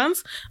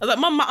armbands. I was like,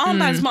 mum, my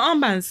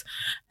armbands.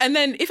 And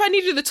then if I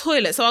needed the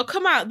toilet, so I'll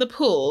come out the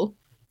pool,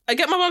 I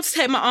get my mum to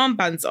take my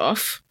armbands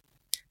off.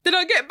 Then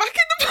I'll get back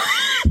in the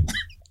pool.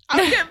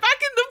 I'll get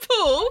back in the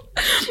pool,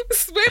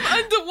 swim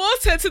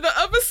underwater to the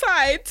other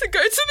side to go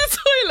to the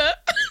toilet.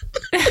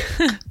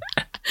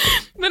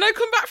 Then I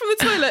come back from the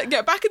toilet,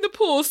 get back in the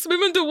pool,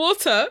 swim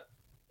underwater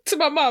to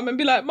my mum and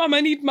be like, Mum,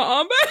 I need my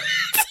armband.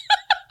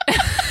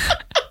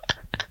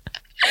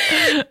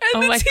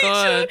 And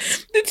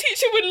the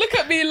teacher would look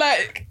at me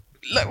like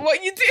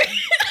what you doing?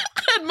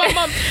 And my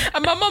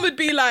mum would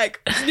be like,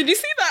 did you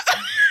see that?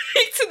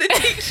 To the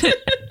teacher.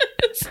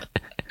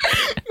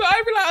 But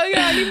I'd be like, oh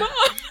yeah, I need my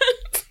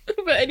armband.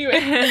 But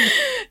anyway,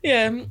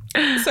 yeah.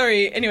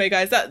 Sorry. Anyway,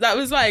 guys, that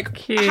was like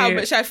how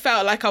much I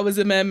felt like I was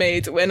a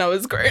mermaid when I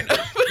was growing up.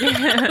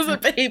 I was a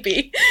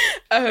baby.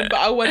 But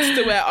I wanted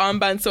to wear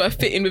armbands so I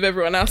fit in with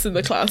everyone else in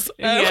the class.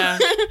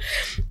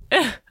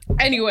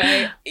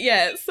 Anyway,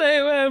 yeah.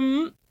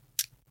 So,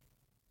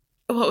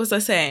 what was I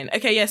saying?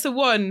 Okay, yeah. So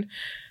one,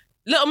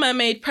 Little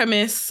Mermaid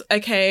premise.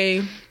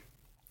 Okay.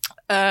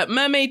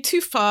 Mermaid too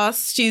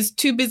fast. She's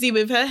too busy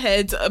with her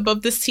head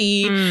above the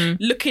sea,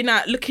 looking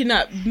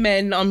at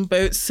men on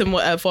boats and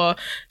whatever.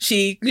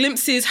 She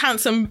glimpses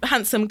handsome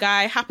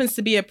guy, happens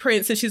to be a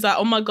prince, and she's like,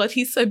 oh my god,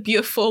 he's so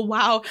beautiful,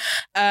 wow.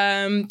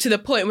 To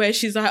the point where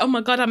she's like, oh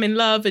my god, I'm in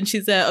love, and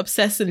she's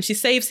obsessed, and she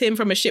saves him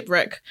from a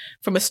shipwreck,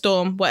 from a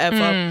storm,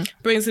 whatever.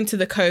 Brings him to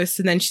the coast,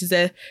 and then she's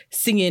there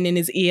singing in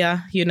his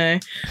ear, you know,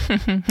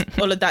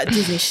 all of that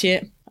Disney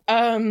shit.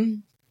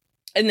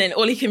 And then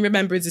all he can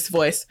remember is his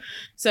voice.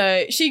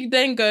 So she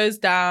then goes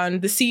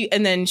down the sea,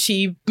 and then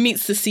she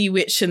meets the sea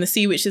witch, and the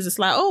sea witch is just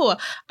like, oh,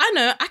 I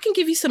know, I can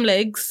give you some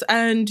legs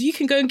and you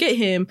can go and get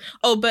him.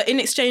 Oh, but in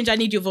exchange, I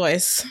need your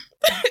voice.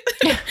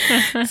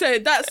 So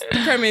that's the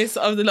premise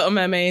of The Little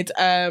Mermaid.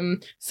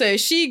 So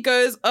she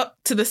goes up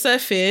to the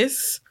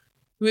surface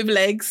with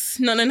legs,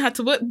 not knowing how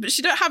to work, but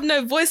she don't have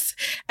no voice,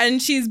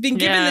 and she's been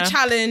given the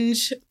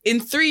challenge in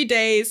 3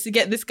 days to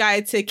get this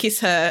guy to kiss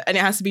her, and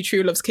it has to be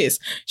true love's kiss.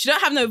 She don't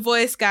have no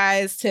voice,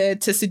 guys, to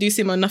seduce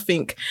him or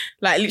nothing.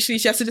 Like literally,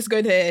 she has to just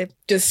go there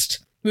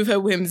just with her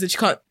whims, and she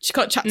can't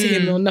chat to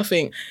him or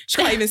nothing.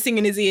 She can't even sing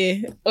in his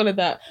ear. All of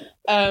that.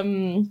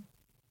 So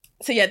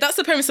yeah, that's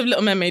the premise of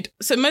Little Mermaid.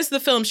 So most of the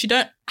film, she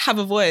don't have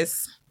a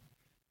voice.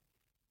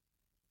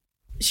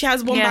 She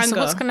has one banger. So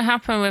what's going to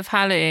happen with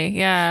Halle?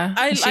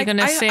 Yeah, is she going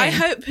to sing? I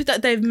hope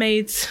that they've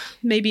made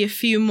maybe a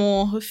few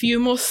more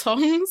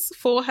songs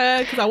for her,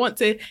 because I want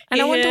to.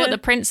 And I wonder what the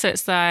prince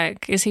looks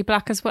like. Is he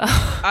black as well?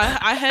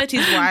 I heard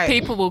he's white.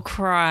 People will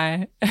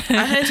cry.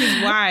 I heard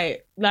he's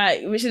white,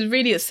 like, which is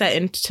really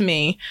upsetting to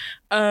me.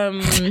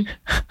 It's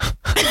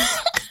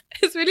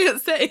really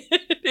upsetting.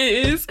 It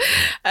is.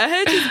 I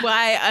heard he's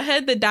white. I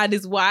heard the dad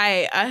is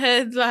white. I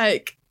heard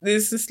like.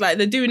 This is like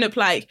they're doing it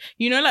like,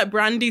 you know, like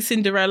Brandy,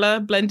 Cinderella,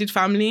 blended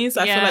families.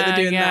 I feel like they're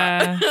doing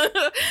that.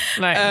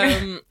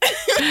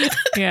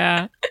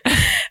 Yeah.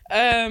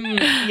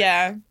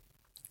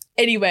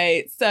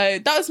 Anyway, so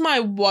that was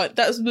my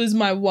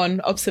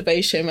one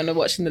observation when I was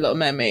watching The Little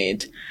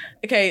Mermaid.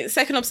 Okay,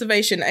 second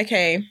observation.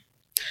 Okay,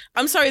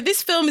 I'm sorry.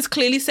 This film is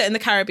clearly set in the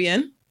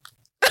Caribbean.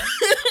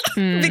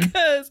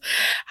 Because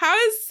how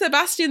is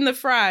Sebastian the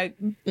Crab?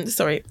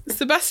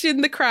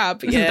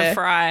 Yeah, the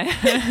fry.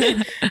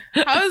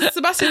 How is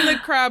Sebastian the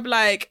Crab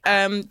like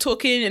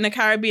talking in a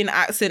Caribbean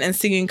accent and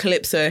singing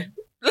calypso?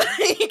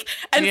 Like,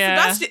 and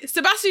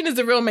Sebastian is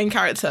the real main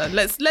character.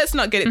 Let's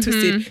not get it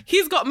twisted.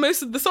 He's got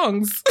most of the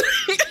songs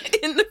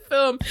in the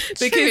film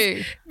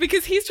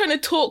because he's trying to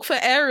talk for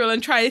Ariel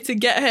and try to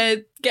get her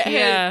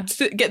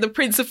to get the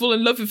prince to fall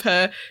in love with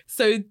her,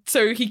 so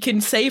he can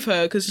save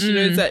her, because she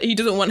knows that he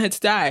doesn't want her to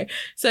die.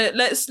 So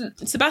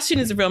Sebastian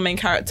is the real main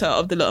character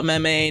of The Little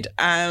Mermaid.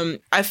 I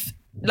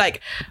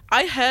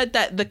heard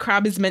that the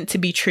crab is meant to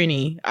be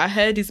Trini. I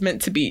heard he's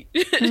meant to be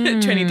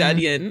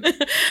Trinidadian.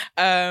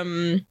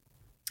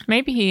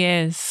 Maybe he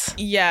is.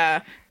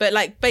 Yeah, but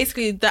like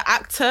basically the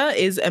actor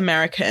is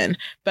American.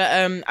 But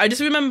I just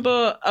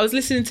remember I was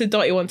listening to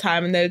Dottie one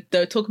time, and they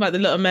were talking about The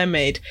Little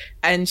Mermaid,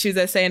 and she was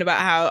there saying about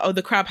how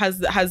the crab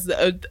has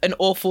an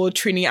awful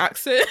Trini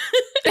accent.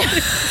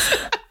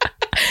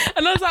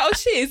 And I was like, oh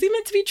shit, is he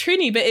meant to be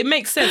Trini? But it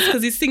makes sense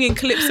because he's singing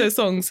calypso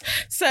songs.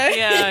 So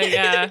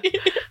yeah.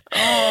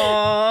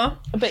 Aww.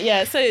 But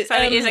yeah, so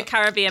it is a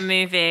Caribbean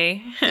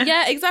movie.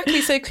 Yeah,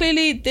 exactly. So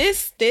clearly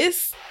this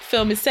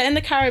film is set in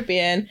the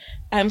Caribbean,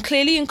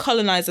 clearly in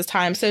colonizers'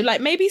 time. So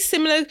like maybe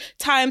similar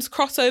times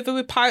crossover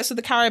with Pirates of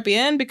the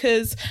Caribbean,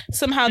 because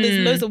somehow there's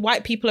loads of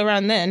white people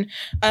around then.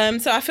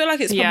 So I feel like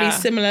it's probably a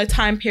similar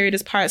time period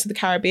as Pirates of the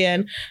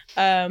Caribbean,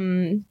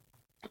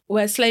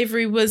 where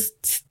slavery was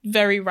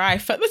very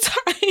rife at the time.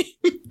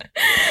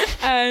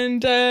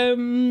 And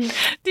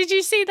did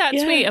you see that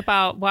tweet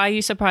about why are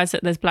you surprised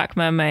that there's black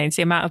mermaids?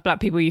 The amount of black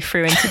people you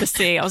threw into the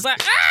sea. I was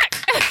like,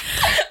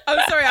 I'm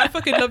sorry, I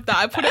fucking love that.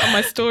 I put it on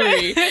my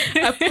story.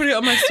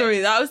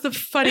 That was the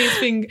funniest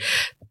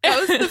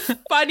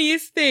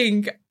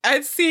thing.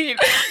 I'd seen.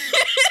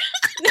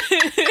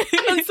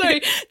 I'm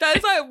sorry.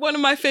 That's like one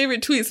of my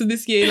favorite tweets of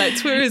this year. Like,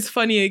 Twitter is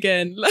funny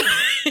again.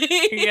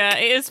 Yeah,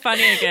 it is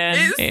funny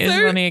again. It is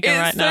funny again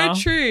right now. It's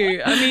so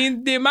true. I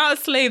mean, the amount of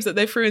slaves that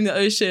they threw in the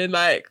ocean,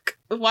 like,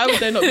 why would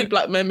there not be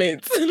black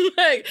mermaids?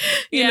 Like,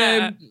 you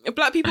know,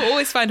 black people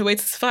always find a way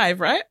to survive,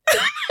 right?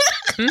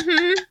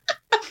 Mm-hmm.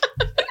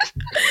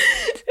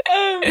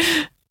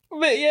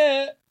 But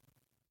yeah,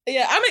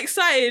 I'm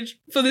excited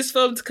for this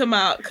film to come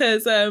out,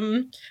 because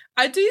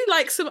I do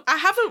like some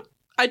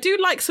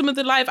of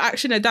the live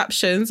action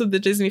adaptations of the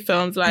Disney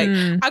films. Like,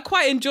 I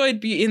quite enjoyed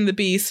Beauty and the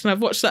Beast, and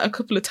I've watched that a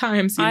couple of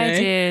times. You know? I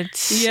did.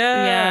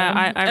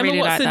 Yeah, I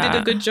really like that. Emma Watson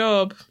did a good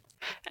job.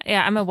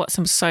 Yeah, Emma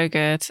Watson was so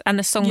good, and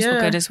the songs were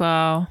good as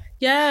well.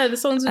 Yeah, the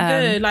songs were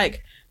good.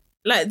 Like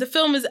the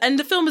film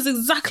is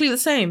exactly the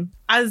same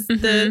as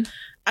the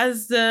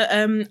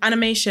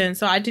animation.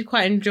 So I did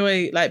quite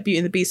enjoy like Beauty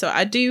and the Beast. So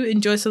I do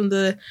enjoy some of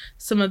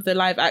the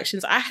live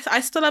actions.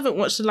 I still haven't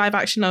watched the live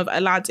action of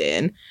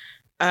Aladdin.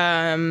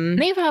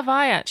 Neither have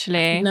I,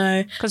 actually.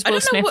 No, because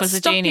Will Smith was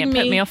a genie. It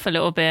put me off a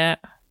little bit.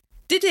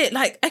 Did it?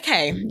 Like,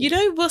 okay, you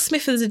know, Will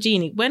Smith as a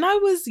genie. When I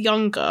was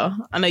younger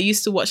and I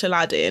used to watch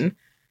Aladdin,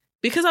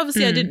 because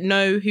obviously I didn't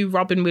know who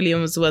Robin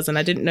Williams was and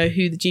I didn't know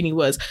who the genie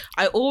was,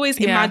 I always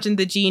imagined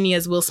the genie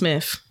as Will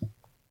Smith.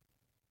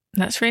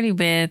 That's really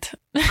weird.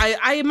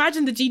 I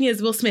imagined the genie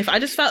as Will Smith. I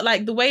just felt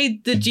like the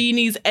way the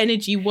genie's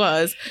energy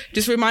was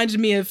just reminded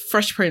me of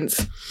Fresh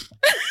Prince.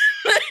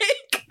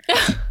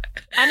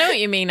 I know what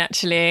you mean,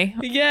 actually.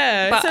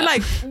 Yeah. But, so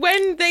like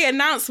when they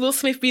announced Will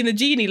Smith being the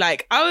genie,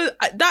 like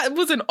that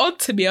wasn't odd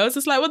to me. I was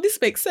just like, well, this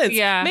makes sense.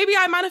 Yeah. Maybe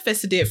I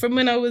manifested it from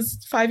when I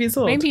was 5 years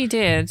old. Maybe you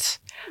did.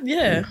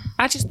 Yeah.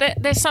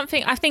 There's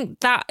something, I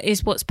think that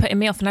is what's putting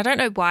me off, and I don't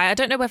know why. I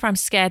don't know whether I'm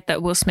scared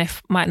that Will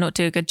Smith might not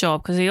do a good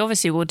job, because he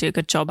obviously will do a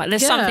good job, but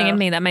there's something in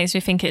me that makes me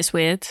think it's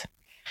weird.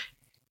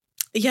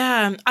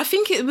 Yeah. I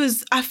think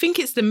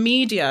it's the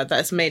media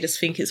that's made us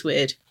think it's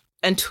weird,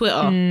 and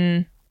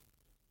Twitter.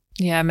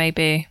 Yeah,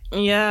 maybe.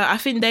 Yeah, I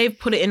think they've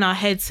put it in our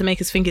heads to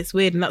make us think it's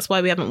weird, and that's why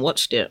we haven't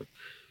watched it.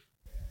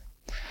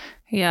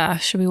 Yeah,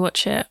 should we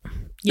watch it?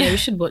 Yeah, we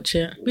should watch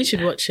it.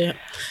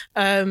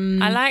 I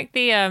like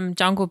the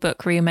Jungle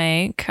Book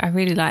remake. I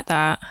really like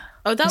that.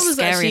 Oh, that was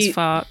scary actually, as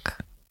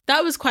fuck.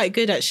 That was quite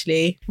good,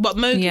 actually. What,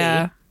 Mowgli?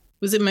 Yeah.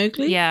 Was it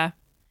Mowgli? Yeah.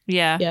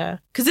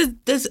 Because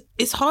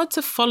it's hard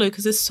to follow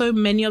because there's so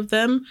many of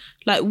them.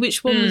 Like,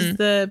 which one was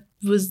the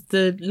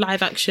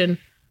live action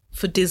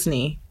for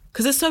Disney?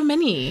 Because there's so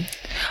many.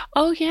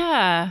 Oh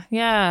yeah.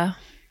 Yeah,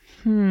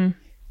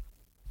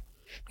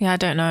 I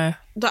don't know.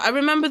 I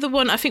remember the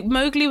one, I think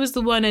Mowgli was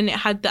the one, and it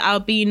had the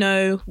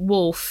albino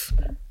wolf,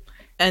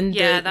 and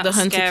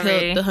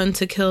the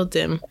hunter killed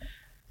him.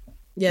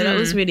 Yeah, that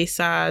was really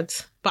sad.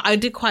 But I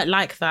did quite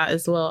like that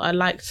as well. I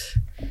liked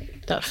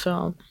that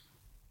film.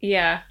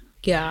 Yeah.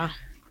 Yeah.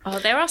 Oh,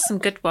 there are some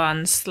good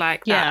ones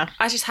like that. Yeah.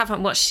 I just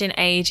haven't watched in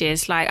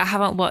ages. Like, I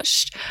haven't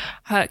watched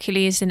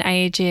Hercules in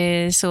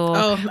ages. Or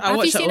I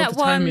watch that all the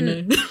time, you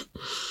know.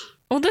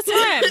 All the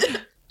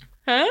time.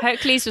 Huh?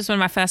 Hercules was one of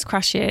my first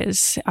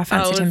crushes. I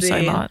fancied him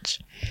so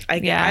much.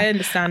 I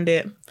understand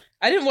it.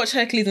 I didn't watch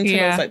Hercules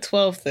until I was like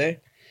 12, though.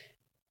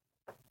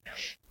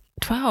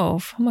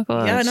 12? Oh my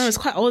god. Yeah, I know, it's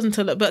quite old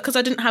but because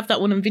I didn't have that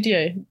one on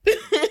video.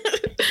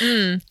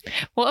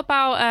 What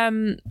about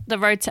The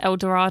Road to El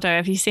Dorado?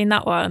 Have you seen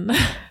that one?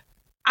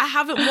 I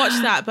haven't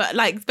watched that, but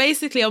like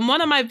basically on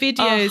one of my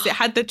videos it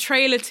had the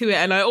trailer to it,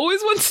 and I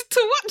always wanted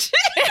to watch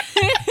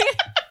it.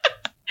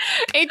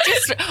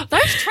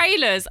 Those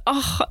trailers,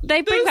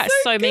 they bring back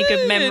so many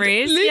good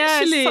memories. Literally.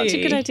 Yeah, it's such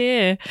a good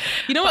idea.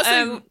 You know what?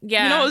 You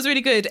know what was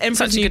really good?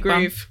 Emperor's New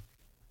Groove.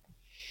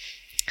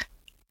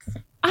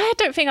 I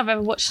don't think I've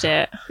ever watched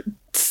it.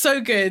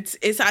 So good.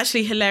 It's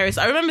actually hilarious.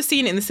 I remember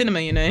seeing it in the cinema,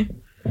 you know?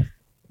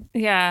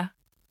 Yeah.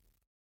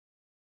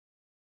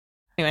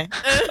 Anyway.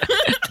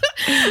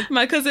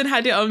 My cousin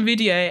had it on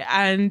video,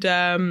 and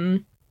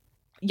and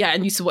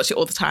used to watch it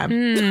all the time.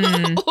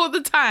 All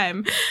the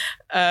time.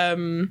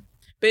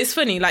 But it's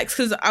funny, like,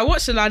 because I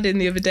watched Aladdin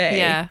the other day.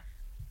 Yeah.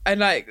 And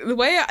like the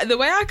way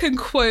I can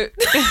quote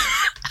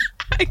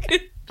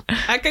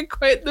I can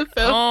quote the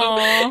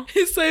film.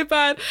 It's so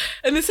bad.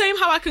 And the same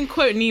how I can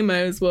quote Nemo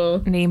as well.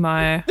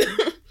 Nemo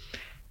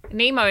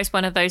is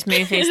one of those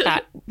movies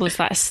that was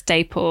like a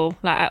staple.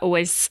 Like I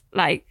always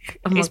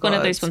one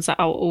of those ones that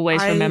I'll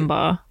always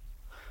remember.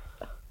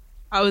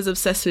 I was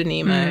obsessed with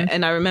Nemo.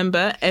 And I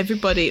remember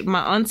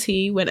my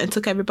auntie went and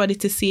took everybody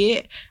to see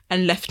it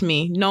and left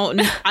me. No,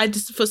 I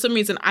just, for some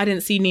reason, I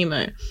didn't see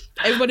Nemo.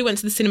 Everybody went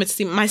to the cinema to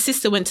see, my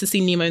sister went to see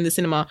Nemo in the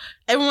cinema.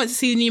 Everyone went to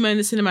see Nemo in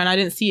the cinema and I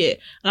didn't see it.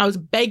 And I was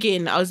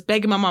begging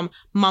my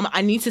mum,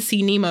 I need to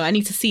see Nemo. I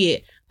need to see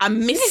it. I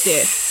missed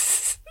it.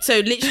 So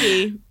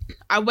literally,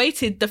 I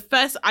waited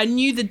I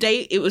knew the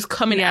date it was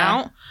coming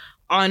out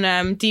on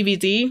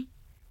DVD.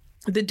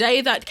 The day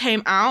that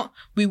came out,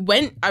 we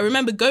went to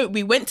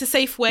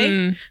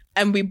Safeway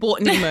and we bought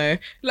Nemo.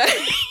 Like,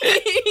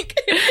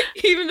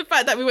 even the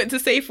fact that we went to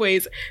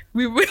Safeways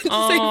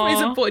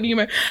and bought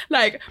Nemo.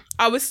 Like,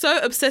 I was so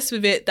obsessed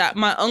with it that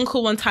my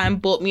uncle one time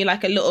bought me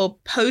like a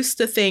little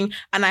poster thing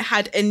and I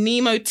had a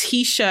Nemo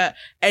t-shirt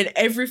and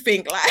everything.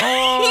 Like,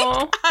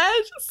 I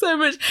had so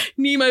much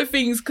Nemo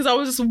things because I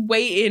was just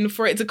waiting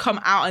for it to come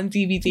out on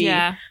DVD.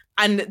 Yeah.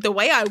 And the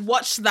way I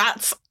watched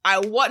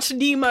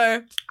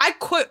Nemo. I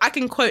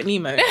can quote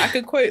Nemo. I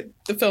can quote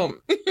the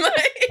film.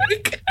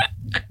 Like,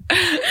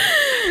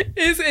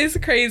 it's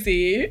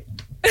crazy.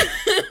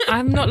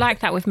 I'm not like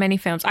that with many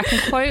films. I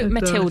can quote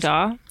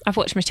Matilda. I've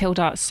watched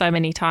Matilda so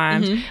many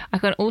times. I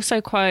can also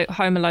quote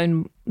Home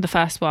Alone, the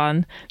first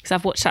one, because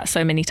I've watched that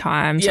so many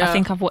times. I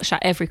think I've watched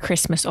that every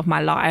Christmas of my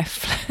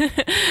life.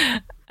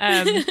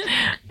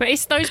 But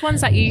it's those ones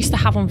that you used to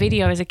have on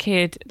video as a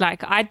kid.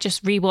 Like, I'd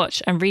just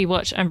rewatch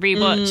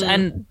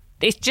and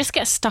it just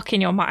gets stuck in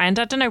your mind.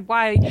 I don't know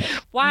why we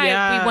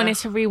wanted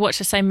to rewatch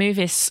the same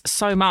movies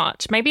so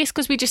much. Maybe it's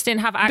because we just didn't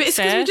have access.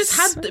 But it's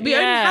because we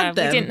only had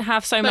them. We didn't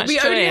have so much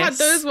choice. Only had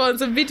those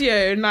ones on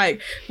video. And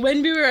like,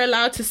 when we were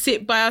allowed to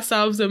sit by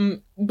ourselves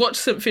and watch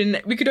something,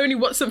 we could only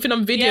watch something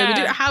on video. We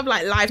didn't have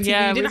like live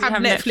TV. We didn't have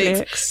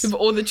Netflix with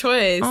all the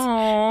choice.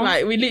 Aww.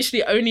 Like, we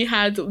literally only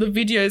had the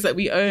videos that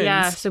we owned.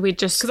 Yeah, so we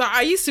just... Because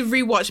I used to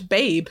rewatch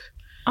Babe.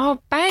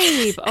 Oh,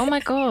 Babe. Oh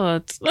my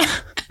God.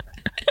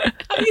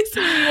 I used to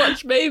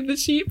rewatch Babe the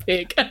Sheep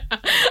Pig.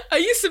 I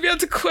used to be able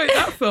to quote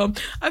that film.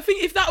 I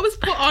think if that was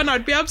put on,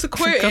 I'd be able to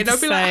quote it and I'd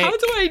be like, how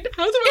do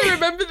I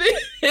remember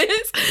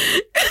this?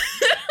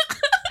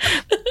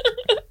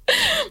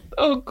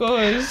 Oh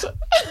gosh.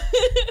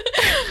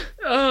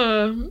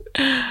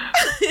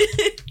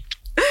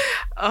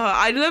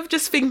 I love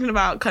just thinking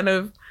about kind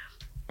of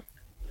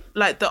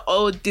like the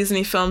old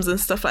Disney films and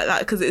stuff like that,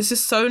 because it's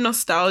just so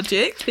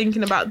nostalgic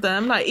thinking about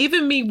them. Like,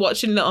 even me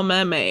watching Little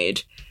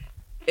Mermaid,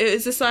 it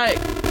was just like,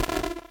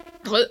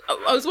 I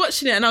was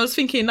watching it and I was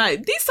thinking,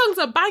 like, these songs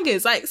are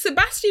bangers. Like,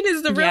 Sebastian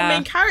is the real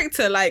main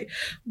character. Like,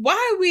 why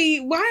are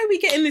we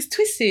getting this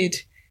twisted?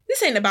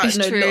 This ain't about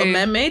Little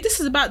Mermaid. This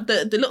is about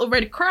the little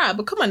red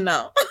crab. Come on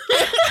now.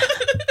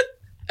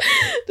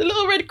 The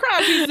little red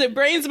crab is the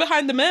brains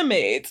behind the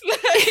mermaid.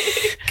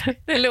 Like,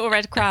 the little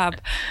red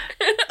crab.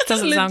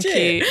 Doesn't sound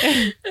cute.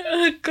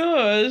 Oh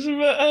gosh.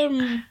 But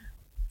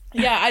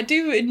yeah, I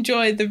do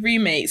enjoy the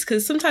remakes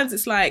because sometimes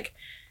it's like,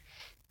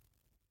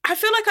 I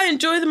feel like I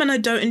enjoy them and I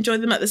don't enjoy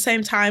them at the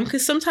same time,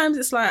 because sometimes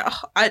it's like,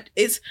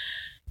 it's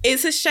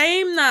a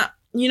shame that,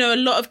 you know, a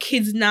lot of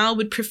kids now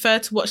would prefer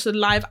to watch the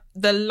live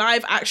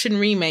action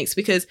remakes,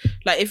 because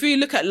like, if you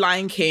look at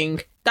Lion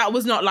King, that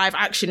was not live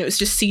action, it was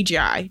just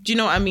CGI. Do you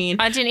know what I mean?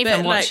 I didn't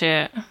even watch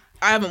it.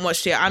 I haven't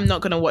watched it. I'm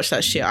not gonna watch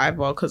that shit either,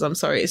 because I'm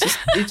sorry, it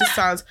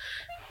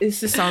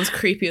just sounds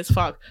creepy as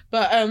fuck.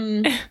 But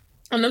and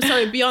I'm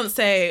sorry,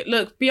 Beyonce.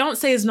 Look,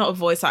 Beyonce is not a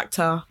voice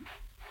actor.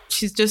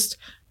 She's just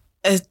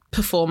a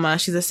performer.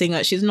 She's a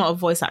singer. She's not a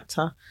voice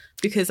actor,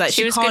 because like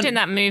she was good in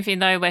that movie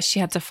though, where she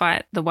had to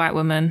fight the white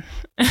woman.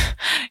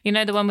 You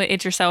know, the one with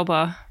Idris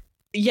Elba.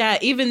 Yeah,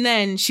 even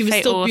then she was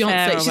still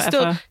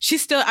Beyonce. She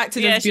still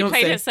acted as Beyonce. She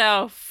played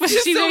herself.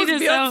 She played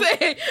herself.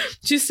 Beyonce.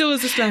 She still was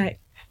just like,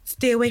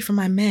 stay away from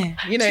my man.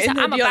 You know, she's like,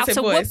 I'm about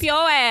to whoop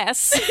your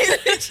ass.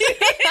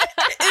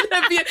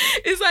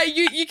 It's like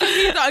you can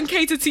hear that and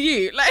cater to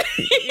you. Like,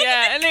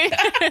 yeah.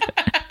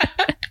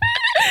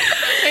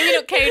 Maybe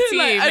not cater to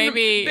you.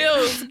 Maybe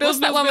what's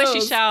that one where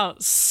she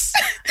shouts?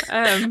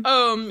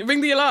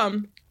 Ring the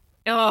alarm.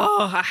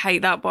 Oh, I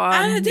hate that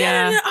one.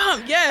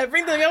 Yeah,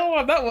 ring the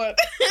alarm. That one.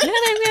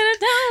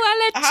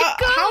 I let you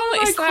go. How am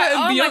I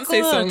quoting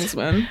Beyonce songs,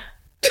 man?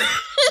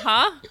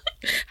 Huh?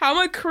 How am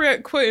I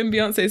quoting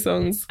Beyonce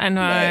songs? I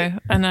know.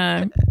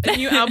 A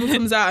new album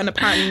comes out and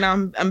apparently now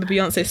I'm a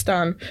Beyonce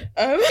stan.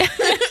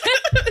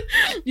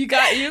 You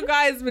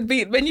guys would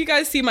be, when you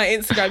guys see my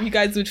Instagram, you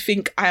guys would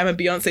think I am a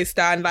Beyonce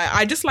stan. Like,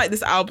 I just like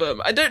this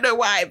album. I don't know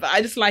why, but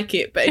I just like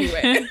it. But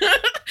anyway.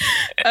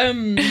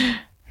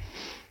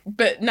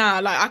 But nah,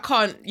 like I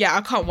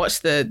can't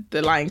watch the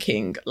Lion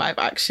King live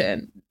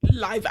action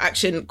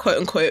quote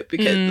unquote,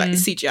 because like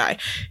it's CGI,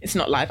 it's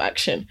not live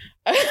action.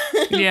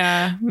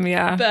 yeah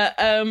But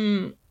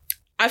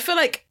I feel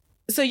like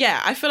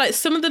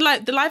some of the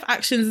live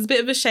actions is a bit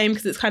of a shame,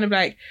 because it's kind of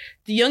like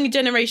the younger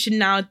generation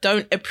now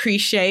don't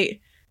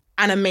appreciate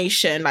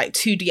animation, like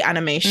 2D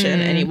animation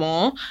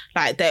anymore.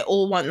 Like, they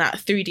all want that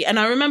 3D. And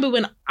I remember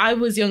when I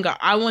was younger,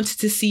 I wanted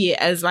to see it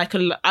as like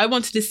I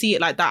wanted to see it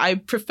like that. I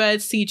preferred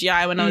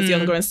CGI when I was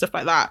younger and stuff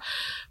like that.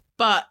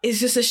 But it's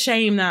just a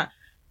shame that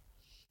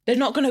they're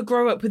not going to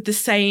grow up with the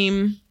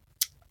same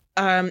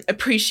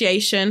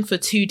appreciation for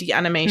 2D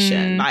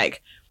animation.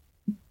 Like,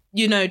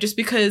 you know, just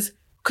because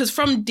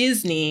from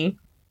Disney,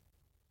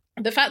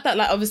 the fact that,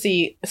 like,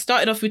 obviously I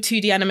started off with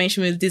 2D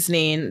animation with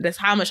Disney, and that's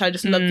how much I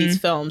just love these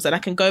films, and I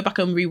can go back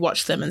and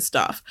rewatch them and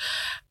stuff.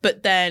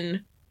 But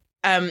then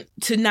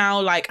to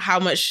now, like, how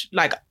much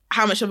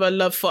of a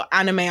love for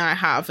anime I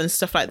have and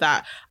stuff like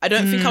that, I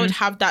don't think I would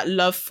have that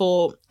love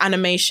for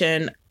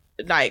animation,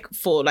 like,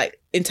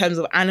 in terms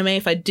of anime,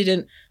 if I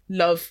didn't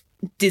love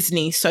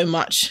Disney so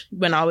much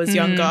when I was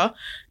younger.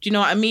 Do you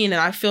know what I mean?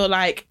 And I feel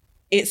like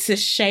it's a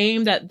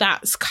shame that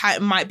that's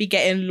might be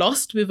getting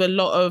lost with a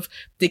lot of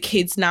the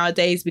kids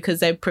nowadays, because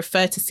they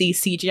prefer to see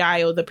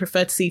CGI or they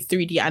prefer to see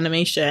 3D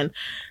animation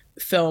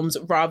films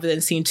rather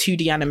than seeing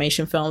 2D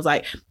animation films.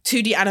 Like,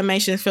 2D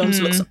animation films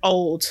looks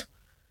old,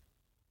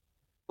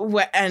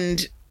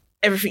 and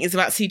everything is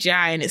about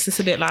CGI, and it's just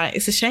a bit like,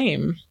 it's a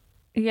shame.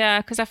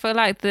 Yeah, because I feel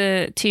like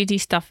the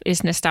 2D stuff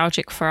is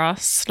nostalgic for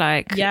us.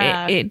 Like,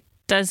 it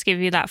does give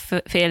you that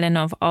feeling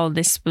of, oh,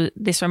 this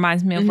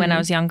reminds me of when I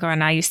was younger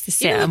and I used to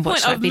sit and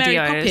watch like videos. Mary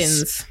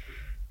Poppins,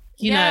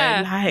 you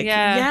know, like,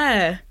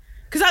 yeah.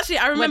 Because actually,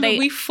 I remember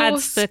we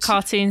forced the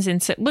cartoons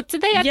into. What did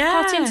they add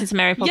cartoons into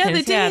Mary Poppins? Yeah,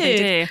 they did. Yeah, they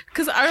did.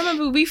 Because I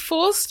remember we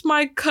forced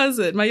my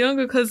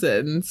younger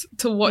cousins,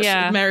 to watch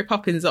Mary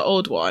Poppins, the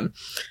old one.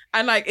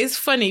 And, like, it's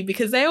funny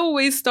because they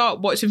always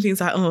start watching things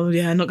like, oh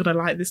yeah, not gonna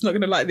like this. And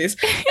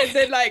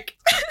then, like,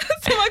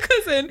 so my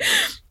cousin,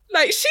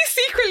 like, she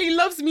secretly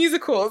loves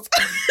musicals.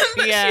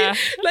 Yeah.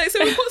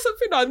 So we put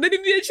something on, then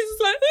in the end she's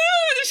just like,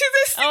 she's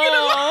just singing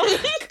along.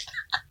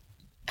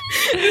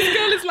 This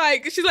girl is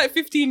like, she's like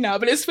 15 now,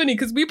 but it's funny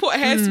because we put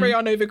Hairspray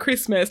on over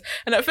Christmas,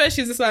 and at first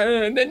she's just like,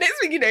 and then next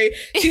thing you know,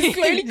 she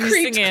slowly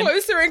creeps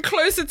closer and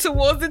closer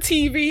towards the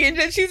TV, and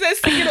then she's there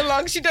singing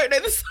along. She don't know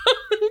the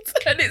songs,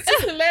 and it's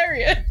just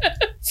hilarious.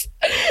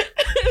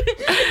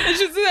 And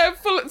she's there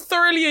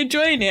thoroughly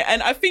enjoying it.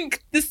 And I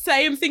think the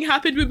same thing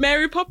happened with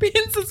Mary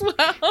Poppins as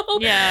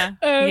well.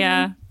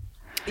 Yeah.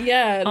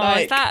 Yeah,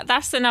 like,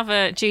 that's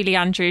another Julie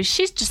Andrews.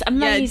 She's just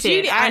amazing. Yeah,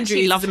 Julie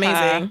Andrews is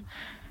amazing. Her.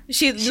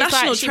 She's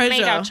national treasure. She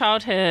made our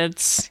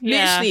childhoods.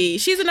 Literally,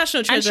 she's a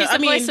national treasure. And she's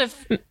the voice of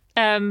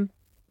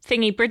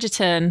thingy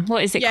Bridgerton.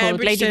 What is it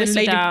called? Lady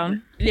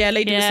Whistledown.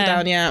 Lady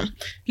Whistledown. Yeah,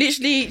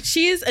 literally,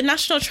 she is a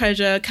national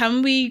treasure.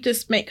 Can we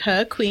just make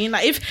her queen?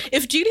 Like,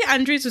 if Julie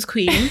Andrews was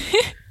queen,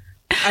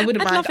 I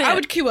wouldn't mind. I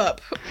would queue up.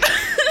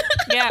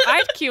 Yeah,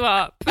 I'd queue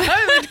up.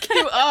 I would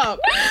queue up.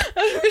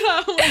 Oh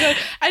my God.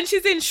 And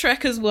she's in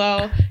Shrek as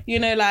well. You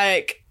know,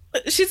 like,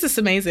 she's just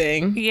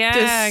amazing.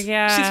 Yeah.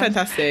 She's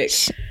fantastic.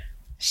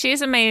 She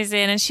is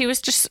amazing, and she was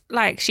just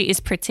like, she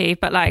is pretty,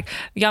 but like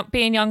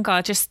being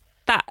younger, just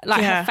that,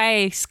 like, her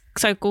face,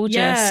 so gorgeous.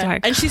 Yeah.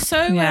 Like, and she's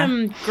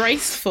so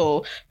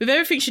graceful with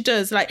everything she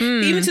does. Like,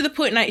 even to the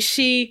point, like,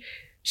 she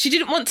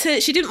didn't want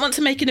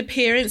to make an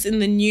appearance in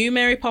the new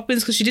Mary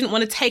Poppins because she didn't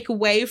want to take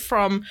away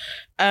from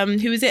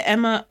who is it?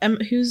 Emma.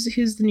 Who's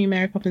the new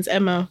Mary Poppins?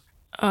 Emma.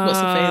 What's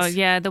her face?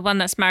 Yeah, the one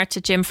that's married to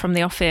Jim from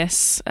The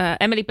Office.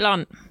 Emily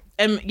Blunt.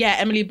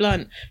 Emily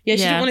Blunt. Yeah,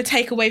 she didn't want to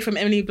take away from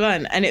Emily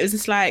Blunt, and it was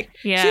just like,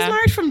 she's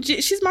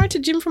married to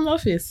Jim from The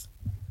Office.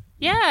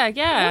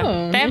 Yeah.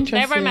 Oh,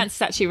 their romance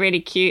is actually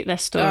really cute. Their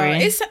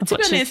story. To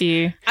be honest,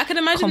 I can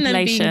imagine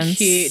them being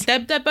cute.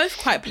 They're both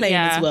quite plain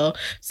as well.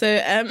 So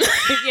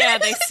yeah,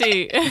 they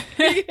suit.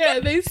 Yeah,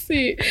 they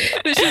suit.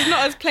 But she's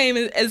not as plain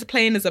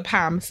as a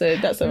Pam, so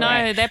that's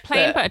alright. No, they're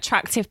plain but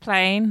attractive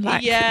plain.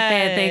 Like,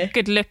 they're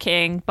good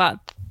looking, but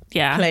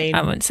plain.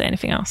 I wouldn't say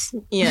anything else.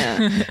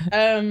 Yeah.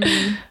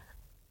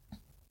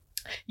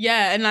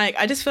 Yeah, and like,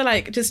 I just feel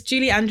like just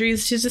Julie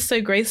Andrews, she's just so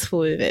graceful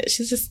with it.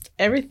 She's just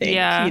everything,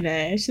 you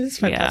know. She's just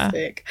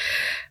fantastic.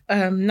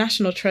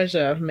 National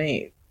treasure,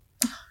 mate.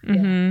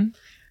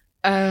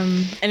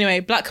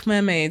 Anyway, Black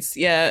Mermaids.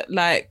 Yeah,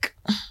 like,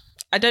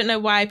 I don't know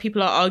why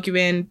people are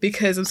arguing,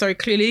 because I'm sorry,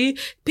 clearly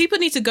people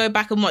need to go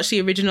back and watch the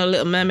original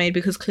Little Mermaid,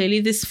 because clearly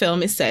this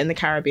film is set in the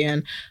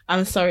Caribbean.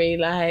 I'm sorry,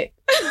 like,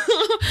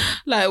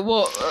 like,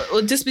 what?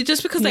 Just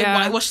because they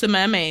whitewash the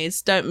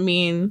mermaids don't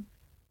mean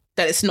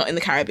that it's not in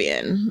the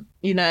Caribbean,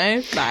 you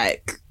know?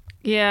 Like,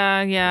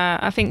 yeah.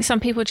 I think some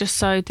people are just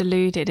so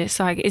deluded. It's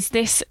like, is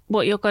this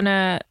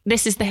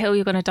this is the hill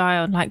you're gonna die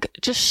on? Like,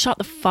 just shut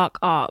the fuck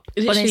up.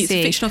 Literally, it's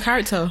a fictional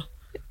character.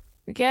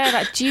 Yeah,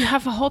 like, do you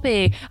have a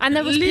hobby? And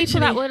there was people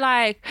that were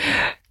like,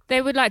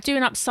 they were like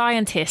doing up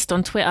scientists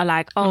on Twitter,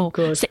 like, oh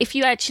so if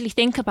you actually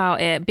think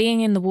about it,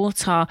 being in the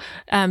water,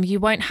 you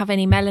won't have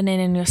any melanin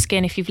in your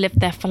skin if you've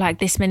lived there for like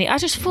this many. I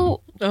just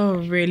thought, oh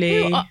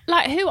really?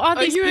 Who are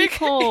these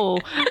people?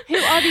 Who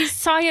are these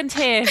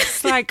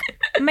scientists, like,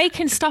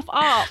 making stuff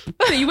up?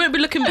 So you won't be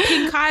looking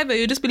pink either.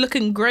 You'll just be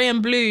looking grey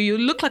and blue. You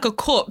look like a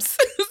corpse.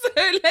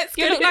 So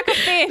you look like a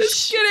fish.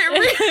 Let's get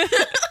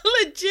it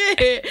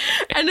legit.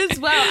 And as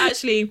well,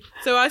 actually,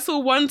 so I saw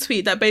one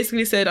tweet that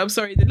basically said, I'm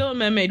sorry, The Little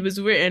Mermaid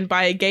was written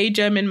by a gay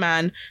German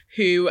man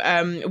who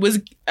was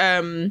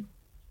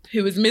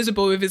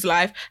miserable with his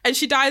life, and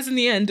she dies in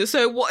the end.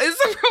 So what is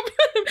the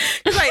problem?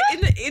 Like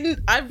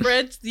I've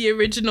read the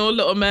original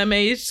Little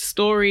Mermaid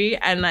story,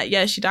 and like,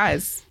 yeah, she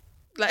dies.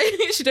 Like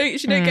she don't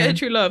get her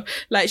true love.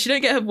 Like she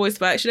don't get her voice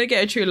back. She don't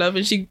get her true love,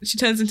 and she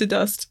turns into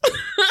dust.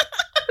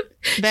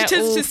 They're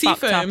all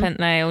fucked up, aren't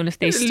they? All of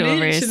these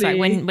stories. Literally.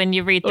 Like when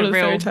you read the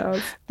real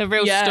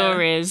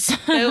stories.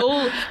 They're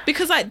all,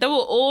 because like they were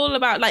all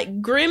about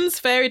like Grimm's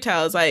fairy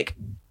tales. Like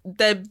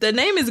the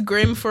name is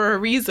Grimm for a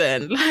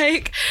reason.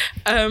 Like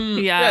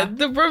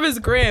the brothers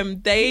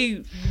Grimm,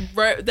 they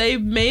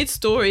made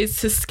stories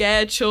to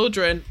scare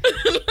children.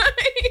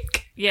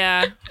 Like,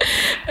 yeah.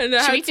 And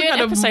should we do an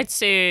episode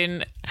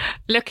soon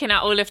looking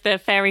at all of the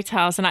fairy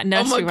tales and like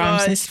nursery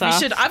rhymes and stuff?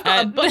 We should. I've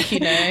got a book, you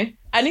know.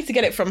 I need to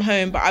get it from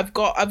home, but I've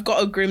got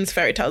a Grimm's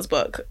fairy tales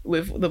book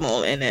with them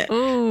all in it.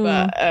 Ooh.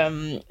 But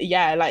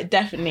yeah, like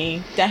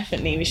definitely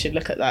we should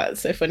look at that.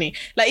 It's so funny.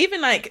 Like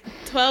even like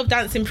 12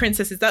 Dancing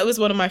Princesses, that was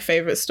one of my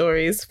favorite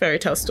stories, fairy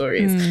tale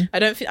stories. I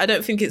don't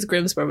think it's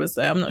Grimm's brothers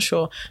though. I'm not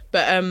sure,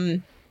 but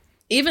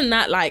even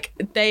that, like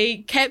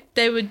they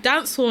would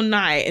dance all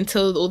night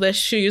until all their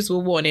shoes were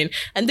worn in,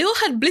 and they all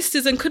had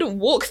blisters and couldn't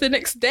walk the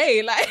next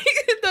day. Like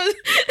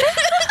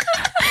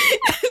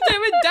they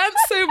would dance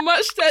so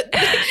much that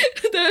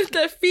the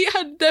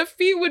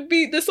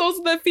soles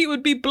of their feet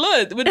would be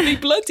bloodied.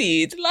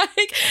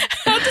 Like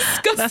how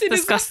disgusting! That's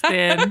disgusting.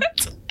 Is that?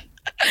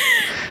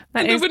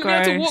 That and is they wouldn't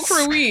gross. be able to walk for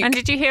a week. And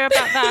did you hear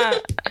about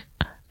that?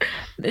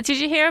 Did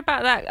you hear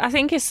about that? I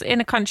think it's in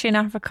a country in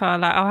Africa.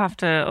 Like I'll have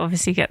to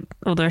obviously get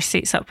all the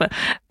receipts up, but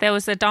there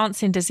was a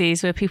dancing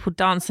disease where people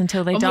danced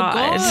until they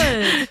died.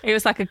 God. It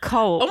was like a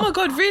cult. Oh my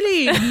God,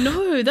 really?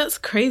 No, that's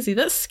crazy.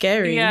 That's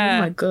scary. Yeah.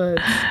 Oh my God.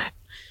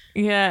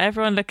 Yeah,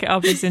 everyone look it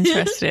up. It's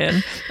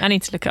interesting. I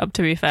need to look it up,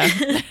 to be fair.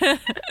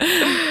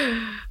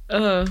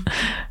 Do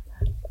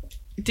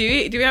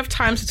we have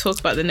time to talk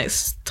about the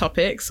next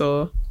topics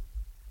or?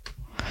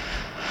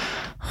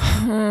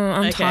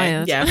 I'm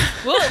tired. Yeah.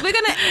 Well, we're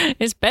gonna.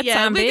 It's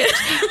bedtime, bitch.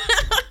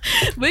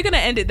 We're gonna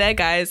end it there,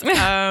 guys.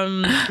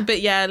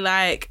 But yeah,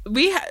 like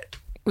we've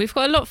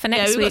got a lot for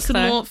next week. We've got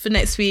some more for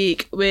next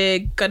week. We're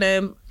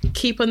gonna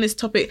keep on this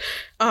topic.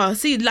 Oh,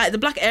 see, like the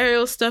Black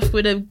Ariel stuff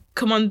would have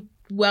come on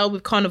well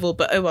with Carnival,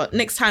 but oh well.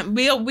 Next time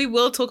we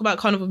will talk about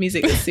Carnival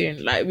music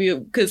soon. Like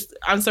because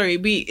I'm sorry,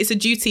 it's a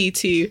duty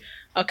to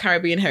our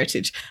Caribbean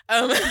heritage.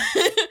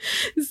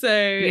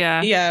 So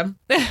yeah.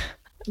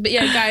 But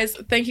yeah, guys,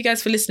 thank you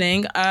guys for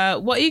listening.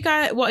 What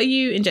are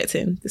you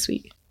injecting this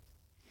week?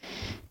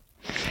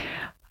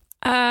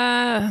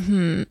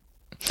 I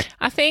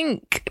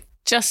think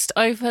just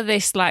over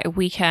this like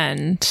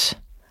weekend,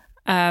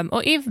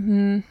 or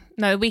even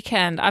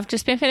weekend, I've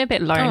just been feeling a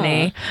bit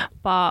lonely,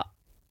 but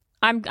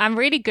I'm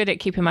really good at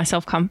keeping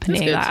myself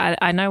company. Like,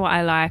 I know what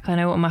I like, I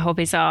know what my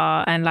hobbies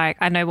are, and like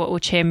I know what will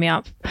cheer me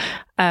up.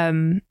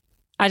 I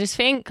just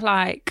think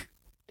like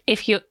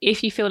if you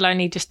feel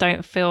lonely, just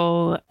don't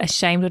feel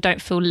ashamed or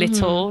don't feel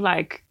little.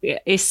 Like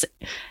it's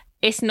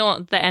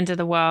not the end of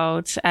the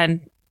world,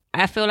 and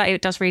I feel like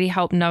it does really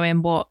help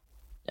knowing what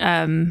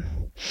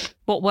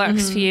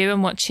works for you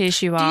and what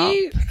cheers you up.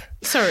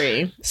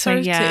 Sorry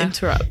to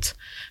interrupt.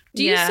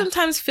 Do you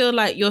sometimes feel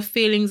like your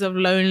feelings of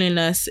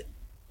loneliness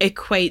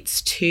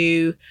equates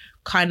to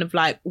kind of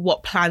like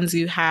what plans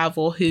you have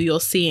or who you're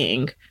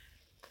seeing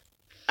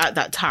at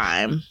that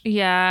time?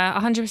 Yeah,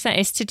 100%.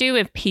 It's to do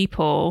with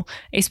people.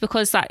 It's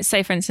because, like,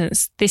 say for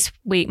instance, this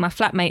week my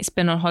flatmate's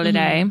been on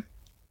holiday.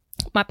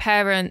 My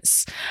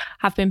parents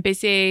have been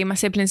busy, my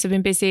siblings have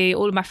been busy,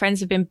 all of my friends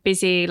have been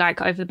busy like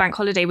over the bank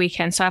holiday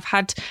weekend. So I've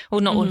had,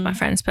 well, not all of my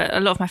friends, but a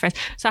lot of my friends.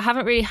 So I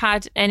haven't really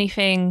had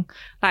anything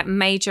like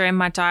major in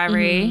my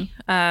diary.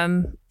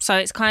 So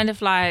it's kind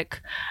of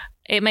like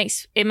it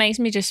makes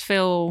me just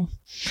feel,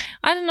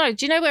 I don't know.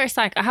 Do you know where it's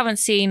like I haven't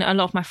seen a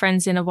lot of my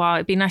friends in a while?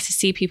 It'd be nice to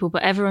see people,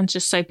 but everyone's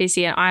just so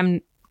busy and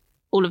I'm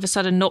all of a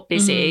sudden not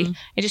busy.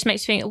 It just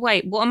makes me think,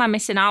 wait, what am I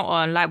missing out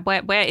on? Like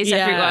where is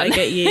everyone? I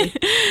get you.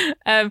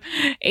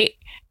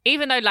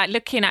 Even though like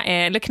looking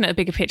at the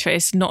bigger picture,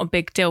 it's not a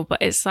big deal,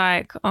 but it's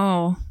like,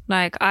 oh,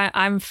 like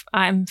I'm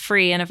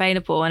free and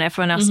available and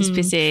everyone else is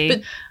busy.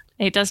 But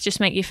it does just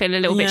make you feel a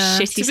little bit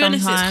shitty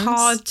sometimes. To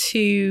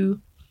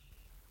be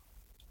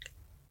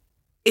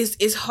honest,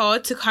 it's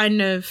hard to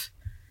kind of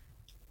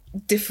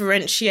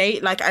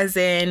differentiate, like as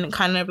in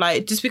kind of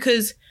like just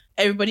because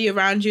everybody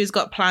around you has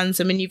got plans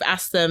and when you've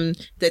asked them,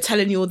 they're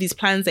telling you all these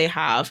plans they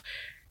have,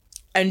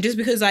 and just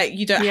because like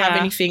you don't have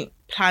anything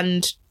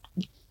planned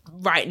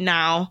right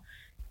now,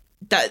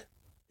 that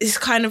it's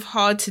kind of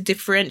hard to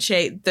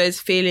differentiate those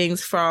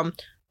feelings from,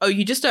 oh,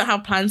 you just don't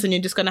have plans and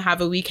you're just going to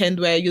have a weekend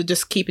where you're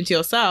just keeping to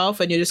yourself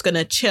and you're just going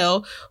to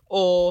chill,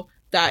 or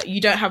that you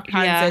don't have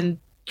plans and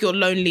you're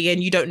lonely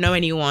and you don't know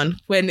anyone,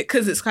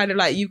 because it's kind of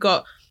like you've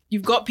got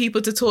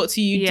people to talk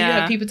to, you do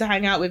have people to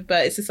hang out with,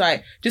 but it's just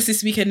like just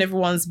this weekend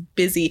everyone's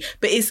busy.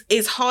 But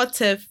it's hard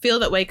to feel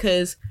that way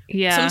because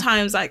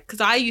sometimes, like,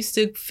 because I used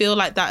to feel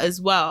like that as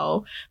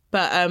well,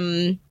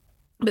 and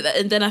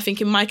then I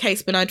think in my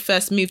case when I'd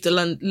first moved to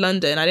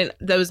London,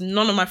 there was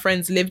none of my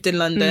friends lived in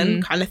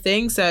London kind of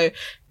thing, so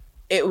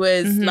it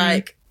was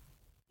like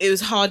it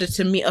was harder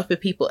to meet up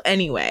with people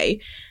anyway.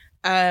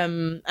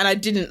 And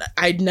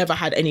I'd never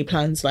had any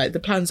plans. Like the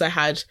plans I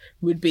had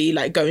would be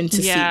like going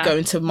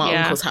to my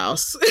uncle's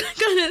house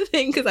kind of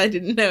thing, because I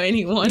didn't know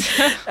anyone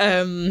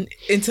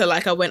until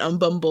like I went on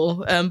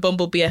Bumble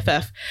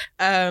BFF.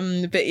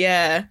 But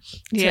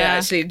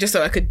actually just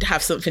so I could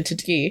have something to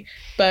do.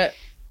 But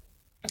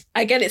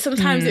I get it.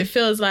 Sometimes it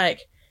feels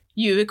like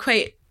you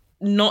equate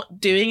not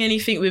doing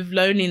anything with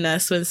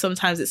loneliness, when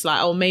sometimes it's like,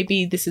 oh,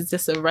 maybe this is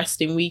just a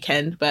resting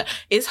weekend. But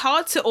it's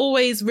hard to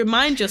always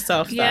remind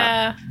yourself that.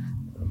 Yeah.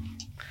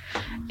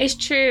 It's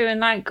true. And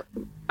like,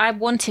 I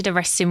wanted a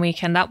resting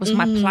weekend. That was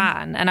my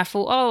plan. And I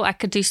thought, oh, I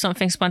could do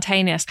something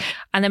spontaneous.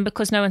 And then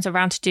because no one's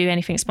around to do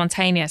anything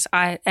spontaneous,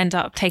 I end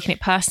up taking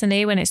it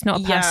personally when it's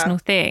not a personal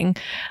thing.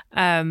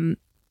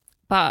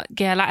 But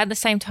yeah, like at the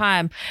same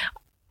time,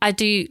 I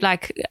do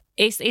like,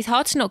 it's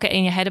hard to not get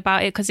in your head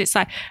about it, because it's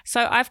like,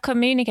 so I've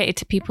communicated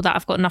to people that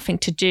I've got nothing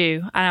to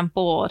do and I'm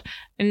bored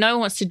and no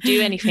one wants to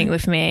do anything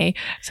with me.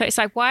 So it's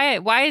like,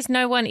 why is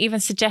no one even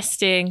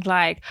suggesting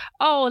like,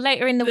 oh,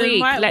 later in the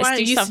week, let's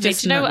do something? Do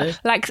you know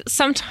what? Like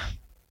sometimes,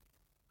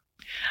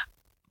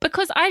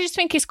 because I just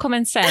think it's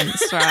common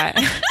sense, right?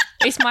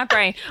 It's my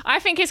brain. I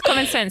think it's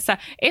common sense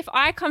that if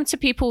I come to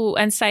people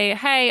and say,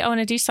 hey, I want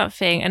to do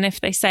something, and if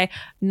they say,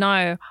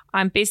 no,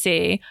 I'm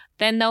busy,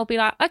 then they'll be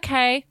like,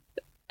 okay,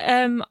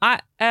 then I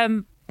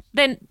don't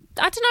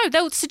know,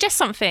 they'll suggest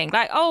something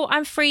like, oh,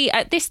 I'm free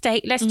at this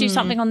date, let's do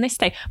something on this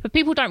day. But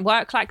people don't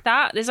work like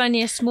that. There's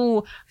only a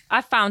small,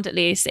 I've found at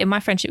least in my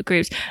friendship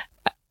groups,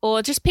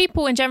 or just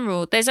people in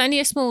general, there's only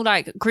a small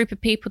like group of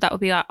people that will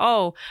be like,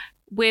 oh,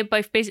 we're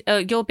both busy,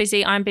 you're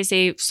busy, I'm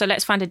busy, so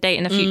let's find a date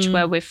in the future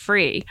where we're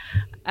free.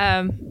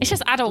 It's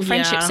just adult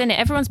friendships, isn't it?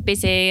 Everyone's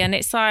busy, and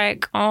it's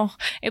like, oh,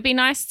 it'd be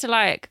nice to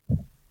like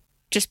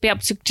just be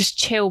able to just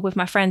chill with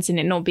my friends and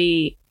it not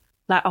be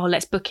like, oh,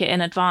 let's book it in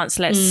advance.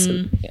 Let's,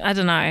 I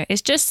don't know.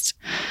 It's just,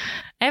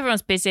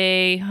 everyone's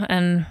busy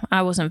and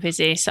I wasn't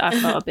busy. So I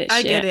felt a bit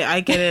I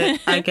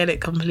get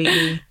it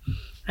completely.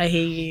 I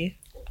hear you.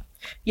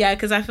 Yeah,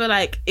 because I feel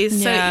like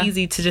it's so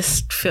easy to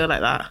just feel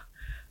like that.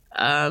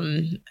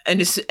 And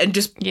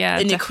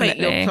equate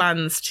your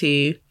plans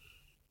to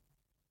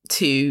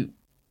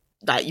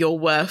like your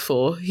worth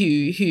or who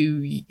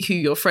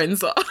your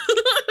friends are.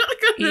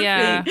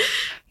 Yeah.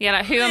 Yeah,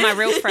 like, who are my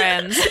real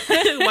friends?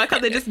 Why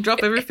can't they just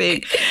drop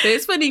everything? But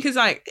it's funny because,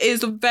 like,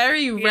 it's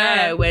very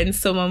rare when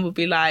someone will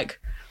be like,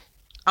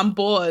 I'm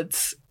bored.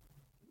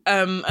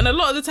 And a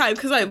lot of the time,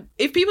 because, like,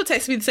 if people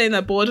text me saying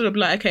they're bored, I'll be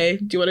like, okay,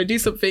 do you want to do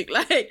something?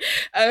 Like,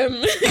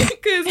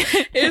 because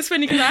it was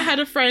funny because I had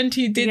a friend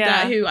who did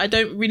that, who I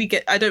don't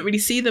really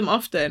see them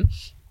often.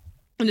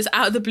 And just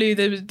out of the blue,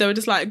 they were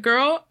just like,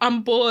 girl,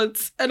 I'm bored.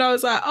 And I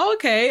was like, oh,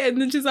 okay.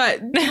 And then she's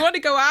like, do you want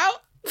to go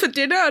out for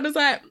dinner? And I was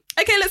like,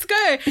 okay, let's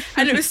go.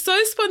 And it was so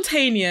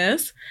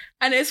spontaneous.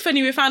 And it's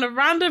funny, we found a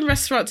random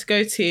restaurant to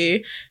go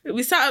to.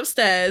 We sat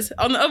upstairs.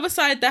 On the other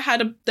side,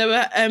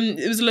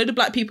 it was a load of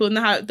black people in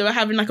the house. They were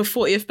having like a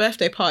 40th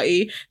birthday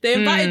party. They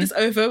invited us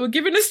over, were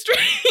giving us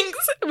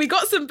drinks. We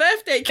got some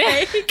birthday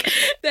cake.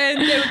 Then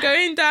they were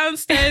going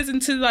downstairs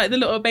into like the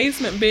little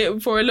basement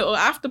bit for a little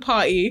after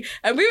party.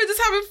 And we were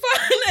just having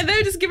fun and they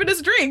were just giving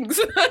us drinks.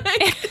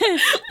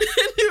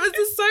 It was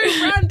just so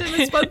random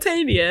and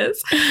spontaneous.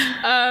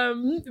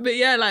 But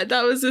yeah, like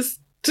that was just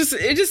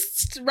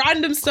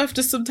random stuff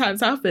just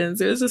sometimes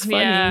happens. It was just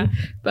funny.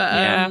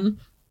 But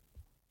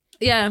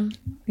yeah,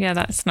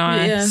 that's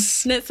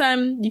nice. Next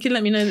time you can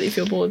let me know if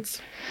you're bored,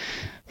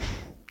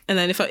 and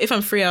then if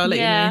I'm free, I'll let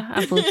you know.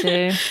 I will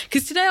do.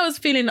 Because today I was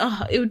feeling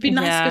it would be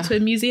nice to go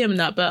to a museum and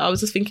that, but I was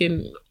just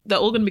thinking they're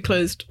all going to be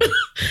closed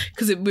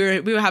because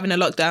we were having a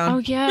lockdown. Oh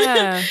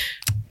yeah.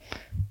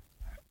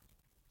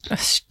 A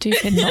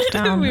stupid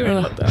lockdown. We were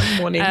in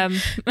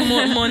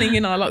lockdown morning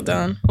in our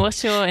lockdown.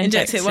 What's your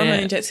injecting? What am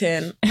I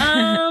injecting?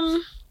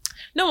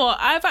 No, what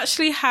I've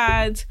actually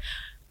had.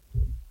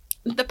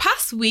 The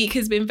past week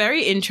has been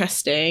very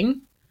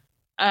interesting,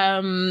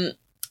 and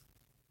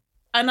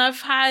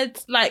I've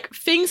had like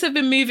things have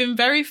been moving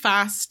very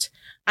fast,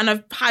 and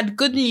I've had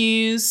good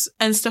news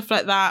and stuff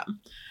like that.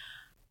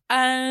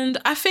 And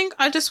I think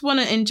I just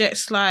want to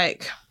inject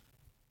like.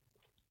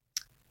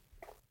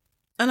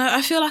 And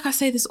I feel like I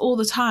say this all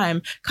the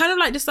time, kind of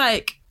like just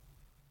like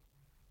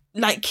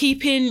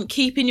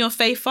keeping your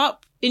faith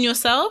up in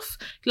yourself,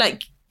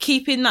 like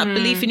keeping that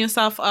belief in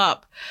yourself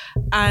up,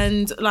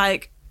 and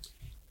like,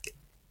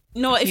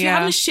 no, if you're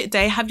having a shit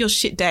day, have your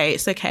shit day.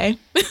 It's okay.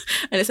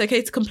 And it's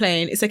okay to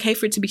complain. It's okay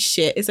for it to be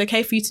shit. It's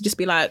okay for you to just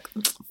be like,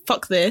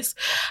 fuck this.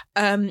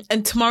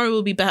 And tomorrow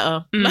will be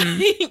better.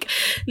 Like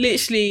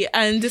literally,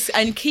 and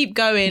keep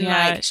going.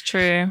 Yeah, like, it's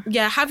true.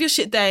 Yeah, have your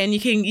shit day and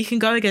you can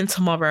go again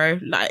tomorrow.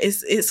 Like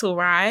it's all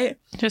right.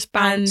 Just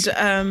bounce.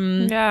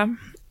 And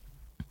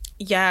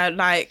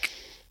like,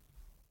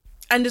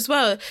 and as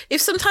well, if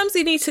sometimes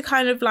you need to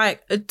kind of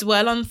like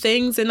dwell on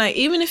things, and like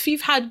even if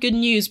you've had good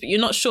news but you're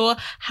not sure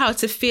how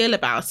to feel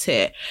about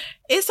it,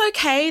 it's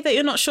okay that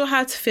you're not sure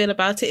how to feel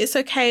about it. It's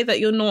okay that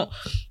you're not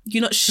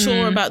you're not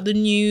sure about the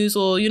news,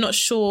 or you're not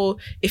sure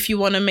if you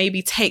want to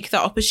maybe take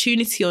that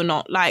opportunity or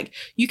not, like,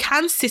 you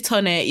can sit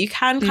on it, you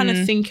can kind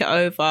of think it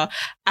over,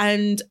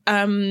 and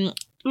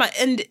like,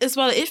 and as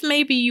well, if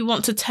maybe you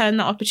want to turn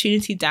that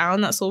opportunity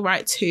down, that's all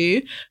right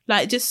too.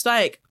 Like, just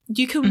like,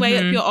 you can weigh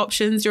up your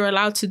options, you're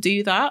allowed to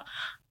do that.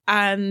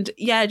 And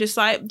yeah,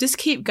 just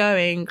keep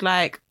going.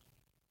 Like,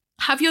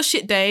 have your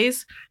shit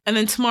days, and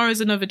then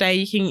tomorrow's another day.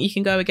 You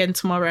can go again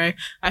tomorrow.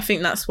 I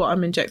think that's what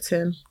I'm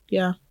injecting.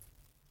 Yeah,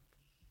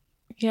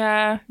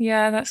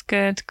 that's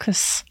good,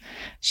 because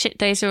shit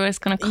days are always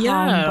going to come.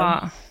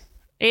 But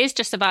it is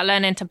just about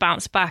learning to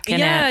bounce back, innit?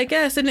 Yeah, I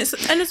guess. And as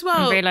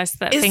well, and realise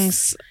that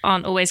things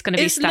aren't always going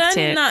to be static. It's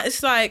learning that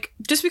it's like,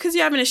 just because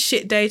you're having a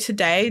shit day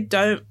today,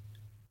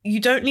 you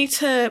don't need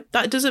to,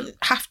 that doesn't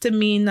have to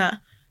mean that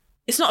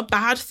it's not a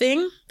bad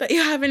thing that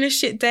you're having a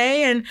shit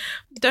day, and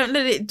don't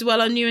let it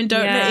dwell on you, and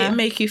don't let it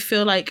make you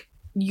feel like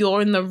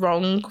you're in the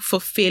wrong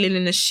for feeling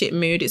in a shit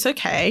mood. It's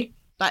okay.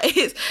 Like,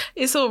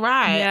 it's all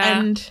right. Yeah.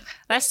 And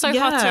that's so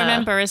hard to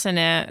remember, isn't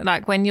it?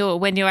 Like, when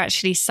you're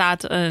actually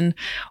sad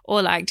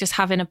or like just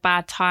having a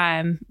bad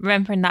time,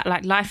 remembering that,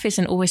 like, life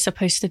isn't always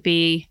supposed to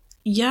be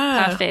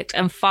perfect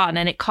and fun,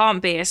 and it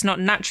can't be. It's not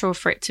natural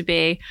for it to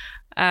be.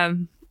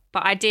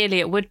 But ideally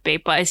it would be,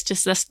 but it's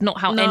just, that's not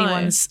how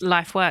anyone's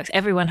life works.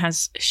 Everyone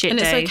has shit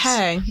days. And it's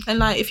okay. And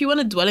like, if you want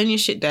to dwell in your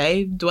shit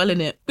day, dwell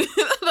in it.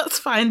 That's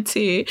fine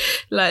too.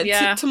 Like,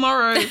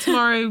 tomorrow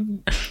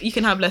you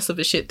can have less of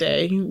a shit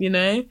day, you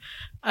know?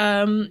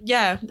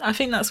 I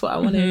think that's what I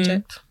want to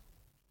inject.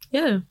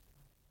 Yeah.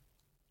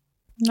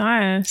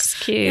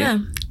 Nice. Cute. Yeah.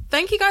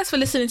 Thank you guys for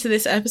listening to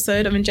this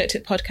episode of Inject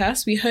It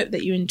Podcast. We hope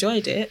that you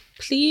enjoyed it.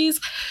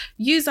 Please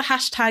use the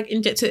hashtag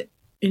Inject It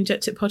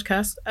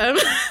Podcast.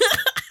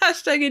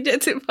 Hashtag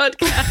Inject It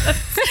Podcast.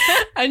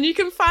 And you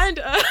can find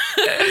us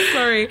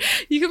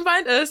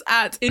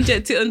at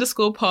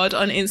injectit_pod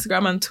on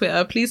Instagram and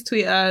Twitter. Please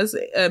tweet us,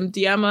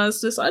 DM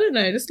us, just let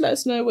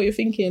us know what you're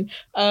thinking.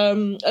 I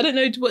don't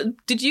know,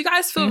 did you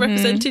guys feel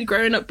represented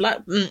growing up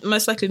black?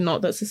 Most likely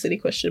not, that's a silly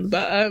question,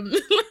 but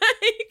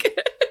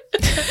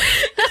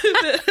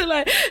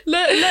like,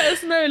 let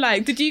us know,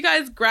 like, did you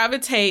guys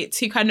gravitate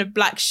to kind of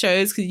black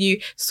shows because you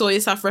saw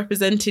yourself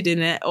represented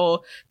in it, or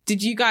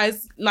did you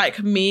guys,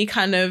 like me,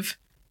 kind of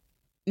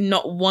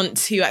not want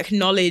to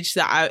acknowledge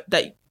not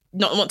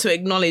want to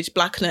acknowledge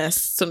blackness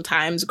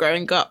sometimes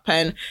growing up,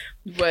 and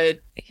were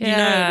you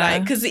know,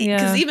 like, because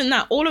even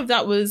that, all of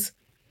that was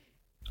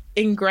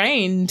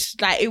ingrained.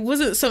 Like, it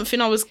wasn't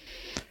something I was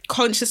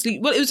consciously,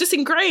 well, it was just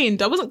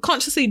ingrained. I wasn't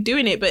consciously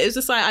doing it, but it was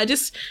just like,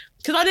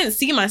 because I didn't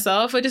see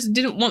myself, I just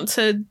didn't want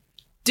to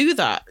do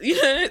that,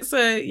 you know?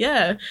 So,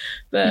 yeah.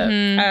 But,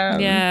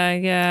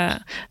 yeah.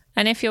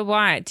 And if you're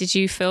white, did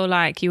you feel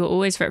like you were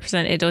always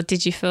represented, or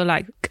did you feel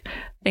like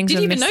things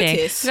were missing?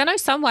 Because I know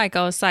some white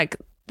girls, like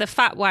the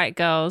fat white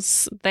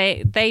girls,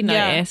 they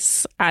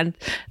notice, and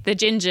the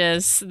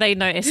gingers, they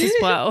notice as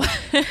well.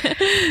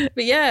 But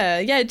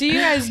did you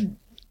guys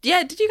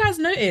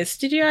notice?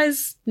 Did you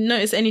guys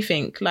notice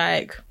anything?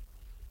 Like,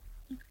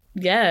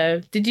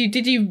 did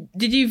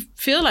you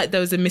feel like there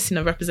was a missing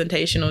of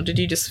representation, or did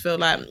you just feel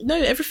like, no,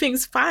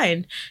 everything's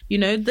fine, you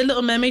know, the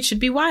Little Mermaid should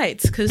be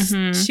white because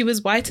she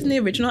was white in the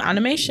original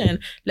animation,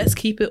 let's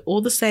keep it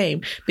all the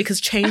same because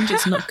change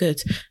is not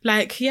good?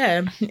 Like,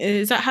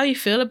 is that how you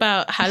feel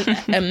about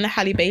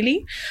Halle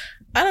Bailey?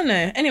 I don't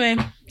know. Anyway,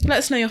 let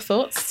us know your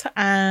thoughts.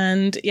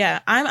 And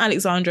I'm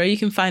Alexandra. You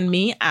can find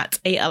me at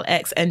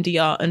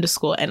ALXNDR_NIC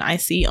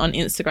on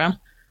Instagram.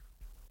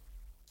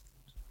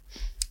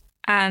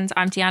 And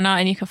I'm Deanna,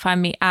 and you can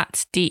find me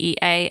at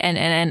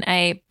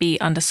DEANNNAB_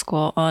 on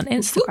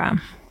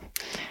Instagram.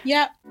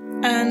 Yeah.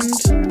 And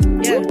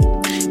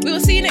we will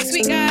see you next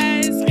week,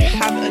 guys.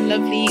 Have a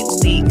lovely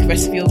week,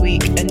 rest of your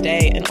week and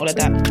day and all of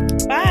that.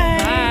 Bye.